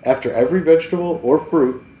 4, after every vegetable or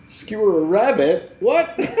fruit, skewer a rabbit.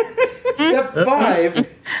 What? Step 5,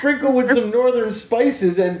 sprinkle with some northern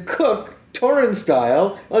spices and cook, Tauren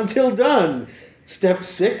style, until done. Step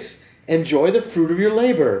 6, enjoy the fruit of your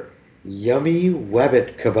labor. Yummy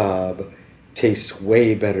wabbit kebab. Tastes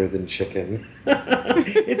way better than chicken.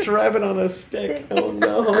 It's rabbit on a stick. Oh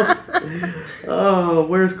no. Oh,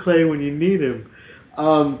 where's Clay when you need him?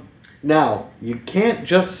 Now, you can't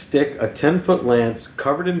just stick a 10-foot lance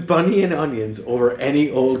covered in bunny and onions over any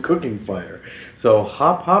old cooking fire. So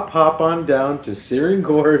hop on down to Searing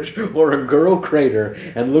Gorge or Anguro Crater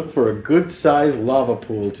and look for a good-sized lava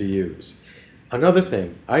pool to use. Another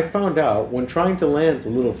thing, I found out when trying to lance a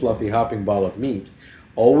little fluffy hopping ball of meat,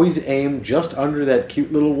 always aim just under that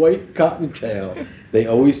cute little white cottontail. They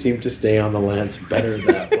always seem to stay on the lance better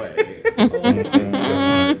that way. Oh my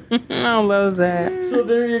God. I love that. So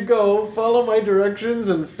there you go. Follow my directions,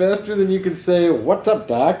 and faster than you can say, "What's up,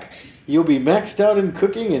 Doc?" You'll be maxed out in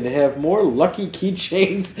cooking and have more lucky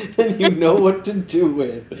keychains than you know what to do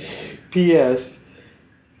with. P.S.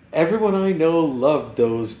 Everyone I know loved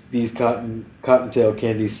these cottontail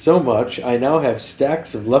candies so much, I now have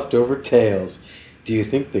stacks of leftover tails. Do you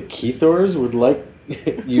think the Keithors would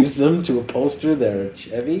use them to upholster their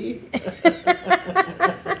Chevy?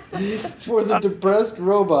 For the depressed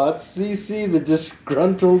robots, CC the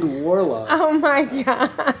disgruntled warlock. Oh my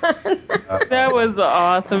God. That was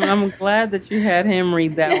awesome. I'm glad that you had him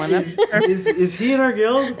read that one. Is he in our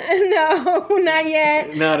guild? No, not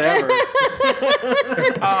yet. Not ever.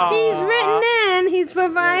 He's written in. He's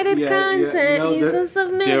provided content. He's a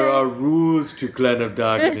submitter. There are rules to Clan of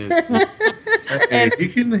Darkness. Hey, he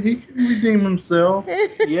can redeem himself.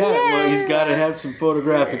 Yeah, well, he's got to have some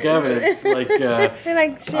photographic evidence, like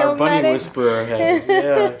our bunny whisperer has.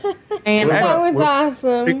 Yeah, and that was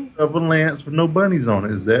awesome. Of a lance with no bunnies on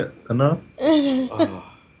it. Is that enough?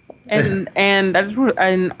 And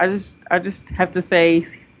I just have to say,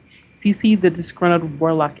 CC the disgruntled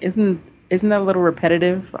warlock isn't that a little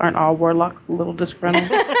repetitive? Aren't all warlocks a little disgruntled?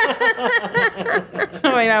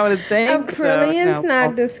 I mean, I would think. Aprillian's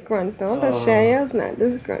not disgruntled. Ashayo's not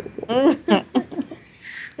disgruntled.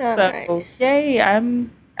 Right. Yay! I'm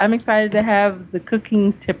excited to have the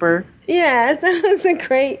cooking tipper. Yeah, that was a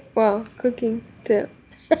great cooking tip.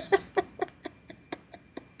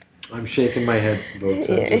 I'm shaking my head to both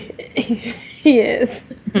sides. He is.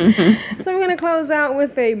 So we're gonna close out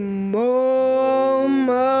with a moment.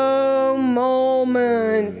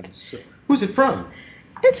 Who's it from?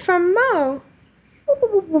 It's from Mo.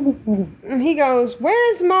 He goes,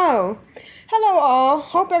 "Where's Mo? Hello all.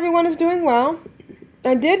 Hope everyone is doing well.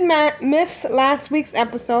 I did miss last week's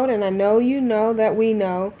episode, and I know you know that we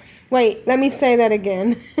know. Wait, let me say that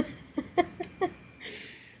again.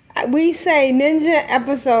 We say ninja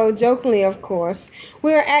episode jokingly, of course.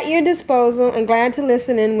 We are at your disposal and glad to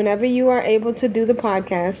listen in whenever you are able to do the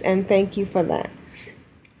podcast, and thank you for that.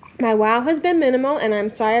 My WoW has been minimal, and I'm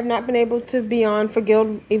sorry I've not been able to be on for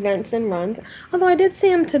guild events and runs. Although I did see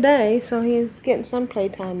him today, so he's getting some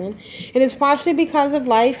playtime in. It is partially because of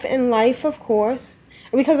life, of course.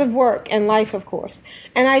 Because of work and life, of course.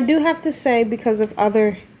 And I do have to say because of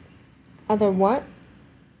other what?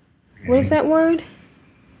 What is that word?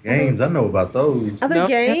 Games, I know about those. Other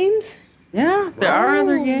games? Yeah, there are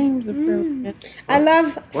other games. I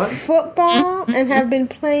love football and have been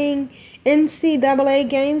playing NCAA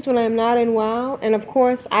games when I'm not in WoW. And of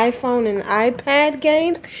course, iPhone and iPad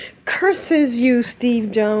games. Curses you,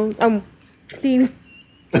 Steve Jones. Steve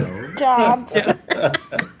Jobs.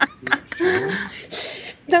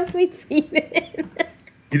 Don't repeat it.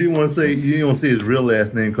 You didn't want to say his real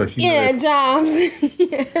last name because Jobs.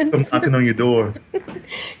 I'm knocking on your door.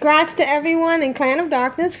 Congrats to everyone in Clan of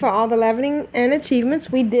Darkness for all the leveling and achievements.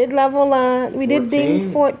 We did level, we did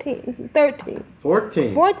ding 13.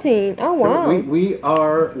 14. Oh, wow. We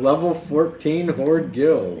are level 14 Horde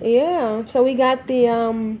Guild. Yeah, so we got the,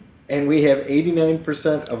 And we have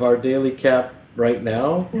 89% of our daily cap right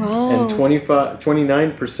now. Wow. And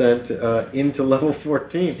 29% into level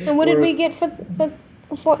 14. And what did we get for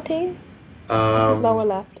 14? Lower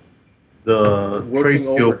left. The working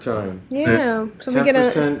overtime. Yeah, so we get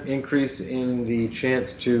 10% increase in the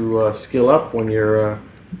chance to skill up when you're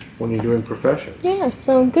doing professions. Yeah,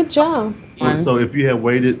 so good job. So if you had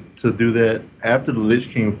waited to do that after the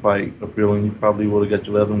Lich King fight, appealing, you probably would have got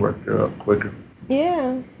your leather work up quicker.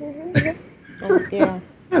 Yeah. Yeah.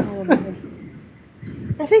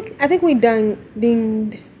 I think we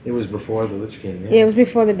dinged. It was before the Lich King. Yeah, it was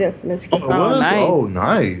before the Lich King. Oh,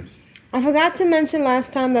 nice. I forgot to mention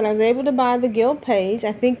last time that I was able to buy the guild page.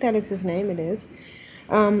 I think that is his name. It is.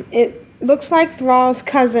 It looks like Thrall's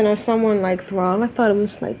cousin or someone like Thrall. I thought it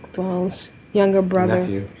was like Thrall's younger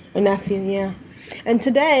brother. Nephew, yeah. And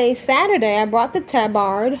today, Saturday, I bought the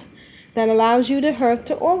tabard that allows you to hurt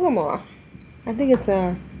to Orgrimmar. I think it's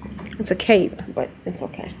a cape, but it's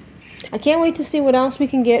okay. I can't wait to see what else we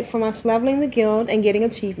can get from us leveling the guild and getting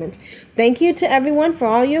achievements. Thank you to everyone for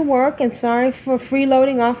all your work, and sorry for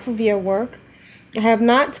freeloading off of your work. I have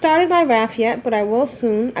not started my RAF yet, but I will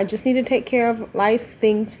soon. I just need to take care of life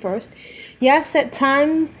things first. Yes, at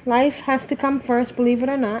times life has to come first, believe it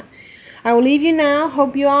or not. I will leave you now.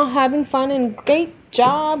 Hope you all having fun, and great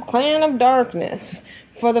job, Clan of Darkness.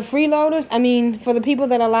 For the freeloaders, for the people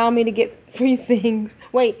that allow me to get free things.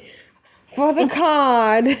 For the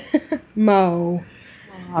card, Mo.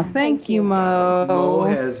 Oh, thank you, Mo. Mo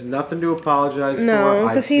has nothing to apologize for.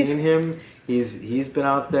 I've seen him. He's been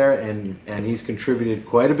out there and he's contributed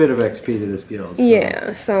quite a bit of XP to this guild. So.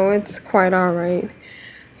 Yeah, so it's quite all right.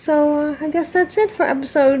 So I guess that's it for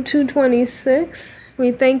episode 226.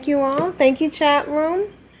 We thank you all. Thank you, chat room.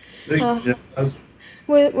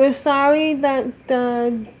 We're sorry that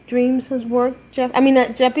Dreams has worked. That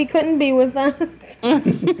Jeppy couldn't be with us.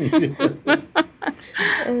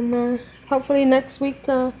 And hopefully next week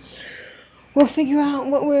we'll figure out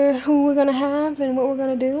who we're gonna have and what we're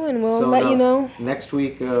gonna do, and we'll let you know. Next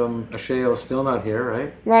week, Ashayo's still not here,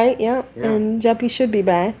 right? Right. Yeah. And Jeppy should be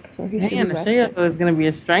back. So he should be Ashayo is gonna be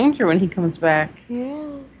a stranger when he comes back.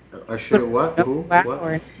 Yeah. Ashayo what? Who?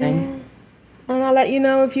 What? Yeah. And I'll let you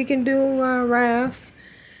know if you can do RAF.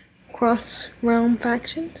 Cross-realm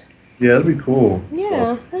factions? Yeah, that'd be cool.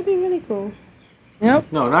 Yeah, that'd be really cool.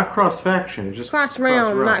 Yep. No, not cross-faction, just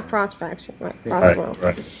cross-realm, not cross-faction. Right, cross-realm.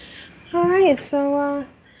 Right. All right, so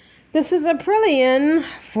this is Aprillian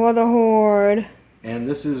for the Horde. And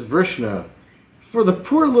this is Vrishna for the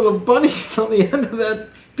poor little bunnies on the end of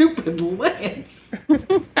that stupid lance.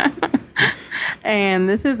 And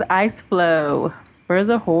this is Ice Flow for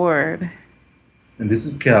the Horde. And this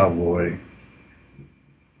is Cowboy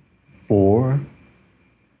for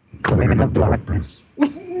Clan of Darkness.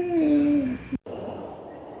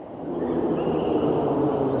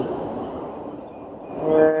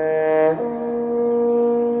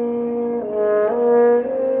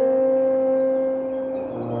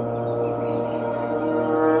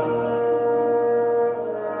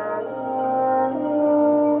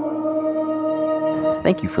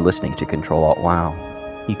 Thank you for listening to Ctrl Alt WoW.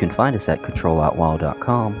 You can find us at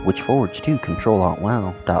CtrlAltWow.com, which forwards to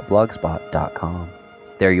CtrlAltWow.blogspot.com.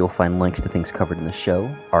 There you'll find links to things covered in the show,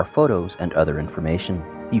 our photos, and other information.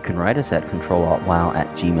 You can write us at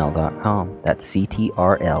CtrlAltWow@gmail.com. That's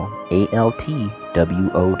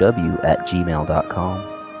CtrlAltWoW@gmail.com.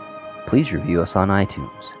 Please review us on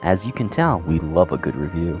iTunes. As you can tell, we love a good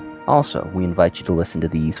review. Also, we invite you to listen to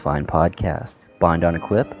these fine podcasts. Bind on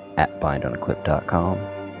Equip at bindonequip.com.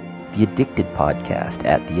 The Addicted Podcast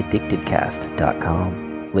at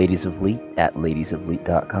theaddictedcast.com. Ladies of Leet at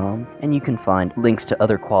ladiesofleet.com, and you can find links to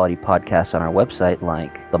other quality podcasts on our website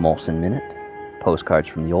like The Molson Minute, Postcards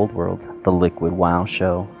from the Old World, The Liquid WoW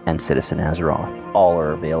Show, and Citizen Azeroth. All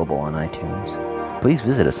are available on iTunes. Please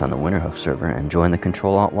visit us on the Winterhoof server and join the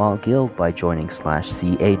Ctrl Alt WoW Guild by joining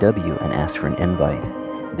 /CAW and ask for an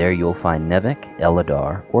invite. There you'll find Nevik,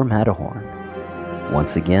 Eladar, or Matterhorn.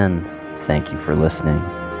 Once again, thank you for listening.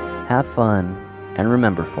 Have fun, and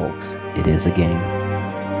remember folks, it is a game.